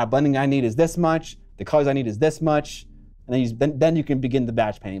 the amount of blending I need is this much, the colors I need is this much, and then you can begin the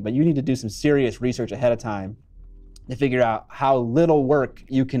batch painting. But you need to do some serious research ahead of time to figure out how little work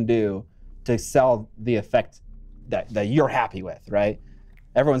you can do to sell the effect that you're happy with, right?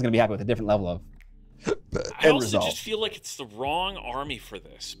 Everyone's gonna be happy with a different level of I also result. just feel like it's the wrong army for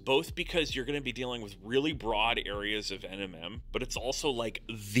this, both because you're going to be dealing with really broad areas of NMM, but it's also like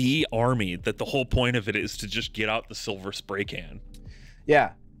the army that the whole point of it is to just get out the silver spray can.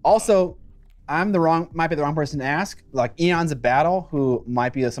 Yeah. Also, might be the wrong person to ask. Like Eons of Battle, who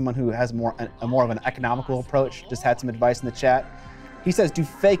might be someone who has more of an economical approach, just had some advice in the chat. He says, do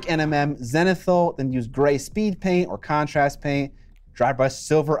fake NMM zenithal, then use gray speed paint or contrast paint, dry brush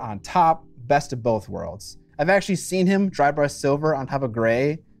silver on top. Best of both worlds. I've actually seen him dry brush silver on top of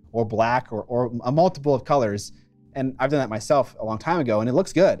gray or black or a multiple of colors, and I've done that myself a long time ago, and it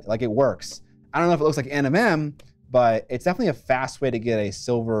looks good. Like, it works. I don't know if it looks like NMM, but it's definitely a fast way to get a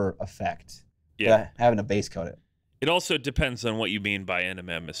silver effect. Yeah, having a base coat it. It also depends on what you mean by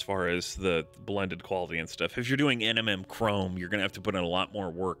NMM as far as the blended quality and stuff. If you're doing NMM chrome, you're gonna have to put in a lot more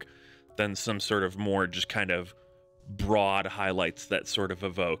work than some sort of more just kind of broad highlights that sort of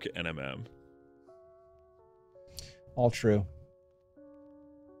evoke NMM. All true.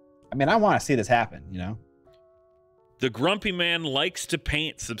 I mean, I want to see this happen, you know? The Grumpy Man likes to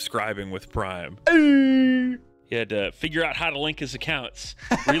paint subscribing with Prime. He had to figure out how to link his accounts,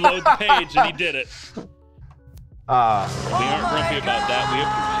 reload the page, and he did it. We aren't grumpy about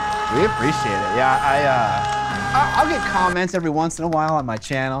that. We appreciate it. Yeah, I'll get comments every once in a while on my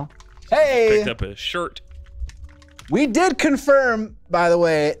channel. Hey! Picked up a shirt. We did confirm, by the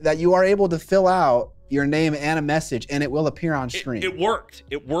way, that you are able to fill out your name and a message, and it will appear on stream. It worked.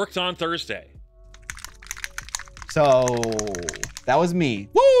 It worked on Thursday. So that was me.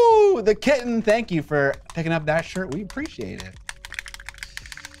 Woo! The kitten. Thank you for picking up that shirt. We appreciate it.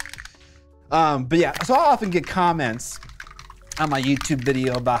 But yeah, so I often get comments on my YouTube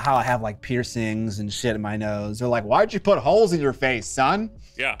video about how I have like piercings and shit in my nose. They're like, "Why'd you put holes in your face, son?"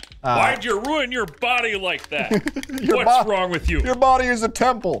 Yeah. Why'd you ruin your body like that? What's wrong with you? Your body is a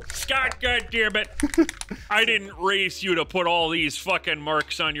temple. Scott, goddammit. I didn't raise you to put all these fucking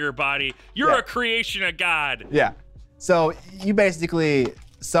marks on your body. You're a creation of God. Yeah. So you basically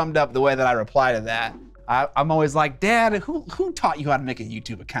summed up the way that I reply to that. I'm always like, Dad, who taught you how to make a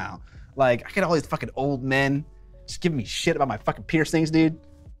YouTube account? Like, I get all these fucking old men just giving me shit about my fucking piercings, dude.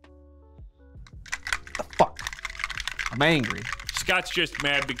 What the fuck? I'm angry. Scott's just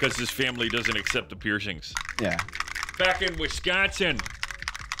mad because his family doesn't accept the piercings. Yeah. Back in Wisconsin.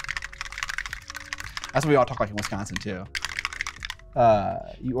 That's what we all talk like in Wisconsin too.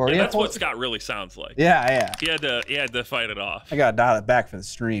 And that's what Scott really sounds like. Yeah. He had to fight it off. I gotta dial it back for the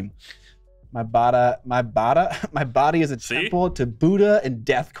stream. My body is a temple to Buddha and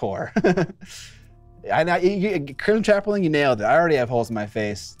deathcore. Crimson Chaplain, you nailed it. I already have holes in my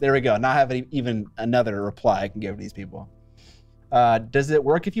face. There we go. Now I have even another reply I can give these people. Does it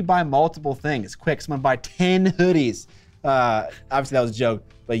work if you buy multiple things? Quick, someone buy 10 hoodies. Obviously that was a joke,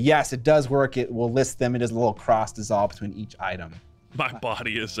 but yes, it does work. It will list them. It is a little cross dissolve between each item. My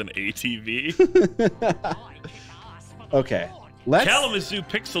body is an ATV. Okay, let's. Kalamazoo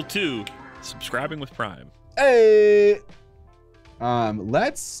Pixel 2, subscribing with Prime. Hey. I'm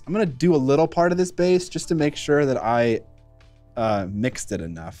gonna do a little part of this base just to make sure that I mixed it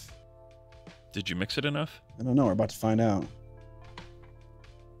enough. Did you mix it enough? I don't know. We're about to find out.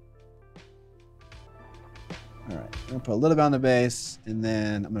 All right. gonna put a little bit on the base, and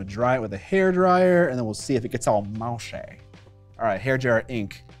then I'm gonna dry it with a hair dryer, and then we'll see if it gets all mousy. All right, hair dryer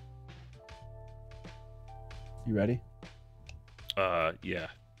ink. You ready? Yeah.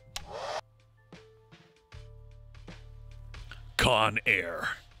 Con Air.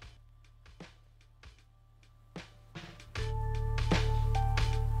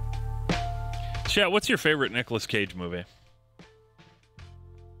 Chat, what's your favorite Nicolas Cage movie?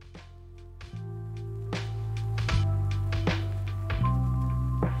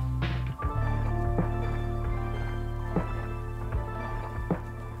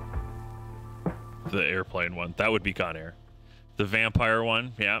 The airplane one. That would be Con Air. The vampire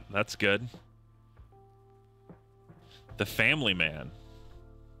one. Yeah, that's good. The Family Man.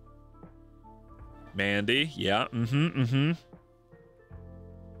 Mandy. Yeah.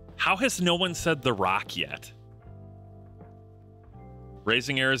 How has no one said The Rock yet?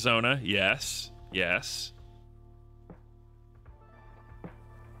 Raising Arizona. Yes. Yes.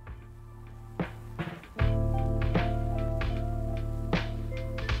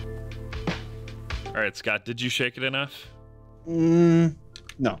 All right, Scott, did you shake it enough? No.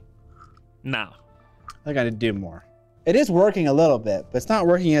 No. I gotta do more. It is working a little bit, but it's not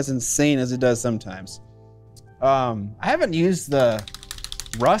working as insane as it does sometimes. I haven't used the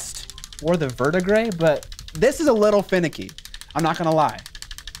Rust or the Verdigray, but this is a little finicky. I'm not gonna lie.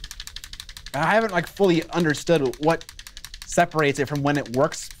 I haven't like fully understood what separates it from when it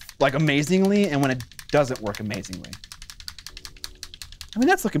works like amazingly and when it doesn't work amazingly. I mean,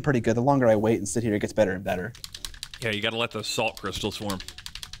 that's looking pretty good. The longer I wait and sit here, it gets better and better. Yeah, you gotta let those salt crystals form.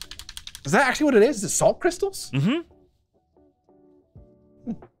 Is that actually what it is? Is it salt crystals? Mm-hmm.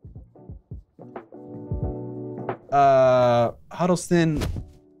 Huddleston,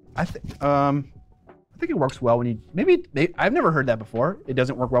 I think it works well when you, maybe I've never heard that before. It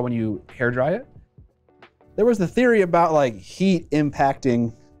doesn't work well when you hair dry it. There was the theory about like heat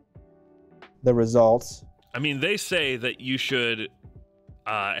impacting the results. I mean, they say that you should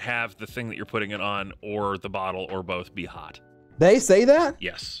have the thing that you're putting it on or the bottle or both be hot. They say that?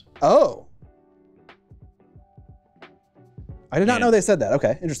 Yes. Oh. I did not know they said that.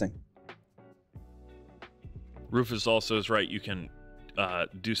 Okay, interesting. Rufus also is right. You can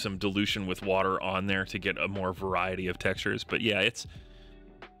do some dilution with water on there to get a more variety of textures. But yeah, it's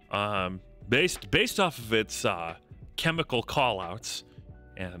based off of its chemical callouts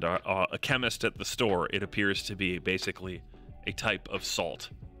and a chemist at the store. It appears to be basically a type of salt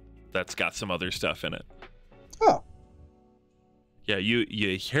that's got some other stuff in it. Oh. Yeah,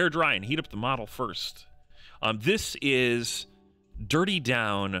 you hair dry and heat up the model first. This is Dirty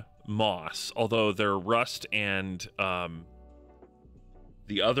Down Moss, although they're Rust and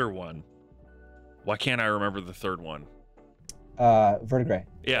the other one. Why can't I remember the third one? Verdigray.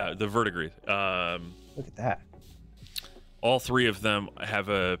 Yeah, the Verdigray. Look at that. All three of them have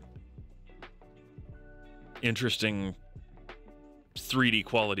a interesting 3D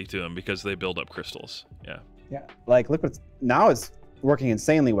quality to them because they build up crystals. Yeah. Yeah, like look what's now it's working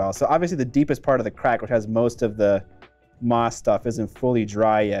insanely well. So obviously the deepest part of the crack, which has most of the moss stuff, isn't fully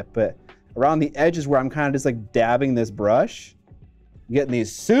dry yet, but around the edges where I'm kind of just like dabbing this brush, I'm getting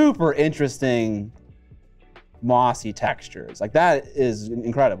these super interesting mossy textures. Like that is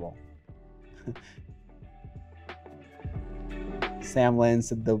incredible. Sam Lynn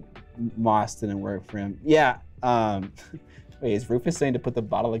said the moss didn't work for him. Yeah. Wait, is Rufus saying to put the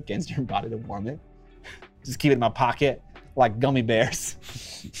bottle against your body to warm it? Just keep it in my pocket like gummy bears.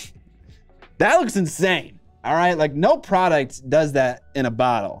 That looks insane. All right, like no product does that in a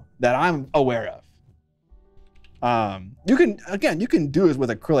bottle that I'm aware of. You can do this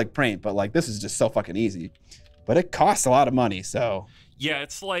with acrylic paint, but like this is just so fucking easy. But it costs a lot of money, so. Yeah,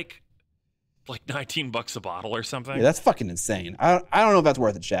 it's like $19 a bottle or something. Yeah, that's fucking insane. I don't know if that's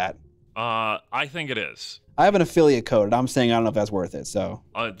worth it, chat. I think it is. I have an affiliate code, and I'm saying I don't know if that's worth it. So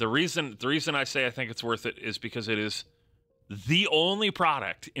the reason I say I think it's worth it is because it is the only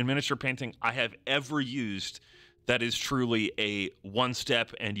product in miniature painting I have ever used that is truly a one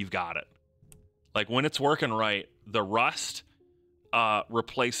step and you've got it. Like when it's working right, the Rust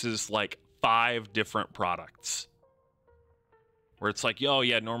replaces like 5 different products. Where it's like, oh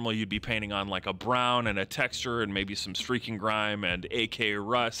yeah, normally you'd be painting on like a brown and a texture and maybe some streaking grime and AK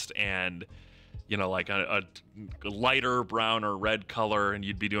Rust and you know, like a lighter brown or red color, and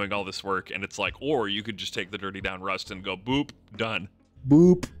you'd be doing all this work, and it's like, or you could just take the Dirty Down Rust and go, boop, done.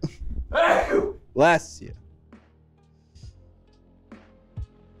 Boop. Bless you.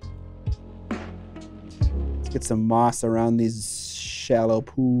 Let's get some moss around these shallow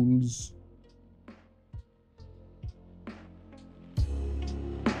pools.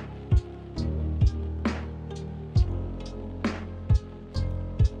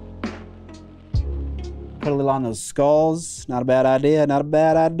 Put a little on those skulls. Not a bad idea. Not a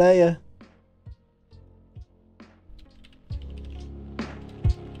bad idea.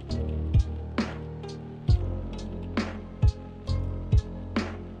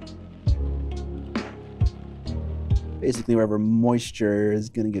 Basically, wherever moisture is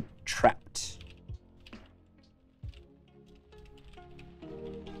going to get trapped.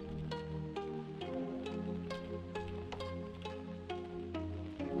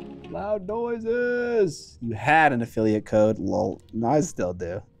 Loud noises. You had an affiliate code, lol. No, I still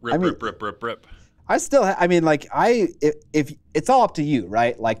do. Rip. I still, I mean, like, if it's all up to you,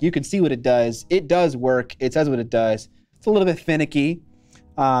 right? Like, you can see what it does. It does work. It says what it does. It's a little bit finicky.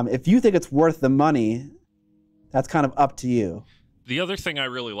 If you think it's worth the money, that's kind of up to you. The other thing I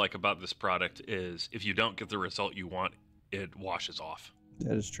really like about this product is if you don't get the result you want, it washes off.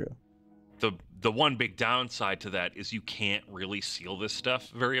 That is true. The one big downside to that is you can't really seal this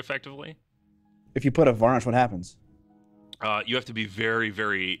stuff very effectively. If you put a varnish, what happens? You have to be very,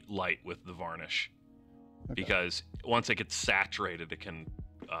 very light with the varnish. Okay. Because once it gets saturated, it can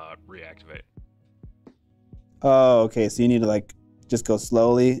reactivate. Oh, okay. So you need to like just go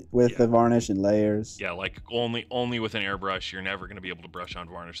slowly with the varnish and layers. Yeah, like only with an airbrush. You're never going to be able to brush on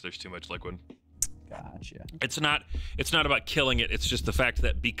varnish. There's too much liquid. Gotcha. It's not about killing it. It's just the fact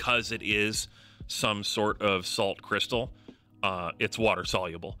that because it is some sort of salt crystal, it's water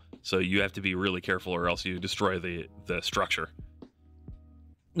soluble. So you have to be really careful, or else you destroy the structure.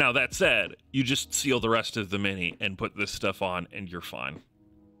 Now that said, you just seal the rest of the Mini and put this stuff on, and you're fine.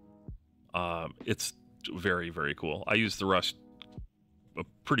 It's very, very cool. I use the Rust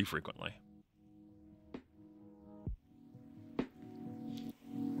pretty frequently.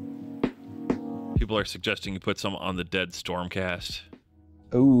 People are suggesting you put some on the dead Stormcast.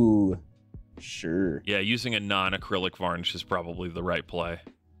 Ooh, sure. Yeah, using a non-acrylic varnish is probably the right play.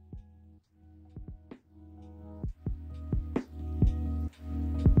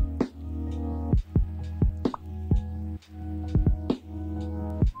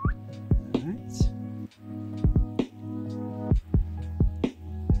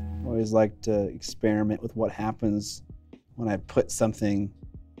 Always like to experiment with what happens when I put something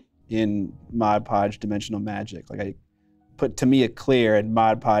in Mod Podge Dimensional Magic. Like I put Tamiya Clear in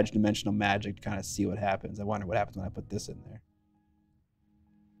Mod Podge Dimensional Magic to kind of see what happens. I wonder what happens when I put this in there.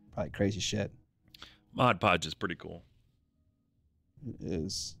 Probably crazy shit. Mod Podge is pretty cool. It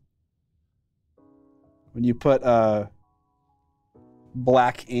is. When you put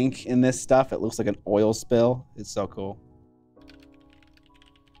black ink in this stuff, it looks like an oil spill. It's so cool.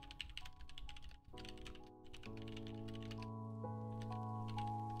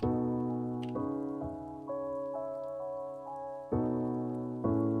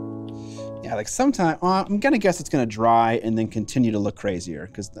 Yeah, like sometime, I'm gonna guess it's gonna dry and then continue to look crazier,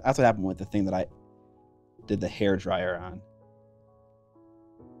 because that's what happened with the thing that I did the hair dryer on.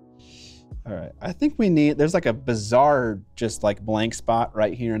 All right, I think we need, there's like a bizarre just like blank spot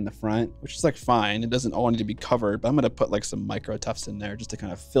right here in the front, which is like fine. It doesn't all need to be covered, but I'm gonna put like some micro tufts in there just to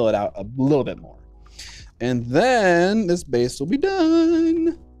kind of fill it out a little bit more. And then this base will be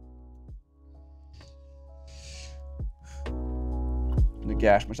done.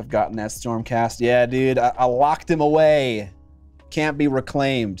 Gosh, much I've gotten that Stormcast. Yeah, dude, I locked him away. Can't be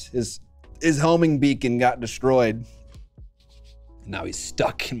reclaimed. His homing beacon got destroyed. Now he's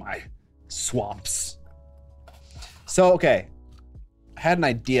stuck in my swamps. So, okay. I had an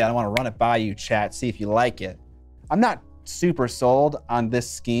idea. I want to run it by you, chat, see if you like it. I'm not super sold on this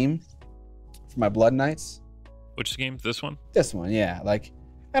scheme for my Blood Knights. Which scheme? This one? This one, yeah. Like,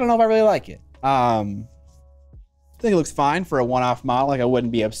 I don't know if I really like it. I think it looks fine for a one-off model. Like I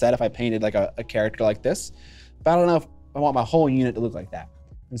wouldn't be upset if I painted like a character like this, but I don't know if I want my whole unit to look like that.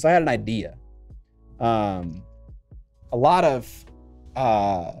 And so I had an idea. A lot of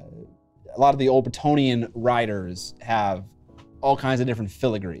the old Bretonnian riders have all kinds of different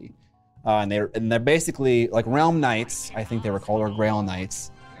filigree, and they're basically like realm knights. I think they were called, or grail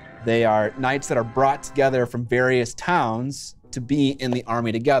knights. They are knights that are brought together from various towns to be in the army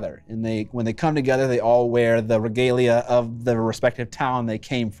together. And when they come together, they all wear the regalia of the respective town they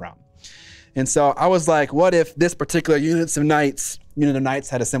came from. And so I was like, what if this particular unit of knights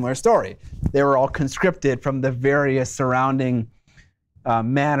had a similar story? They were all conscripted from the various surrounding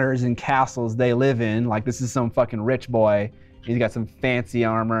manors and castles they live in. Like this is some fucking rich boy. He's got some fancy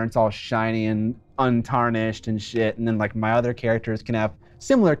armor. It's all shiny and untarnished and shit. And then like my other characters can have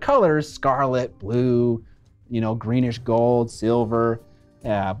similar colors, scarlet, blue, greenish gold, silver,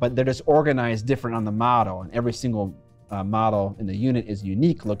 but they're just organized different on the model, and every single model in the unit is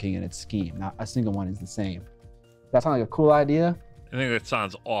unique looking in its scheme. Not a single one is the same. Does that sound like a cool idea? I think that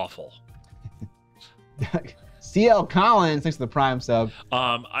sounds awful. CL Collins, thanks for the Prime sub.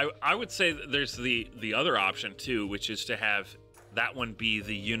 I would say that there's the other option too, which is to have that one be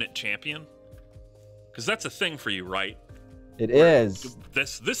the unit champion, because that's a thing for you, right? It is.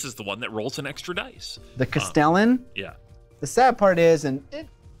 This is the one that rolls an extra dice. The Castellan? Yeah. The sad part is,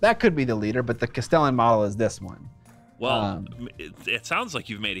 that could be the leader, but the Castellan model is this one. Well, it sounds like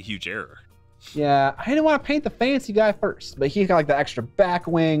you've made a huge error. Yeah, I didn't want to paint the fancy guy first, but he's got like the extra back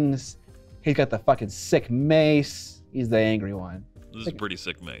wings. He's got the fucking sick mace. He's the angry one. This is a pretty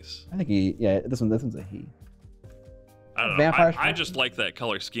sick mace. I think this one's a he. I don't know. I just like that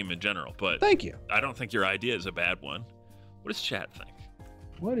color scheme in general, but thank you. I don't think your idea is a bad one. What does chat think?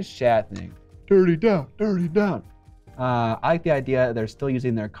 What does chat think? Dirty down, dirty down. I like the idea they're still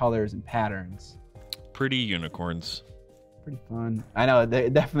using their colors and patterns. Pretty unicorns. Pretty fun. I know they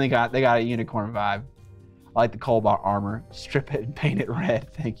definitely got a unicorn vibe. I like the cobalt armor. Strip it and paint it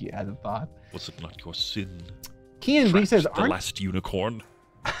red. Thank you, as a thought. Was it not your sin? Kian B says, the last unicorn.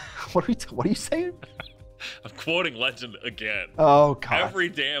 What are you saying? I'm quoting Legend again. Oh god. Every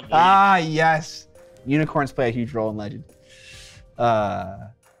damn week. Ah yes. Unicorns play a huge role in Legend.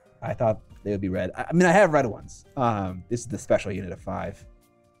 I thought they would be red. I mean, I have red ones. This is the special unit of 5.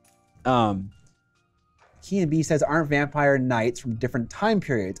 Key and B says, aren't vampire knights from different time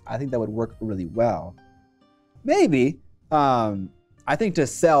periods? I think that would work really well. Maybe. I think to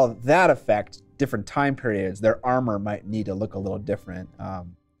sell that effect, different time periods, their armor might need to look a little different.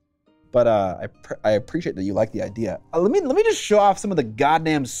 But I appreciate that you like the idea. Let me just show off some of the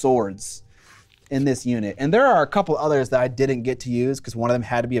goddamn swords in this unit. And there are a couple others that I didn't get to use because one of them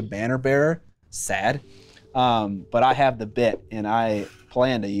had to be a banner bearer. Sad. But I have the bit and I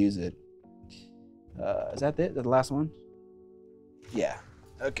plan to use it. Is that it? Is that the last one? Yeah.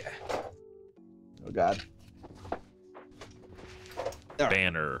 Okay. Oh god.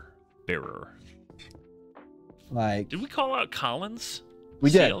 Banner bearer. Like. Did we call out Collins?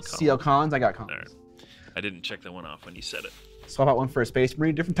 We did. CL Collins. I got Collins. Right. I didn't check that one off when you said it. Swap out one for a Space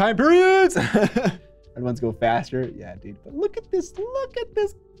Marine, different time periods. Red ones go faster. Yeah, dude. But look at this. Look at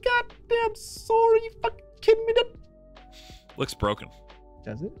this goddamn sword. Are you fucking kidding me? Looks broken.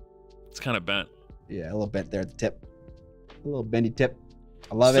 Does it? It's kind of bent. Yeah, a little bent there at the tip. A little bendy tip.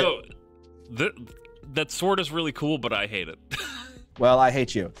 I love it. So, that sword is really cool, but I hate it. Well, I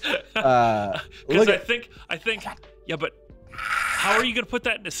hate you. Because I think, yeah, but how are you gonna put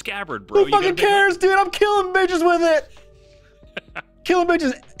that in a scabbard, bro? Who fucking cares, dude? I'm killing bitches with it. Killing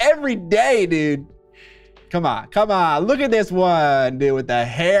bitches every day, dude. Come on, come on. Look at this one, dude, with the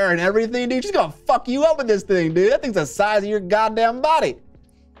hair and everything, dude. She's gonna fuck you up with this thing, dude. That thing's the size of your goddamn body.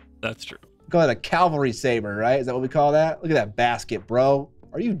 That's true. Call it a cavalry saber, right? Is that what we call that? Look at that basket, bro.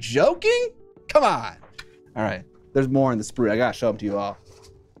 Are you joking? Come on. All right, there's more in the sprue. I gotta show them to you all.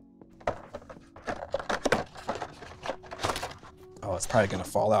 Oh, it's probably gonna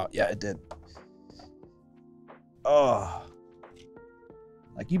fall out. Yeah, it did. Oh.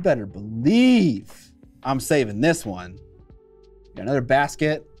 Like, you better believe I'm saving this one. Got another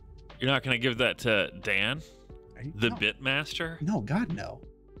basket. You're not gonna give that to Dan, the bit master? No, God, no.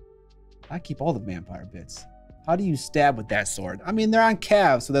 I keep all the vampire bits. How do you stab with that sword? I mean, they're on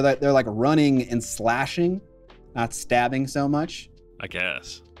calves, so they're like running and slashing, not stabbing so much. I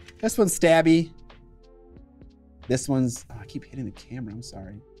guess. This one's stabby. This one's, oh, I keep hitting the camera, I'm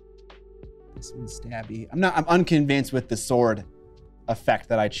sorry. This one's stabby. I'm unconvinced with the sword effect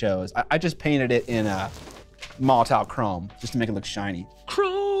that I chose. I just painted it in Molotov chrome just to make it look shiny.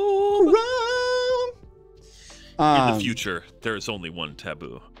 Chrome! In the Um, future, there is only one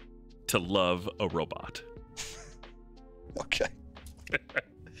taboo: to love a robot. Okay.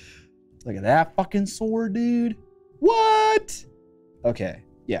 Look at that fucking sword, dude. What? Okay,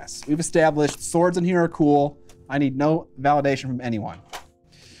 yes. We've established swords in here are cool. I need no validation from anyone.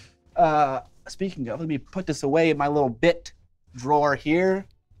 Speaking of, let me put this away in my little bit drawer here.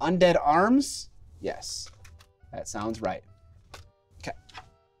 Undead arms? Yes. That sounds right. Okay.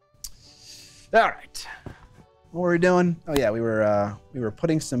 All right. What were we doing? Oh yeah, we were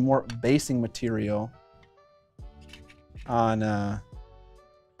putting some more basing material on the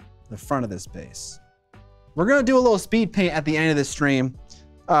front of this base. We're gonna do a little speed paint at the end of this stream.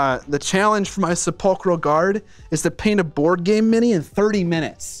 The challenge for my Sepulchral Guard is to paint a board game mini in 30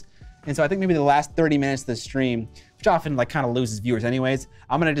 minutes. And so I think maybe the last 30 minutes of the stream, which often like kind of loses viewers anyways,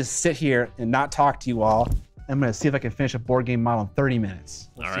 I'm gonna just sit here and not talk to you all. I'm gonna see if I can finish a board game model in 30 minutes.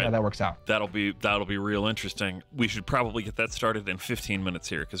 Let's see how that works out. That'll be real interesting. We should probably get that started in 15 minutes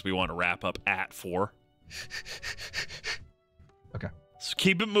here because we want to wrap up at 4. Okay. So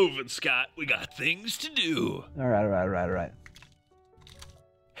keep it moving, Scott. We got things to do. All right.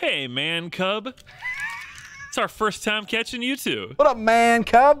 Hey, man cub. It's our first time catching you two. What up, man,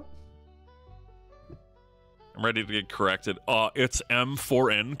 cub? I'm ready to get corrected. It's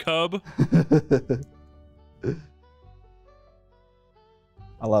M4N Cub.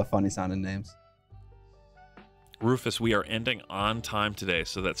 I love funny sounding names. Rufus, we are ending on time today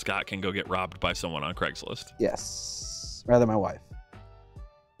so that Scott can go get robbed by someone on Craigslist. Yes. Rather my wife.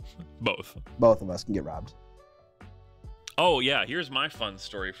 Both. Both of us can get robbed. Oh, yeah. Here's my fun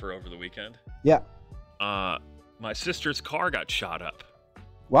story for over the weekend. Yeah. My sister's car got shot up.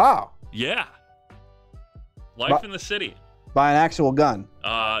 Wow. Yeah. Life in the city. By an actual gun.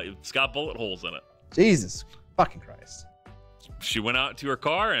 It's got bullet holes in it. Jesus fucking Christ. She went out to her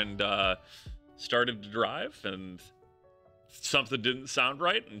car and started to drive, and something didn't sound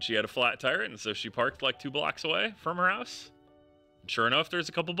right, and she had a flat tire, and so she parked like 2 blocks away from her house. And sure enough, there's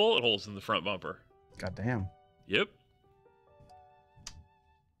a couple bullet holes in the front bumper. God damn. Yep.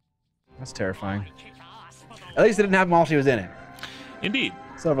 That's terrifying. At least it didn't happen while she was in it. Indeed.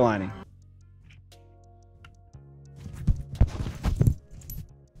 Silver lining.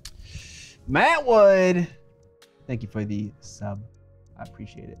 Matt Wood, thank you for the sub. I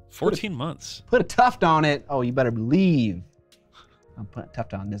appreciate it. 14 months. Put a tuft on it. Oh, you better believe I'm putting a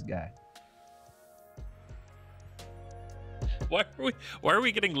tuft on this guy. Why are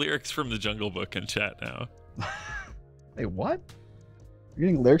we getting lyrics from the Jungle Book in chat now? Hey, what? You're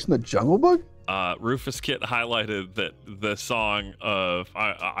getting lyrics from the Jungle Book? Rufus Kit highlighted that the song of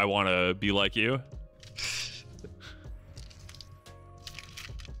I Want to Be Like You.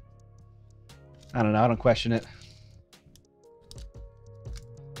 I don't know. I don't question it.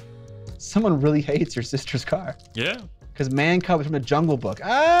 Someone really hates your sister's car. Yeah. Because Man Cub is from the Jungle Book.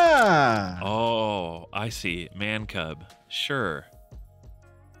 Ah! Oh, I see. Man Cub. Sure.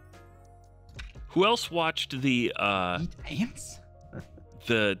 Who else watched the Eat ants?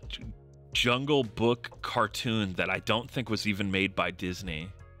 the Jungle Book cartoon that I don't think was even made by Disney?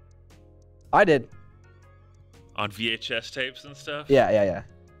 I did. On VHS tapes and stuff? Yeah.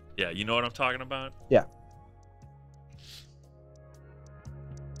 Yeah, you know what I'm talking about? Yeah.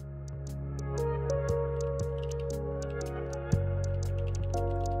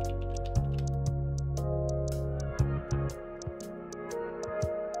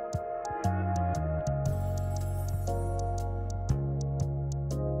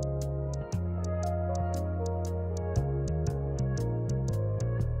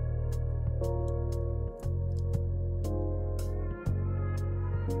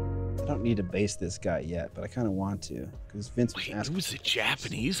 I don't need to base this guy yet, but I kind of want to because Vince was Wait, asking. it was a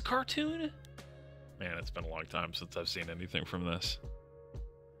Japanese cartoon? Man, it's been a long time since I've seen anything from this.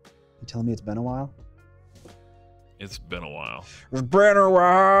 You telling me it's been a while? It's been a while. It's been a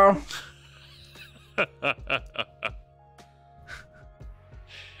while.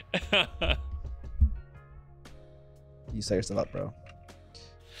 You set yourself up, bro.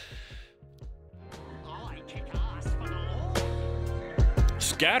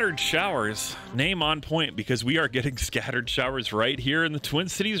 Scattered showers, name on point, because we are getting scattered showers right here in the Twin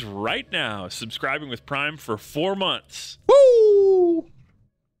Cities right now. Subscribing with Prime for 4 months. Woo!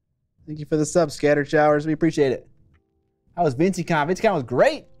 Thank you for the sub, Scattered Showers. We appreciate it. How was VincyCon? VincyCon was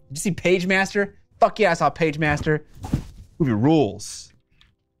great. Did you see Page Master? Fuck yeah, I saw Page Master. Movie rules.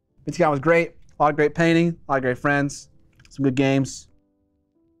 VincyCon was great. A lot of great painting. A lot of great friends. Some good games.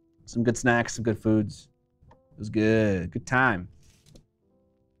 Some good snacks. Some good foods. It was good. Good time.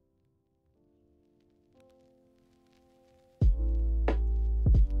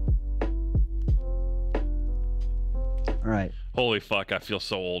 All right. Holy fuck, I feel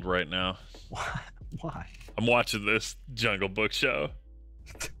so old right now. Why? I'm watching this Jungle Book show.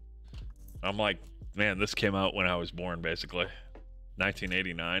 I'm like, man, this came out when I was born, basically.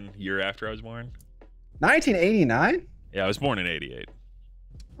 1989, year after I was born. 1989? Yeah, I was born in 88.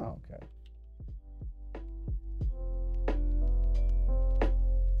 Oh, okay.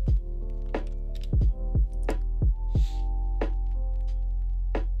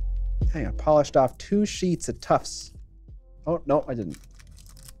 Hey, I polished off 2 sheets of Tufts. Oh, no, I didn't.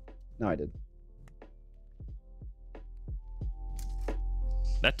 No, I did.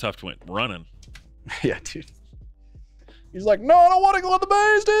 That tuft went running. Yeah, dude. He's like, no, I don't want to go on the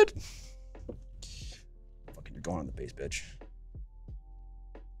base, dude. Fucking, you're going on the base, bitch.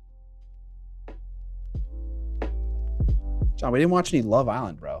 John, we didn't watch any Love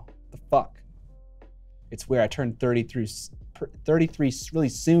Island, bro. The fuck? It's where I turned 33 really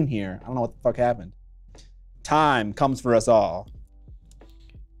soon here. I don't know what the fuck happened. Time comes for us all.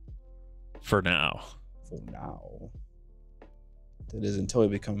 For now. For now. That is until we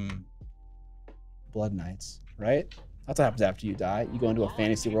become Blood Knights, right? That's what happens after you die. You go into a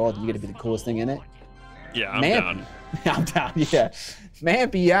fantasy world and you get to be the coolest thing in it. Yeah, I'm Man, down. I'm down, yeah. Man,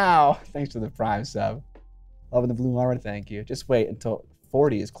 Yow. Thanks for the Prime sub. Loving the blue armor, thank you. Just wait until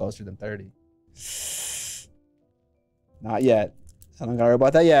 40 is closer than 30. Not yet. I don't gotta worry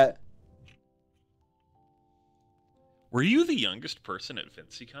about that yet. Were you the youngest person at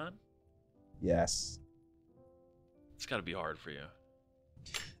VincyCon? Yes. It's got to be hard for you.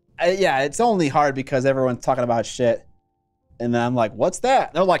 Yeah, it's only hard because everyone's talking about shit. And then I'm like, what's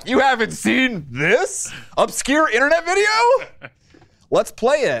that? They're like, you haven't seen this obscure internet video? Let's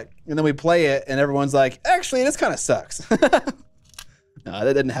play it. And then we play it, and everyone's like, actually, this kind of sucks. No,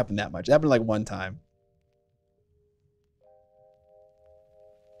 that didn't happen that much. It happened like one time.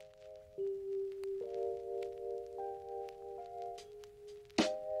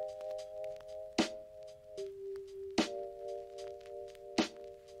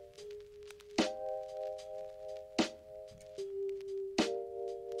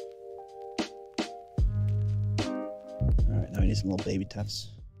 All right, now we need some little baby tufts.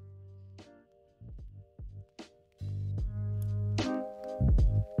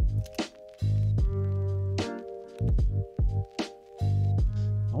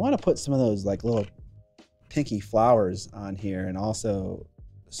 I want to put some of those like little pinky flowers on here, and also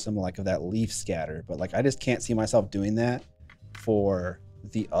some like of that leaf scatter, but like I just can't see myself doing that for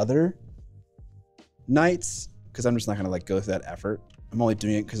the other nights because I'm just not gonna like go through that effort. I'm only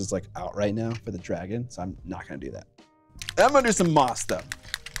doing it because it's like out right now for the dragon, so I'm not gonna do that. I'm gonna do some moss though.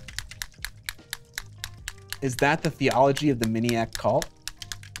 Is that the theology of the Miniac cult?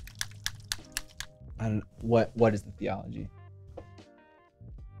 I don't. What is the theology?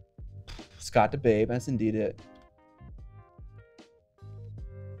 Scott the Babe, that's indeed it.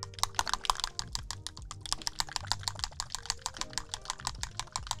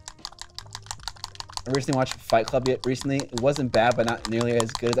 I recently watched Fight Club recently. It wasn't bad, but not nearly as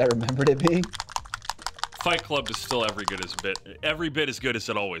good as I remembered it being. Fight Club is still every bit as good as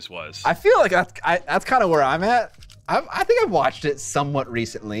it always was. I feel like that's kind of where I'm at. I think I've watched it somewhat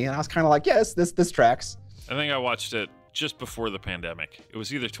recently, and I was kind of like, yes, this tracks. I think I watched it just before the pandemic. It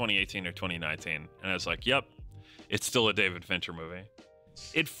was either 2018 or 2019, and I was like, yep, it's still a David Fincher movie.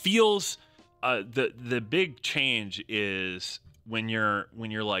 It feels the big change is when you're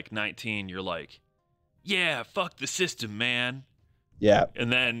like 19, you're like, yeah, fuck the system, man. Yeah.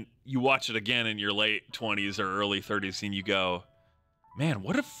 And then you watch it again in your late 20s or early 30s, and you go, man,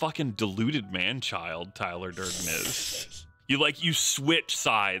 what a fucking deluded man-child Tyler Durden is. You switch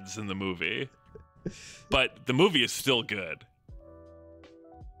sides in the movie, but the movie is still good.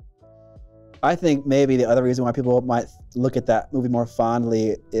 I think maybe the other reason why people might look at that movie more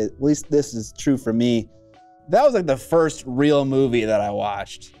fondly, is, at least this is true for me, that was like the first real movie that I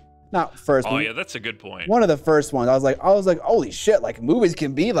watched. Not first. Oh yeah, that's a good point. One of the first ones. I was like, holy shit! Like movies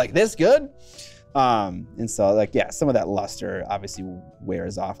can be like this good. And so like yeah, some of that luster obviously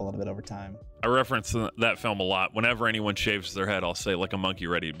wears off a little bit over time. I reference that film a lot. Whenever anyone shaves their head, I'll say like a monkey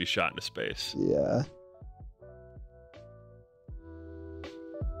ready to be shot into space. Yeah.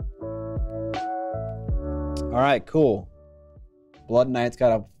 All right, cool. Blood Knight's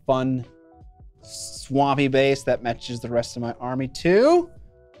got a fun swampy base that matches the rest of my army too.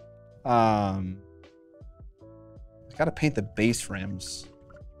 I gotta paint the base rims.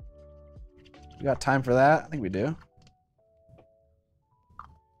 We got time for that? I think we do.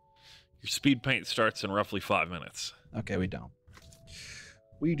 Your speed paint starts in roughly 5 minutes. Okay, we don't.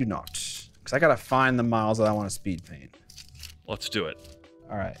 We do not. Because I gotta find the miles that I want to speed paint. Let's do it.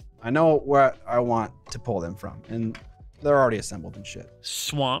 All right. I know where I want to pull them from, and they're already assembled and shit.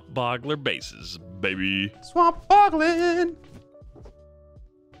 Swamp Boggler bases, baby. Swamp Boggling!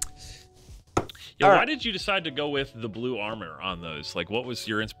 Yeah, All why right. did you decide to go with the blue armor on those? Like, what was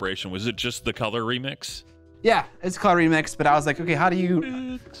your inspiration? Was it just the color remix? Yeah, it's a color remix, but I was like, okay, how do you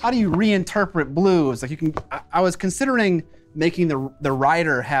reinterpret blue? It's like you can. I was considering making the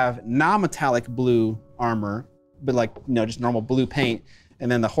rider have non-metallic blue armor, but like just normal blue paint,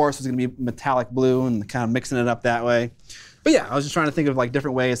 and then the horse was gonna be metallic blue, and kind of mixing it up that way. But yeah, I was just trying to think of like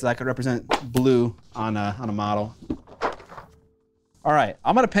different ways that I could represent blue on a model. All right,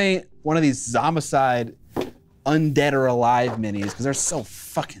 I'm gonna paint one of these Zombicide Undead or Alive minis because they're so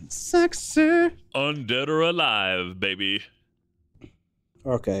fucking sexy. Undead or alive, baby.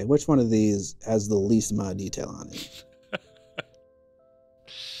 Okay, which one of these has the least amount of detail on it?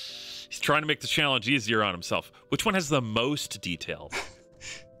 He's trying to make the challenge easier on himself. Which one has the most detail?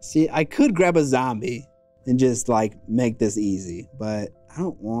 See, I could grab a zombie and just like make this easy, but I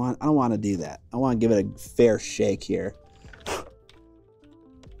don't want to do that. I want to give it a fair shake here.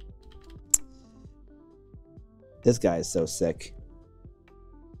 This guy is so sick.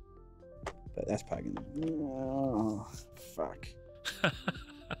 But That's probably gonna. Oh, fuck.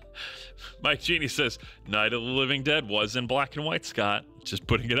 Mike Genie says, Night of the Living Dead was in black and white, Scott. Just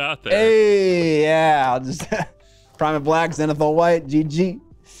putting it out there. Hey, yeah. I'll just Prime Black, Zenithal White, GG.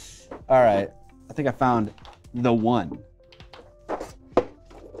 All right. I think I found the one. All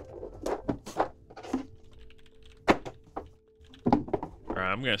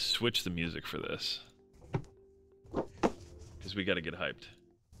right, I'm going to switch the music for this. Because we got to get hyped.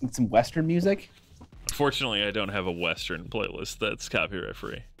 Need some Western music? Unfortunately, I don't have a Western playlist that's copyright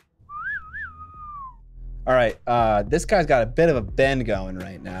free. All right, this guy's got a bit of a bend going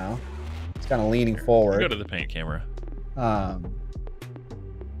right now. He's kind of leaning forward. Go to the paint camera.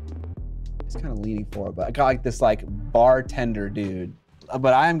 He's kind of leaning forward, but I got like this like bartender dude.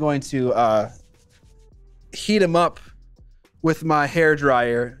 But I am going to heat him up with my hair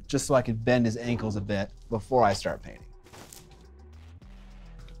dryer just so I can bend his ankles a bit before I start painting.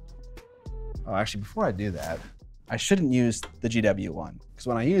 Oh, actually, before I do that, I shouldn't use the GW one because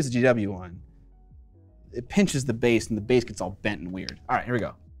when I use the GW one, it pinches the base and the base gets all bent and weird. All right, here we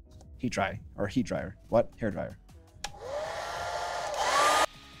go. Heat dryer. What? Hair dryer.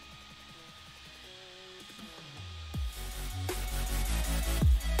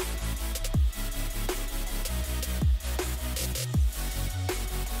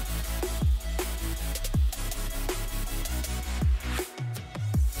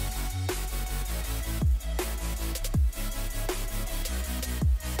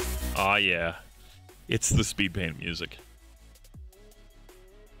 Ah, yeah. It's the speed paint music.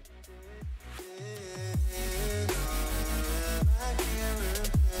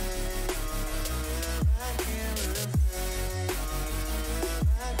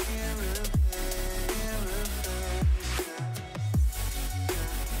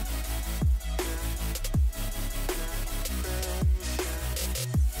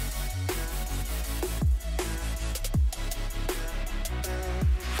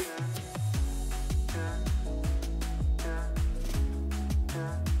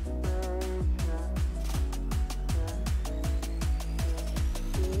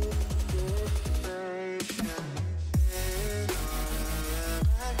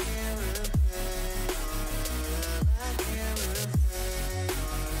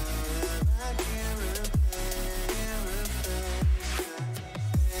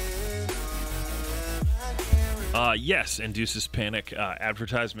 Yes, induces panic.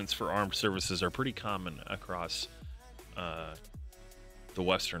 Advertisements for armed services are pretty common across the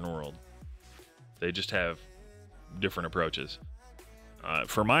Western world. They just have different approaches.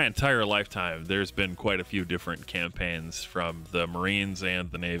 For my entire lifetime, there's been quite a few different campaigns from the Marines and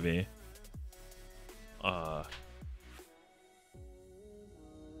the Navy. I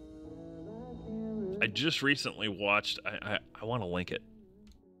just recently watched, I want to link it,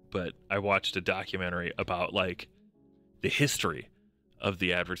 but I watched a documentary about like the history of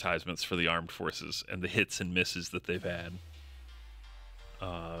the advertisements for the armed forces and the hits and misses that they've had.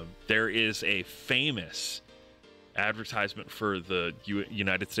 There is a famous advertisement for the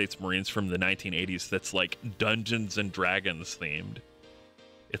United States Marines from the 1980s that's like Dungeons and Dragons themed.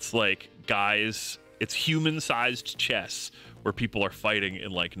 It's like guys, it's human-sized chess where people are fighting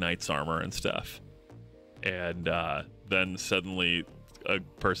in like knight's armor and stuff. And then suddenly a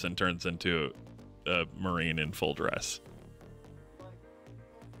person turns into a Marine in full dress.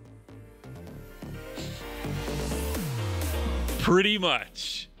 Pretty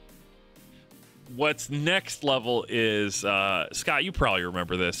much. What's next level is, Scott, you probably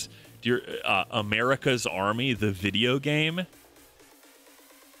remember this. America's Army, the video game. You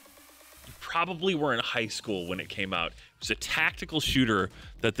probably were in high school when it came out. It was a tactical shooter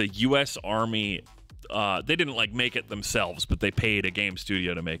that the U.S. Army, they didn't like make it themselves, but they paid a game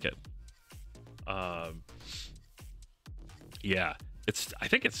studio to make it. Yeah. I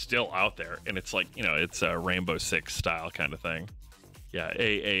think it's still out there, and it's like, you know, it's a Rainbow Six style kind of thing. Yeah,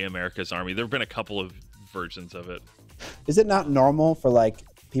 AA America's Army. There have been a couple of versions of it. Is it not normal for like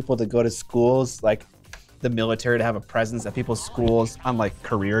people to go to schools, like the military to have a presence at people's schools on like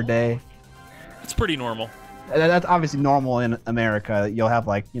career day? It's pretty normal. That's obviously normal in America. You'll have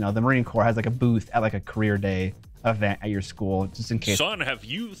like, you know, the Marine Corps has like a booth at like a career day event at your school, just in case. Son, have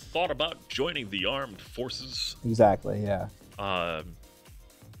you thought about joining the armed forces? Exactly, yeah.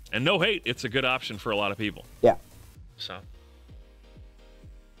 And no hate, it's a good option for a lot of people. Yeah. So.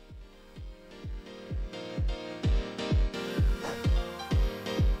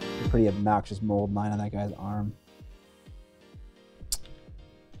 Pretty obnoxious mold line on that guy's arm.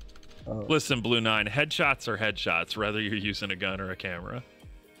 Oh. Listen, Blue 9, headshots are headshots, whether you're using a gun or a camera.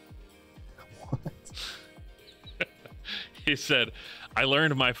 What? He said, I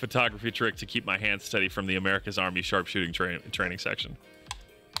learned my photography trick to keep my hands steady from the America's Army sharpshooting training section.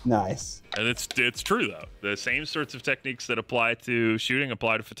 Nice. And it's true, though. The same sorts of techniques that apply to shooting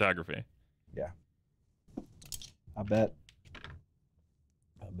apply to photography. Yeah. I bet.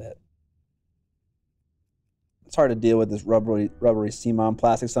 It's hard to deal with this rubbery CMON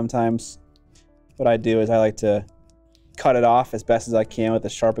plastic sometimes. What I do is I like to cut it off as best as I can with a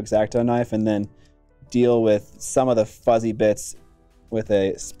sharp X-Acto knife and then deal with some of the fuzzy bits with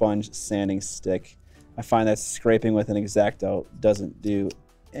a sponge sanding stick. I find that scraping with an X-Acto doesn't do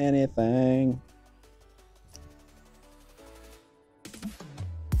anything.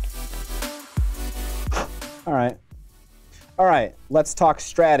 All right, let's talk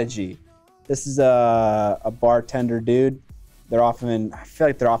strategy. This is a bartender dude. I feel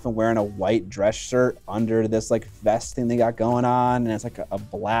like they're often wearing a white dress shirt under this like vest thing they got going on, and it's like a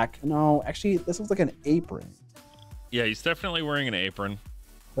black, no, actually this looks like an apron. Yeah, he's definitely wearing an apron.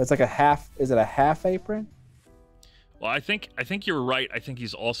 But it's like a half, is it a half apron? Well, I think you're right. I think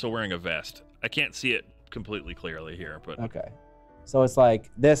he's also wearing a vest. I can't see it completely clearly here, but Okay. So it's like,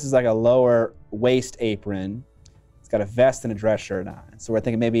 this is like a lower waist apron. It's got a vest and a dress shirt on. So we're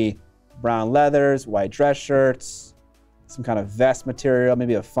thinking maybe brown leathers, white dress shirts, some kind of vest material,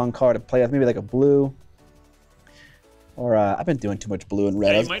 maybe a fun color to play with, maybe like a blue. Or I've been doing too much blue and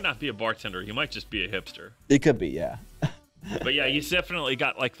red. Yeah, he might not be a bartender. He might just be a hipster. It could be, yeah. But yeah, he's definitely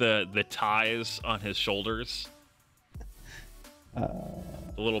got like the ties on his shoulders. The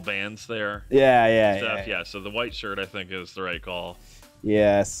little bands there. Yeah. So the white shirt, I think, is the right call.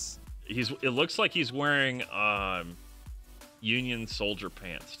 Yes. It looks like he's wearing Union soldier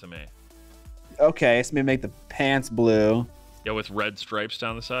pants to me. Okay, so maybe make the pants blue. Yeah, with red stripes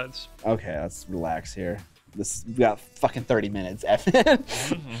down the sides. Okay, let's relax here. We got fucking 30 minutes, Evan.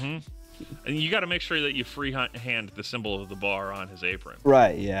 And you got to make sure that you freehand the symbol of the bar on his apron.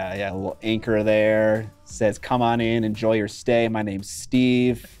 Right, yeah. A little anchor there. Says, come on in, enjoy your stay. My name's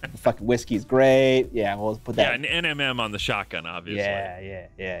Steve. The fucking whiskey's great. Yeah, we'll put that. Yeah, an NMM on the shotgun, obviously.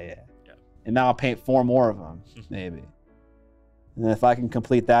 Yeah. And now I'll paint 4 more of them, maybe. And if I can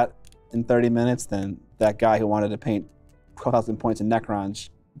complete that in 30 minutes, then that guy who wanted to paint 12,000 points in Necrons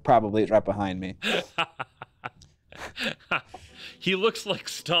probably is right behind me. He looks like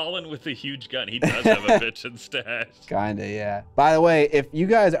Stalin with a huge gun. He does have a bitchin' stash. Kinda, yeah. By the way, if you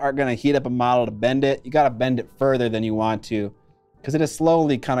guys are gonna heat up a model to bend it, you gotta bend it further than you want to, because it just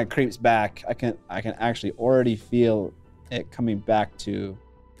slowly kind of creeps back. I can actually already feel it coming back to.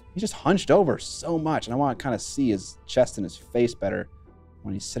 He's just hunched over so much, and I want to kind of see his chest and his face better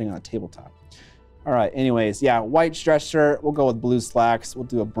when he's sitting on a tabletop. All right. Anyways, yeah, white dress shirt. We'll go with blue slacks. We'll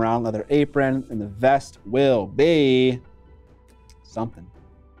do a brown leather apron, and the vest will be. Something.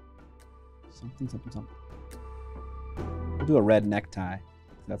 We'll do a red necktie.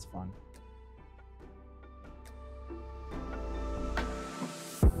 That's fun.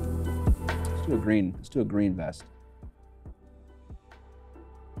 Let's do a green. Let's do a green vest.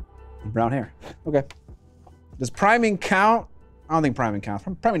 And brown hair. Okay. Does priming count? I don't think priming counts.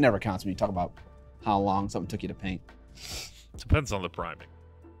 Priming never counts when you talk about how long something took you to paint. Depends on the priming.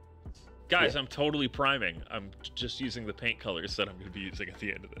 Guys, Yeah. I'm totally priming. I'm just using the paint colors that I'm going to be using at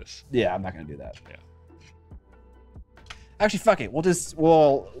the end of this. Yeah, I'm not gonna do that. Yeah. Actually, fuck it. We'll do this.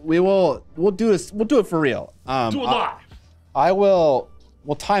 We'll do it for real. Do it live.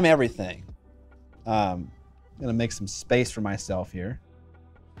 We'll time everything. I'm gonna make some space for myself here.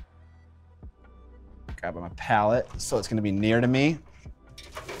 Grab my palette, so it's gonna be near to me.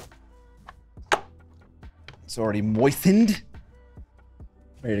 It's already moistened.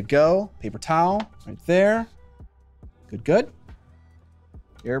 Ready to go. Paper towel, right there. Good.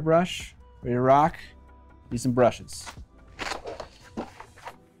 Airbrush, ready to rock. Need some brushes.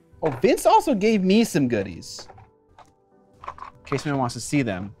 Oh, Vince also gave me some goodies. In case anyone wants to see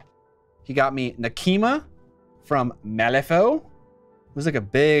them. He got me Nakima from Malifaux. It was like a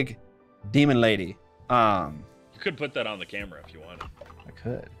big demon lady. You could put that on the camera if you wanted. I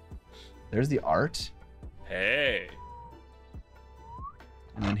could. There's the art. Hey.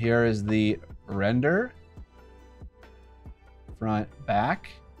 And then here is the render. Front, back.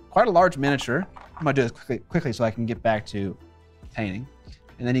 Quite a large miniature. I'm gonna do this quickly so I can get back to painting.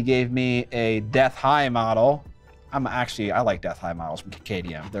 And then he gave me a Death High model. I like Death High models from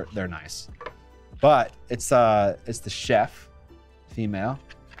KDM. They're nice. But it's the chef, female.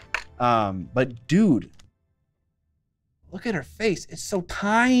 But dude, look at her face. It's so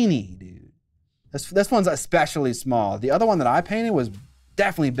tiny, dude. This one's especially small. The other one that I painted was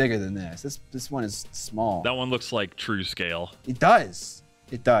definitely bigger than this. This one is small. That one looks like true scale. It does.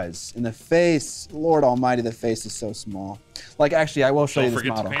 It does. In the face, Lord Almighty, the face is so small. Like, actually, I will show you this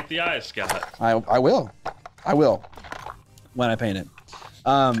model. Don't forget to paint the eyes, Scott. I will. I will. When I paint it.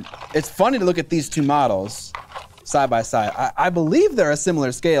 It's funny to look at these two models side by side. I believe they're a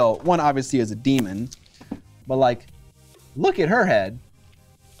similar scale. One obviously is a demon, but like, look at her head.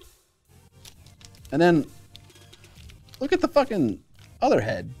 And then look at the fucking other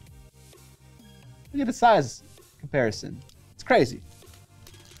head. Look at the size comparison. It's crazy.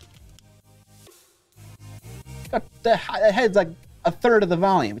 The head's like a third of the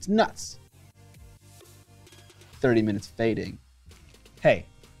volume. It's nuts. 30 minutes fading. Hey,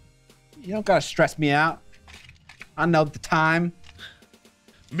 you don't gotta stress me out. I know the time.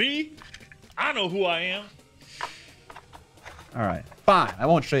 Me? I know who I am. All right, fine. I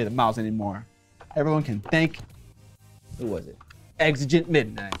won't show you the models anymore. Everyone can thank, who was it? Exigent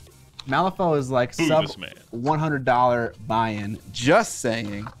Midnight. Malifaux is like sub $100 buy-in. Just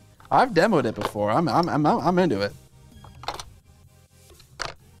saying. I've demoed it before. I'm into it.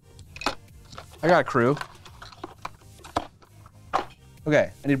 I got a crew.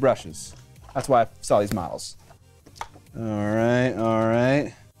 Okay, I need brushes. That's why I saw these models. All right.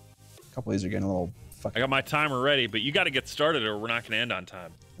 A couple of these are getting a little fucking... I got my timer ready, but you got to get started or we're not going to end on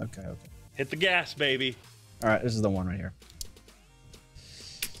time. Okay. Hit the gas, baby. All right, this is the one right here.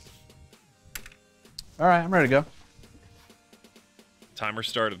 All right, I'm ready to go. Timer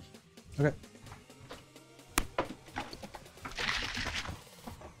started. Okay.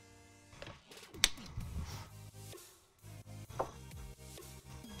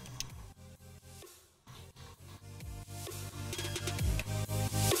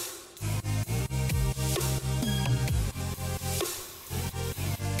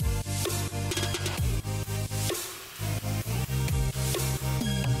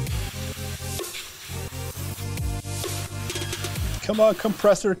 Come on,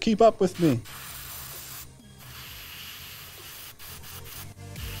 compressor, keep up with me.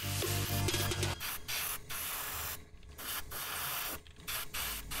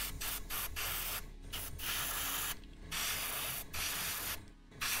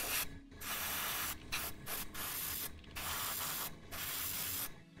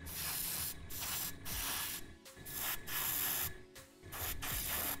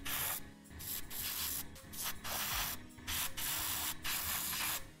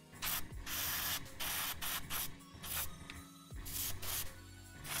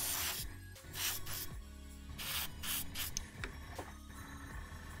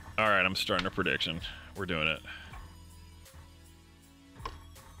 All right, I'm starting a prediction. We're doing it.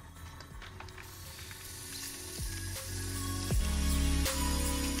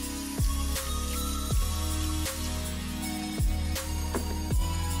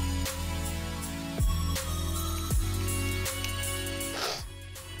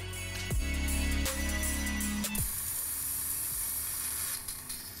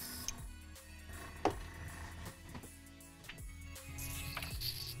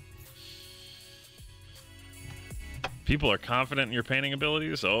 People are confident in your painting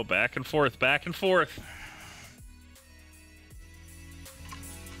abilities. Oh, back and forth, back and forth.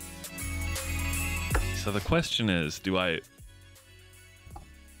 So the question is, do I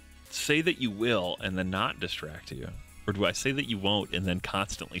say that you will and then not distract you? Or do I say that you won't and then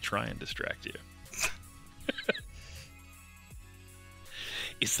constantly try and distract you?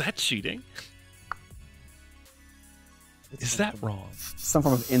 Is that cheating? Is that wrong? Some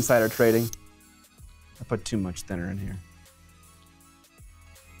form of insider trading. I put too much thinner in here.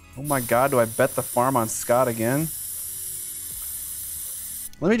 Oh my God, do I bet the farm on Scott again?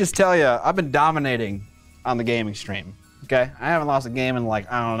 Let me just tell you, I've been dominating on the gaming stream, okay? I haven't lost a game in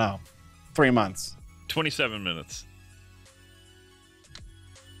like, I don't know, 3 months. 27 minutes.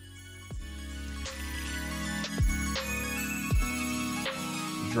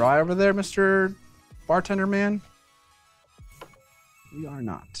 Dry over there, Mr. Bartender Man? We are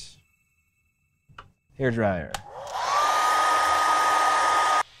not. Hair dryer.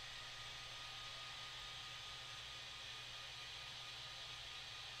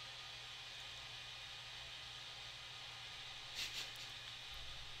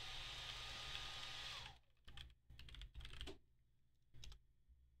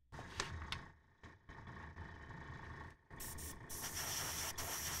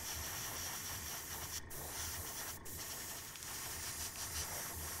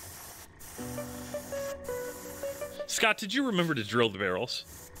 Scott, did you remember to drill the barrels?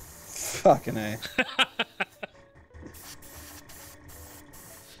 Fucking A.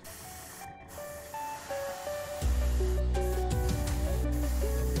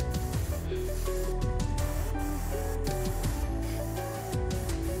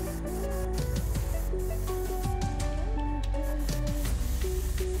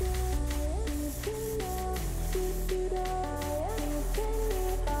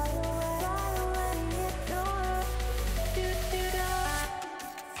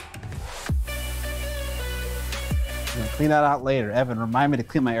 I'm gonna clean that out later. Evan, remind me to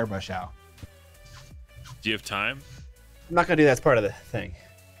clean my airbrush out. Do you have time? I'm not gonna do that as part of the thing.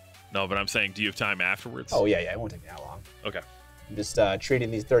 No, but I'm saying, do you have time afterwards? Oh, yeah, it won't take me that long. Okay. I'm just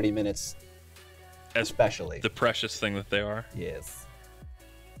treating these 30 minutes As especially. the precious thing that they are. Yes.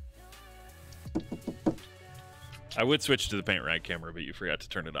 I would switch to the paint rag camera, but you forgot to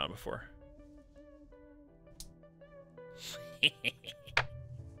turn it on before.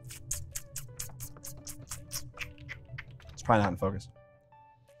 It's probably not in focus.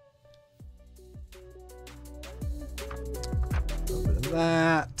 A little bit of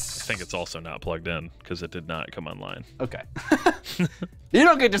that. I think it's also not plugged in because it did not come online. Okay. You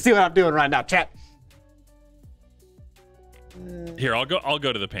don't get to see what I'm doing right now, chat. Here, I'll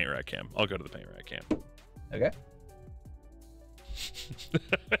go to the paint rack cam. I'll go to the paint rack cam. Okay.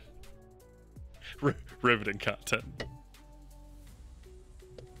 Riveting content.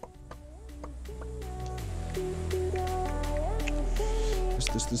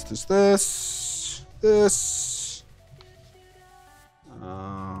 This.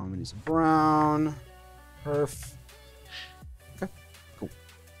 We need some brown. Perf. Okay, cool.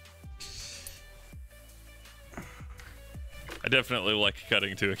 I definitely like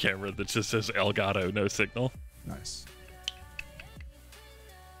cutting to a camera that just says Elgato, no signal. Nice.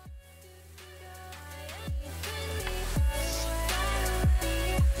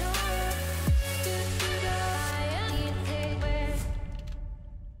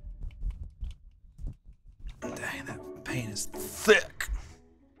 Dang, that paint is thick.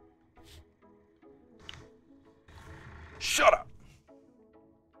 Shut up.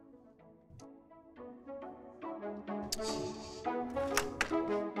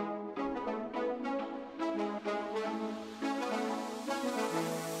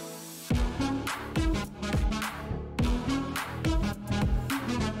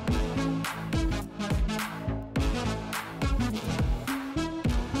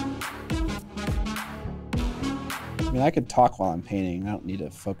 I mean, I could talk while I'm painting. I don't need to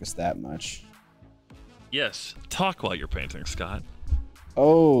focus that much. Yes, talk while you're painting, Scott.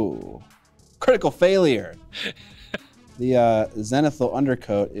 Oh, critical failure. The zenithal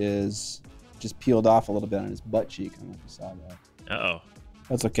undercoat is just peeled off a little bit on his butt cheek. I don't know if you saw that. Uh-oh.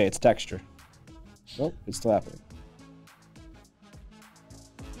 That's okay. It's texture. Oh, it's still happening.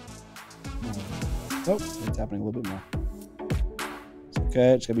 Oh, it's happening a little bit more. It's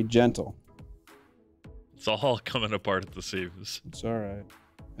okay. It's going to be gentle. It's all coming apart at the seams. It's all right.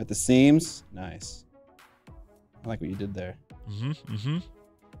 At the seams? Nice. I like what you did there. Mm-hmm, mm-hmm.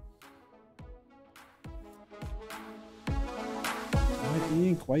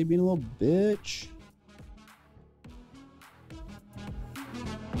 Why are you being a little bitch?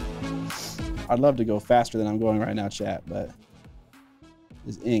 I'd love to go faster than I'm going right now, chat, but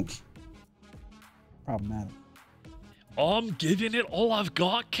this ink, problematic. I'm giving it all I've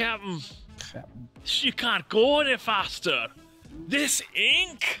got, Captain. Captain. You can't go any faster. This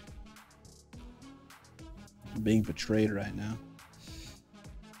ink. I'm being betrayed right now.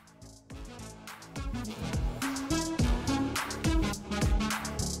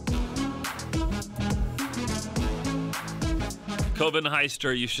 Coben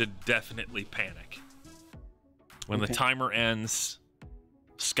Heister, you should definitely panic. When the timer ends,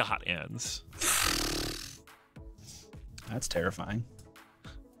 Scott ends. That's terrifying.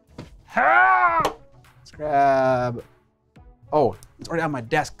 Let's grab. Oh, it's already on my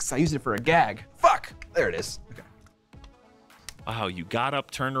desk because I used it for a gag. Fuck! There it is. Okay. Wow, you got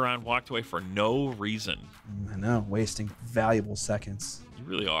up, turned around, walked away for no reason. I know, wasting valuable seconds. You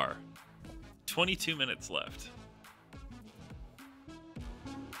really are. 22 minutes left.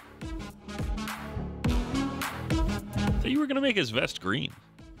 So you were gonna make his vest green.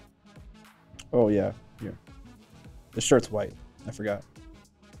 Oh yeah, here. The shirt's white. I forgot.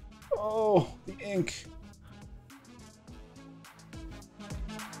 Oh, the ink.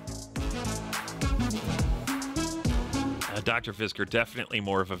 Dr. Fisker, definitely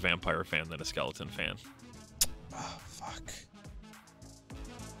more of a vampire fan than a skeleton fan. Oh, fuck.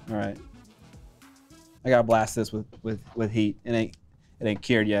 All right. I gotta blast this with heat. It ain't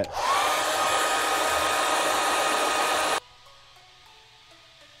cured yet.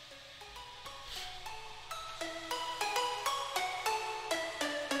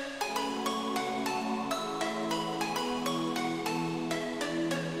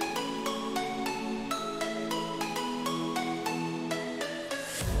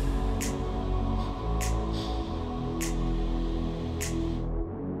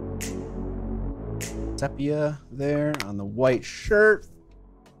 Sepia there on the white shirt.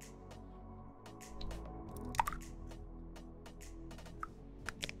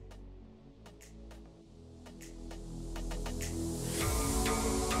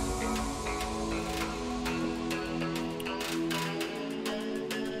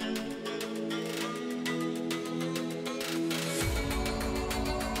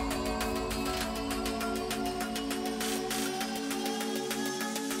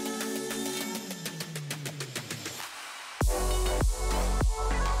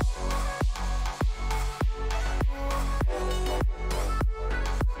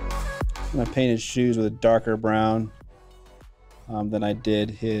 I'm gonna paint his shoes with a darker brown than I did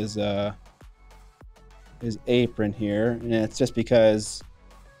his apron here, and it's just because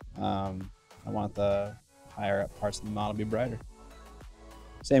I want the higher up parts of the model to be brighter.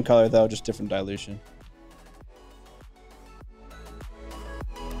 Same color though, just different dilution.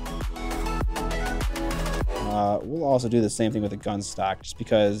 We'll also do the same thing with the gun stock, just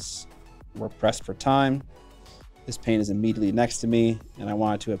because we're pressed for time. This paint is immediately next to me, and I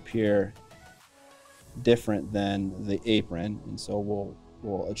want it to appear different than the apron, and so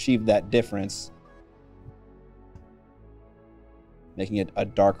we'll achieve that difference, making it a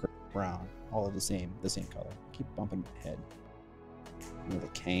darker brown, all of the same color. Keep bumping my head with a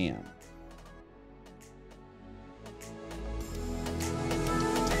cam.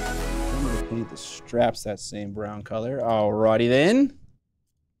 I'm gonna paint the straps that same brown color. Alrighty then.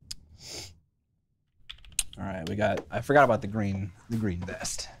 All right, I forgot about the green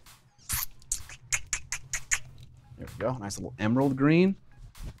vest. There we go, nice little emerald green.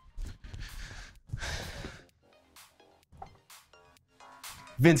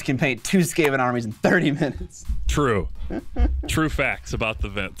 Vince can paint 2 Skaven armies in 30 minutes. True. True facts about the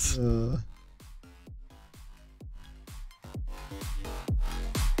Vince.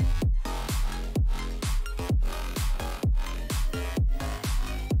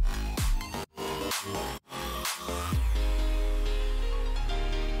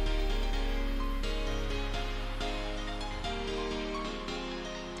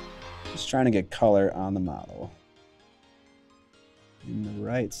 Just trying to get color on the model in the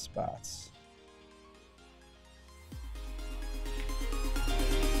right spots.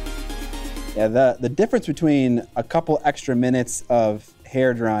 Yeah, the difference between a couple extra minutes of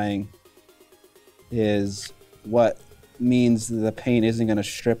hair drying is what means the paint isn't going to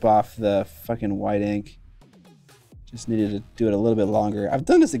strip off the fucking white ink. Just needed to do it a little bit longer. I've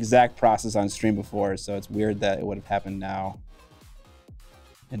done this exact process on stream before, so it's weird that it would have happened now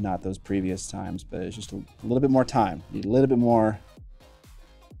and not those previous times, but it's just a little bit more time. Need a little bit more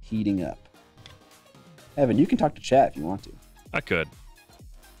heating up. Evan, you can talk to chat if you want to. I could.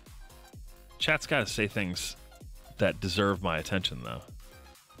 Chat's got to say things that deserve my attention, though.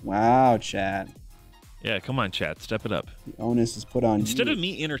 Wow, chat. Yeah, come on, chat. Step it up. The onus is put on Instead you. of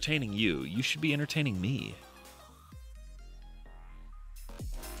me entertaining you, you should be entertaining me.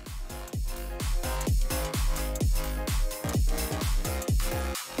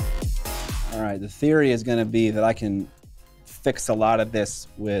 All right, the theory is going to be that I can fix a lot of this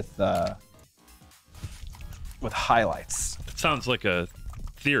with highlights. It sounds like a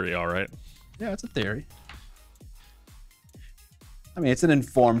theory, all right. Yeah, it's a theory. I mean, it's an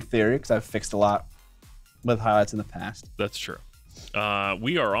informed theory because I've fixed a lot with highlights in the past. That's true.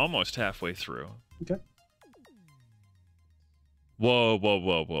 We are almost halfway through. Okay. Whoa, whoa,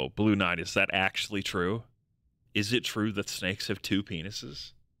 whoa, whoa. Blue Knight, is that actually true? Is it true that snakes have 2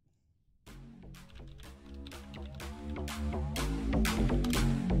 penises?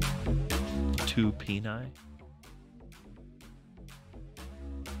 Two peni?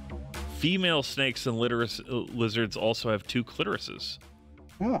 Female snakes and lizards also have 2 clitorises.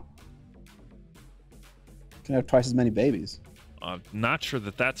 Oh. Can have twice as many babies. I'm not sure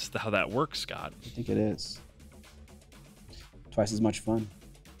that that's how that works, Scott. I think it is. Twice as much fun.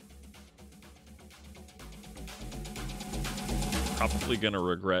 Probably going to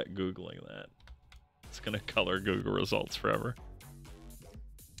regret Googling that. It's going to color Google results forever.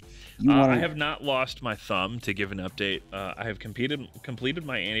 I have not lost my thumb, to give an update. I have completed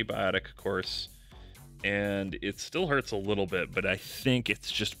my antibiotic course, and it still hurts a little bit, but I think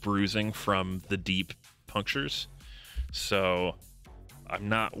it's just bruising from the deep punctures. So I'm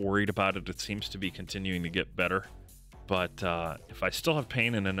not worried about it. It seems to be continuing to get better. But if I still have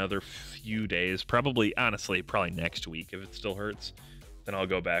pain in another few days, probably next week, if it still hurts, then I'll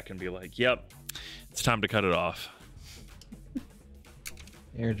go back and be like, yep, it's time to cut it off.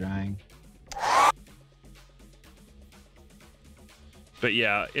 Air drying. But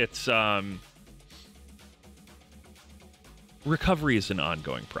yeah, it's recovery is an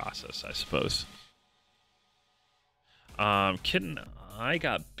ongoing process, I suppose. Kitten, I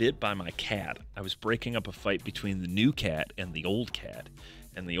got bit by my cat. I was breaking up a fight between the new cat and the old cat,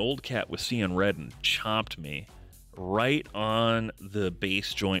 and the old cat was seeing red and chomped me right on the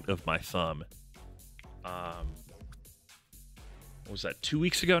base joint of my thumb. What was that, 2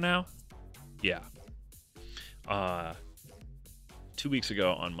 weeks ago now? Yeah. 2 weeks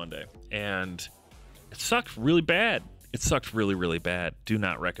ago on Monday. And it sucked really bad. It sucked really, really bad. Do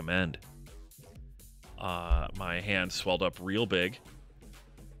not recommend. My hand swelled up real big,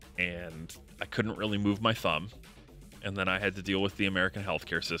 and I couldn't really move my thumb. And then I had to deal with the American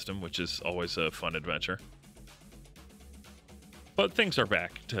healthcare system, which is always a fun adventure. But things are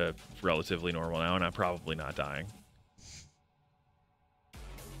back to relatively normal now, and I'm probably not dying.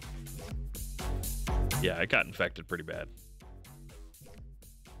 Yeah, I got infected pretty bad.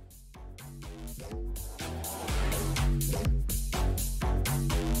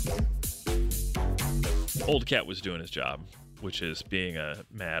 Old cat was doing his job, which is being a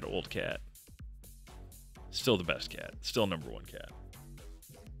mad old cat. Still the best cat. Still #1 cat.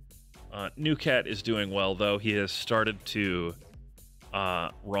 New cat is doing well, though. He has started to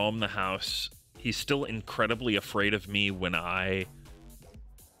roam the house. He's still incredibly afraid of me when I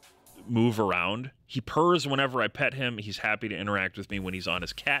move around. He purrs whenever I pet him. He's happy to interact with me when he's on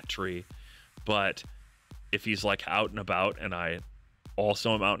his cat tree. But if he's like out and about and I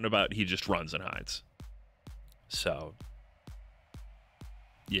also am out and about, he just runs and hides. So,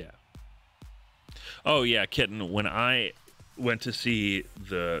 yeah. Oh, yeah, kitten. When I went to see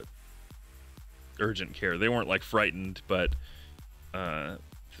the urgent care, they weren't like frightened, but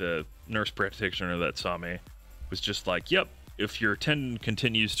the nurse practitioner that saw me was just like, yep, if your tendon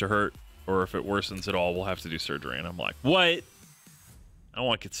continues to hurt or if it worsens at all, we'll have to do surgery. And I'm like, what? I don't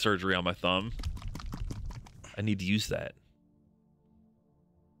want to get surgery on my thumb. I need to use that.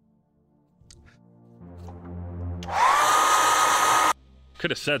 Could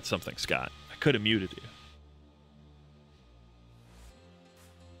have said something, Scott. I could have muted you.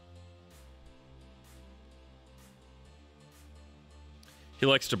 He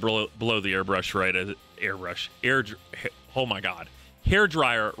likes to blow the airbrush right as oh my god, hair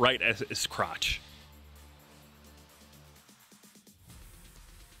dryer right as his crotch.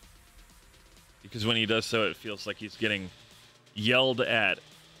 Because when he does so, it feels like he's getting yelled at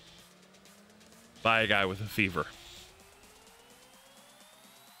by a guy with a fever.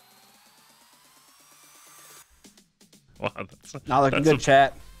 Wow, not looking good,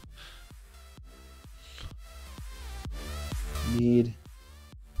 chat. Need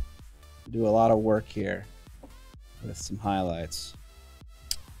to do a lot of work here with some highlights.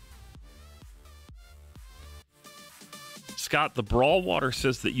 Scott, the Brawl Water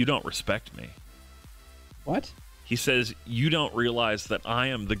says that you don't respect me. What? He says you don't realize that I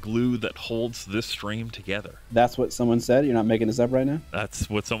am the glue that holds this stream together. That's what someone said? You're not making this up right now? That's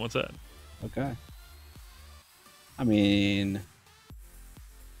what someone said. Okay. I mean,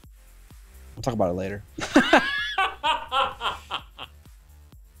 we'll talk about it later.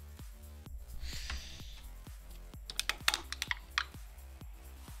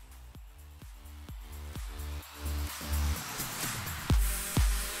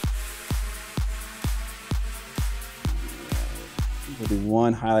 We'll do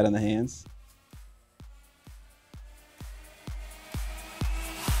one highlight on the hands.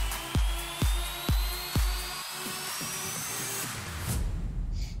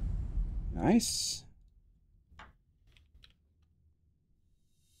 Nice.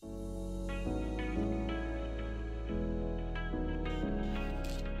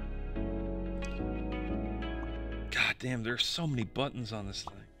 God damn, there's so many buttons on this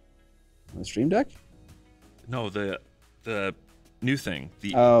thing. On the Stream Deck? No, the new thing.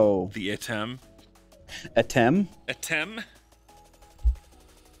 The ATEM. ATEM? ATEM?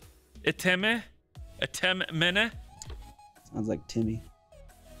 ATEM? ATEM mene? Sounds like Timmy.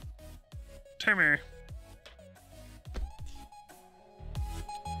 Timmy.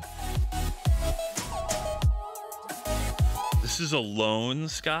 This is a loan,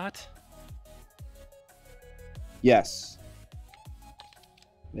 Scott? Yes.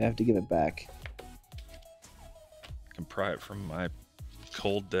 We have to give it back. I can pry it from my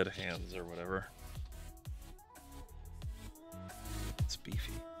cold, dead hands or whatever. It's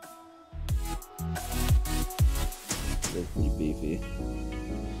beefy. It's pretty beefy.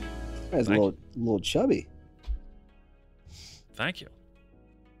 This guy's a little chubby. Thank you.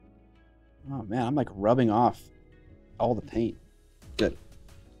 Oh man, I'm like rubbing off all the paint. Good.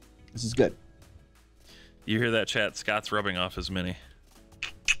 This is good. You hear that, chat? Scott's rubbing off his mini.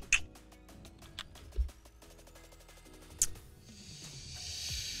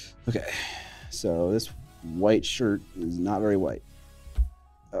 Okay, so this white shirt is not very white.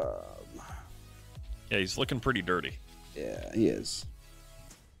 Yeah, he's looking pretty dirty. Yeah, he is.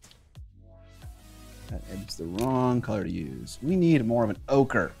 It's the wrong color to use. We need more of an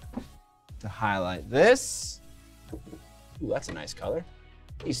ochre to highlight this. Ooh, that's a nice color.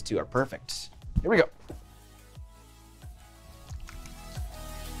 These two are perfect. Here we go.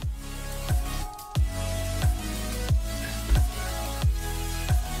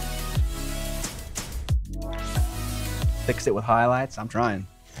 Fix it with highlights. I'm trying.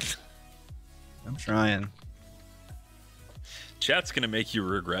 I'm trying. Chat's gonna make you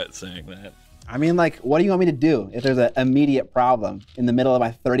regret saying that. I mean, like, what do you want me to do if there's an immediate problem in the middle of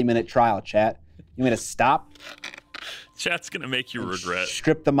my 30-minute trial, chat? You want me to stop? Chat's gonna make you regret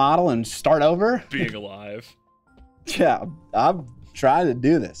Strip the model and start over? being alive. Yeah, I'm trying to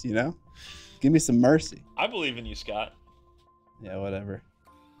do this, you know? Give me some mercy. I believe in you, Scott. Yeah, whatever.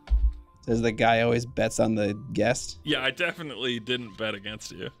 Says the guy always bets on the guest. Yeah, I definitely didn't bet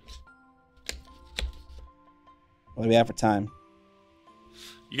against you. What do we have for time?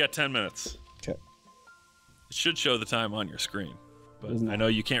 You got 10 minutes. Okay. It should show the time on your screen, but Doesn't I know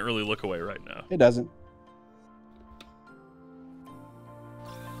you can't really look away right now. It doesn't.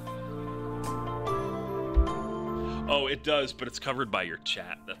 Oh, it does, but it's covered by your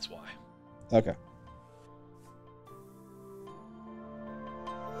chat. That's why. Okay.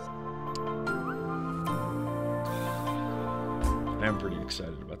 I'm pretty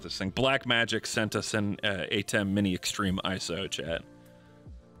excited about this thing. Black Magic sent us an ATEM Mini Extreme ISO chat,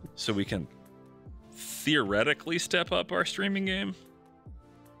 so we can theoretically step up our streaming game.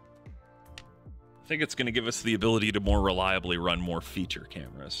 I think it's going to give us the ability to more reliably run more feature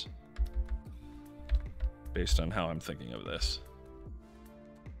cameras, based on how I'm thinking of this.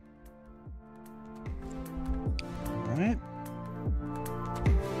 All right.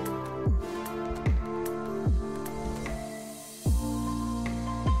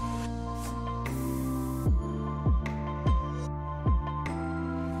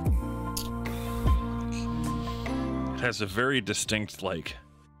 It has a very distinct, like,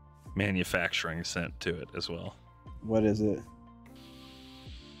 manufacturing scent to it as well. What is it?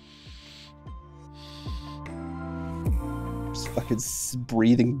 Just fucking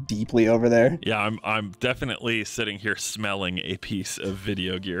breathing deeply over there. Yeah, I'm definitely sitting here smelling a piece of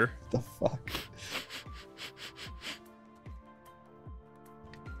video gear. What the fuck?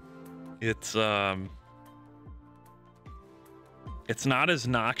 It's not as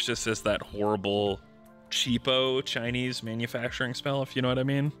noxious as that horrible cheapo Chinese manufacturing smell, if you know what I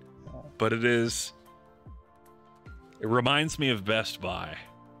mean. But it reminds me of Best Buy.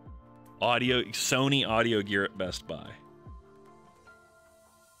 Sony audio gear at Best Buy.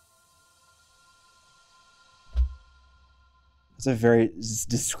 It's a very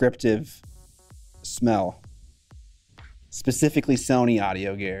descriptive smell. Specifically Sony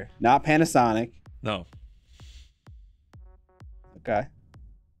audio gear, not Panasonic. No. Okay.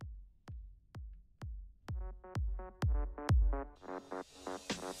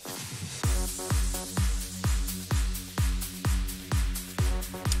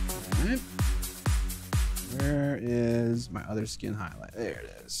 All right. Where is my other skin highlight? There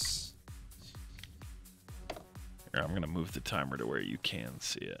it is. Here, I'm going to move the timer to where you can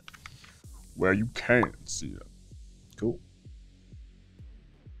see it. Where you can see it. Cool.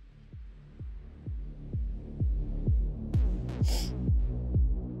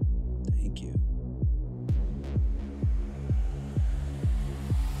 Thank you.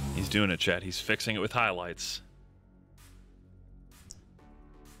 He's doing it, chat. He's fixing it with highlights.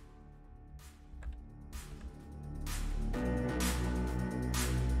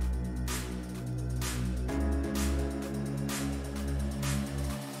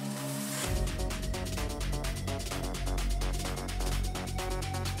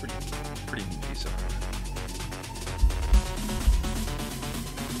 Pretty decent.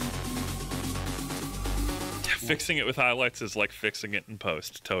 Fixing it with highlights is like fixing it in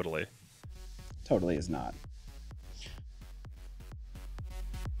post. Totally. Totally is not.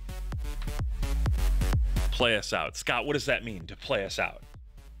 Play us out. Scott, what does that mean to play us out?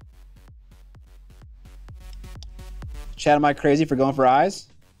 Chat, am I crazy for going for eyes?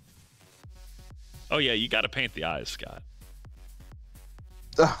 Oh, yeah, you got to paint the eyes, Scott.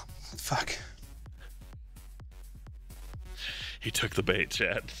 Oh, fuck. He took the bait,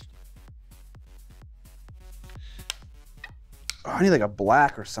 chat. Oh, I need like a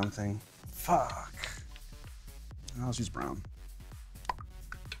black or something. Fuck. I'll just use brown.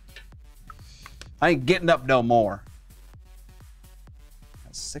 I ain't getting up no more.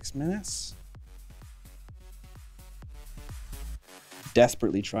 Got 6 minutes.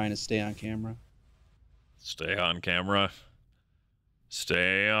 Desperately trying to stay on camera. Stay on camera.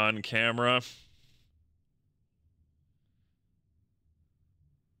 Stay on camera.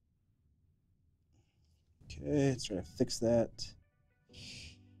 Okay, let's try to fix that.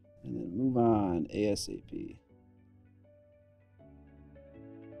 And then move on ASAP.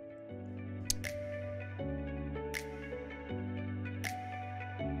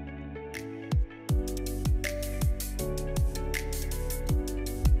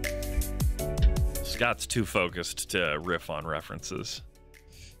 Scott's too focused to riff on references.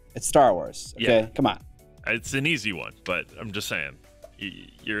 It's Star Wars. Okay, Yeah. come on. It's an easy one, but I'm just saying,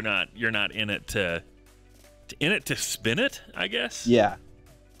 you're not in it to spin it, I guess. Yeah,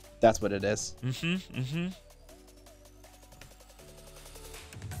 that's what it is.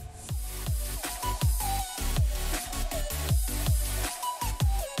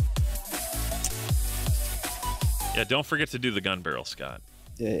 Yeah, don't forget to do the gun barrel, Scott.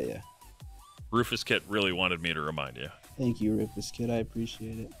 Yeah. Rufus Kit really wanted me to remind you. Thank you, Rufus Kid. I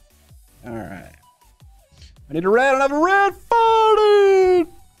appreciate it. All right. I need a red. I don't have a red.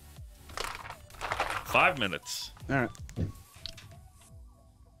 5 minutes. All right.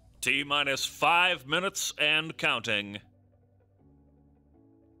 T-minus 5 minutes and counting.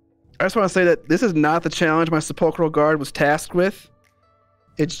 I just want to say that this is not the challenge my sepulchral guard was tasked with.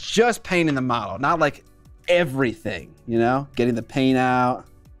 It's just painting the model, not like everything, you know? Getting the paint out.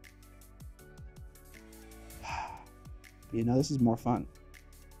 You know, this is more fun.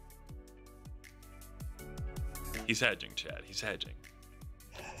 He's hedging, Chad. He's hedging.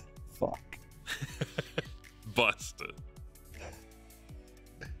 Fuck. Busted.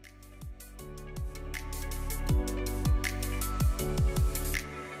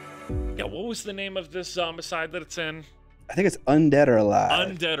 Yeah, what was the name of this zombicide that it's in? I think it's Undead or Alive.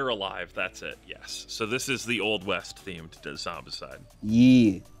 Undead or Alive, that's it, yes. So this is the Old West themed zombicide.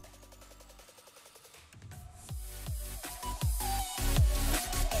 Yeah.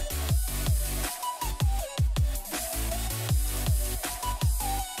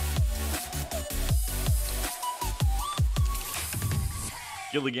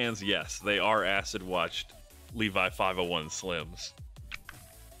 Gilligan's, yes, they are acid watched Levi 501 Slims.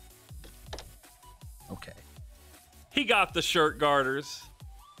 Okay. He got the shirt garters.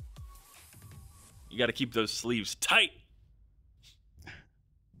 You got to keep those sleeves tight.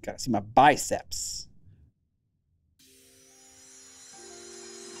 Gotta see my biceps.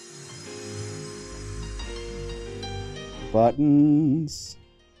 Buttons.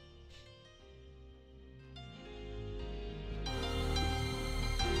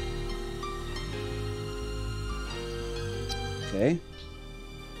 Okay.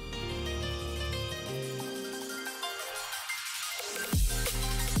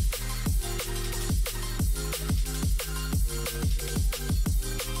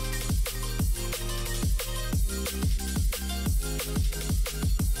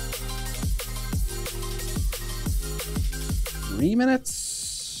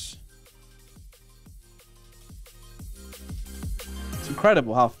 Minutes. It's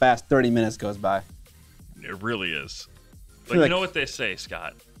incredible how fast 30 minutes goes by. It really is. But like, you know what they say,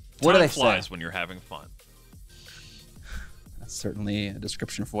 Scott? What do Time they flies say? when you're having fun. That's certainly a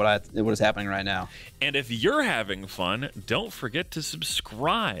description for what is happening right now. And if you're having fun, don't forget to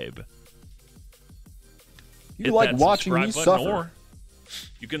subscribe. You Hit like that watching subscribe me button, suffer. or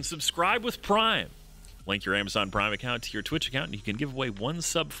you can subscribe with Prime. Link your Amazon Prime account to your Twitch account, and you can give away 1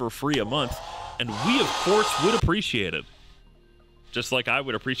 sub for free a month. And we, of course, would appreciate it. Just like I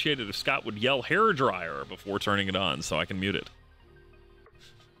would appreciate it if Scott would yell hair dryer before turning it on so I can mute it.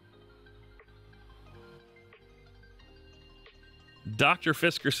 Dr.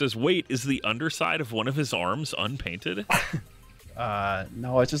 Fisker says, wait, is the underside of one of his arms unpainted?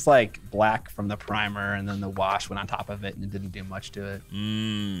 No, it's just like black from the primer, and then the wash went on top of it, and it didn't do much to it.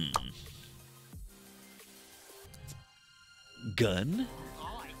 Gun?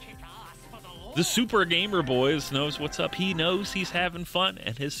 The Super Gamer Boys knows what's up. He knows he's having fun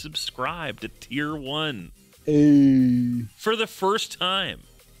and has subscribed to Tier 1. Hey. For the first time.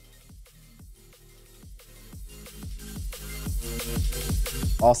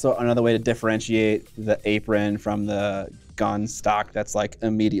 Also, another way to differentiate the apron from the gun stock that's like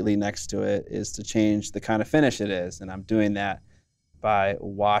immediately next to it is to change the kind of finish it is. And I'm doing that by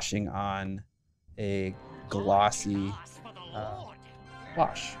washing on a glossy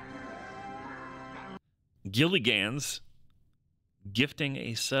wash. Gilligan's gifting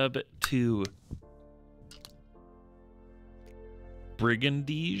a sub to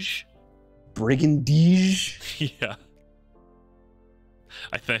Brigandage. Brigandage? Yeah.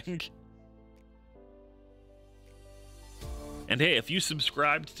 I think. And hey, if you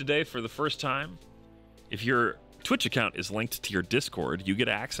subscribed today for the first time, if your Twitch account is linked to your Discord, you get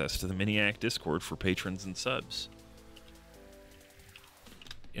access to the Miniac Discord for patrons and subs.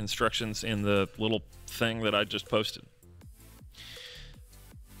 Instructions in the little thing that I just posted.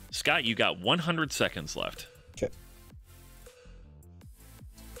 Scott, you got 100 seconds left. Okay.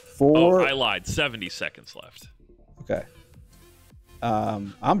 Oh, I lied. 70 seconds left. Okay.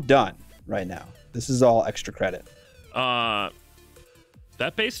 I'm done right now. This is all extra credit. That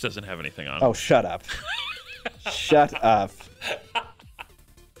base doesn't have anything on it. Oh, shut up. Shut up.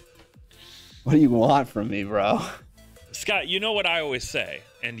 What do you want from me, bro? Scott, you know what I always say,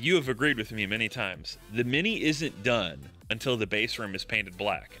 and you have agreed with me many times. The Mini isn't done until the base rim is painted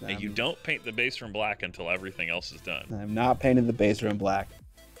black. And you don't paint the base rim black until everything else is done. I'm not painting the base rim black.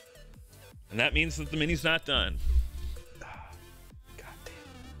 And that means that the Mini's not done. God damn.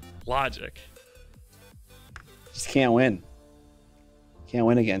 Logic. Just can't win. Can't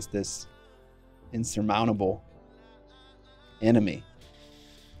win against this insurmountable enemy.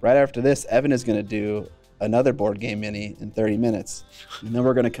 Right after this, Evan is going to do another board game mini in 30 minutes. And then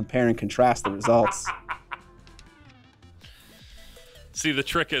we're going to compare and contrast the results. See, the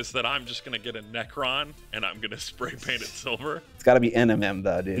trick is that I'm just going to get a Necron and I'm going to spray paint it silver. It's got to be NMM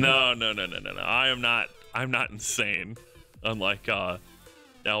though, dude. No. I'm not insane. Unlike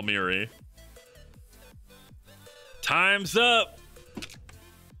Almiri. Time's up.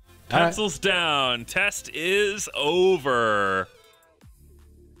 Pencils down. Test is over.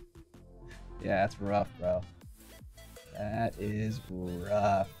 Yeah, that's rough, bro. That is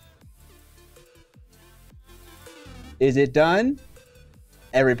rough. Is it done?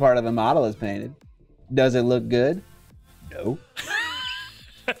 Every part of the model is painted. Does it look good? No.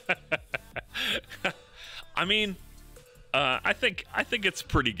 I mean, I think it's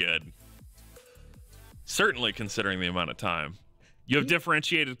pretty good. Certainly considering the amount of time. You have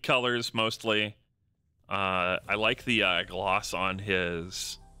differentiated colors mostly. I like the gloss on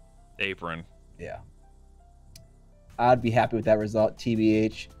his apron. Yeah. I'd be happy with that result,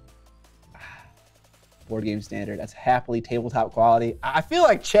 TBH. Board game standard. That's happily tabletop quality. I feel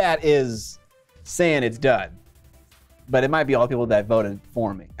like chat is saying it's done, but it might be all the people that voted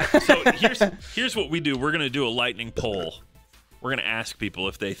for me. So here's what we do. We're gonna do a lightning poll. We're gonna ask people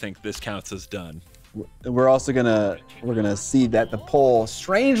if they think this counts as done. We're also gonna see that the poll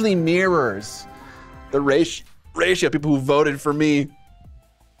strangely mirrors the ratio of people who voted for me,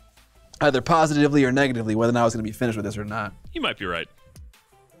 either positively or negatively, whether or not I was gonna be finished with this or not. You might be right.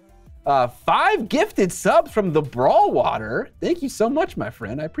 5 gifted subs from the Brawl Water. Thank you so much, my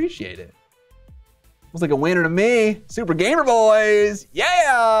friend. I appreciate it. Looks like a winner to me. Super Gamer Boys.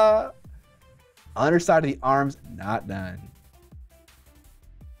 Yeah. Underside of the arms, not done.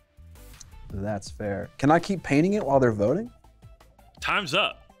 That's fair. Can I keep painting it while they're voting? Time's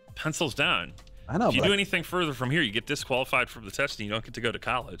up. Pencils down. I know. If you do anything further from here, you get disqualified from the test and you don't get to go to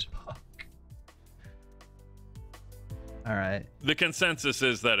college. All right. The consensus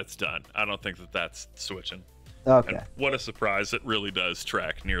is that it's done. I don't think that that's switching. Okay. And what a surprise. It really does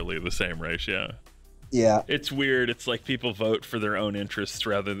track nearly the same ratio. Yeah. It's weird. It's like people vote for their own interests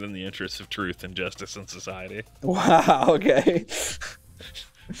rather than the interests of truth and justice in society. Wow. Okay.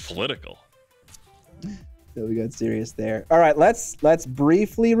 Political. So we got serious there. All right. Let's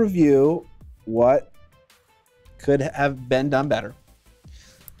briefly review what could have been done better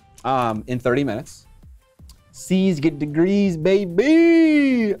in 30 minutes. C's get degrees,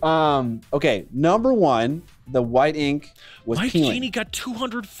 baby. Okay, number 1, the white ink was Mike peeling. Genie got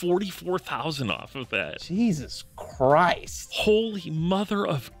 244,000 off of that. Jesus Christ. Holy mother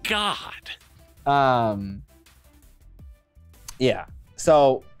of God. Yeah.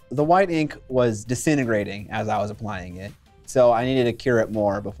 So the white ink was disintegrating as I was applying it. So I needed to cure it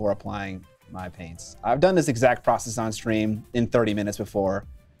more before applying my paints. I've done this exact process on stream in 30 minutes before.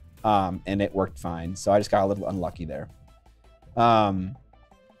 And it worked fine. So I just got a little unlucky there.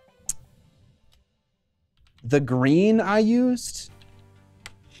 The green I used,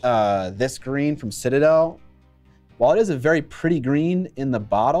 this green from Citadel, while it is a very pretty green in the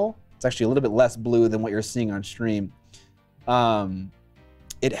bottle, it's actually a little bit less blue than what you're seeing on stream.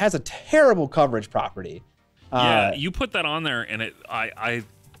 It has a terrible coverage property. Yeah, you put that on there and I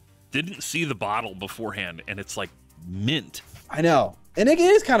didn't see the bottle beforehand and it's like mint. I know. And it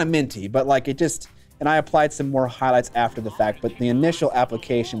is kind of minty, but like it just, and I applied some more highlights after the fact, but the initial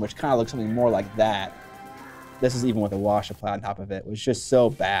application, which kind of looks something more like that, this is even with a wash applied on top of it, was just so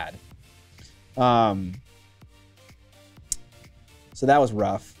bad. So that was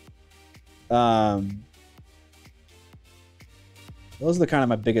rough. Those are the kind of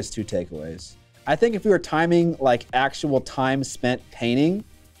my biggest 2 takeaways. I think if we were timing like actual time spent painting,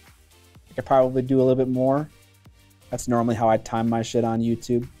 I could probably do a little bit more. That's normally how I time my shit on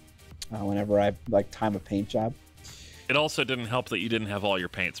YouTube, whenever I like time a paint job. It also didn't help that you didn't have all your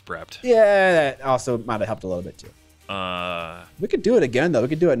paints prepped. Yeah, that also might have helped a little bit too. We could do it again though. We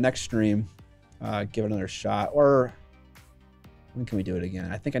could do it next stream. Give it another shot. Or when can we do it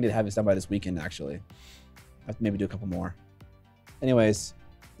again? I think I need to have this done by this weekend actually. I have to maybe do a couple more. Anyways,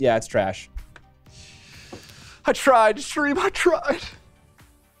 yeah, it's trash. I tried to stream. I tried.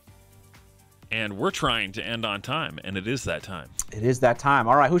 And we're trying to end on time, and it is that time. It is that time.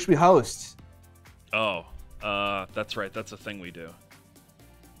 All right, who should we host? Oh, that's right. That's a thing we do.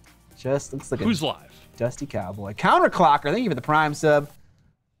 Just looks like Who's a live? dusty cowboy. Counterclocker, thank you for the prime sub.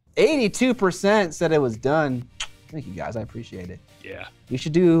 82% said it was done. Thank you guys, I appreciate it. Yeah. You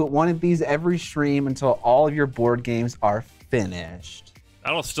should do one of these every stream until all of your board games are finished.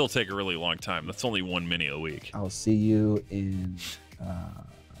 That'll still take a really long time. That's only 1 mini a week. I'll see you in, I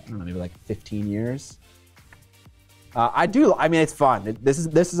don't know, maybe like 15 years. I mean, it's fun. This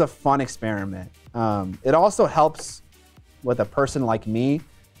is a fun experiment. It also helps with a person like me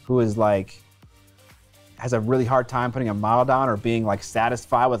who is like, has a really hard time putting a model down or being like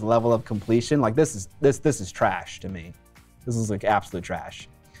satisfied with the level of completion. Like this is trash to me. This is like absolute trash.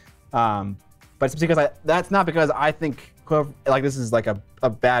 But it's because that's not because I think whoever, like this is like a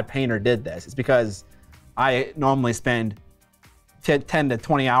bad painter did this. It's because I normally spend 10 to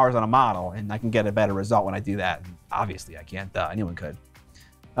 20 hours on a model and I can get a better result when I do that. And obviously I can't, anyone could.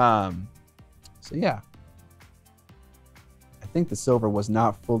 So yeah. I think the silver was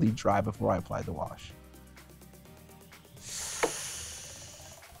not fully dry before I applied the wash.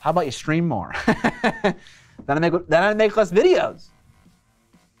 How about you stream more? then I make less videos.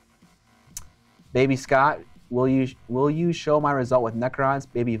 Baby Scott, will you show my result with Necrons?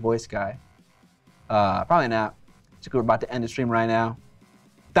 Baby voice guy. Probably not. We're about to end the stream right now.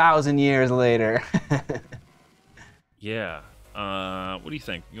 1,000 years later. Yeah. What do you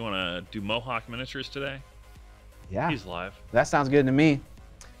think? You want to do Mohawk miniatures today? Yeah. He's live. That sounds good to me.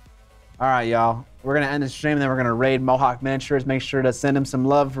 All right, y'all. We're going to end the stream, and then we're going to raid Mohawk Miniatures. Make sure to send him some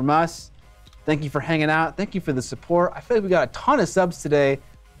love from us. Thank you for hanging out. Thank you for the support. I feel like we got a ton of subs today,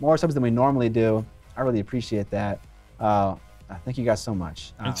 more subs than we normally do. I really appreciate that. Thank you guys so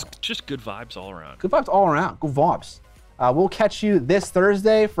much. It's just good vibes all around. Good vibes all around. Good vibes. We'll catch you this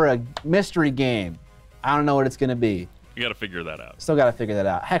Thursday for a mystery game. I don't know what it's going to be. You got to figure that out. Still got to figure that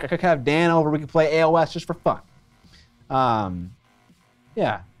out. Heck, I could have Dan over. We could play AOS just for fun.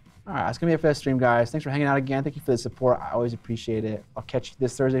 Yeah. All right, that's going to be it for the stream, guys. Thanks for hanging out again. Thank you for the support. I always appreciate it. I'll catch you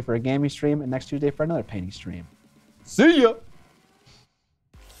this Thursday for a gaming stream and next Tuesday for another painting stream. See ya!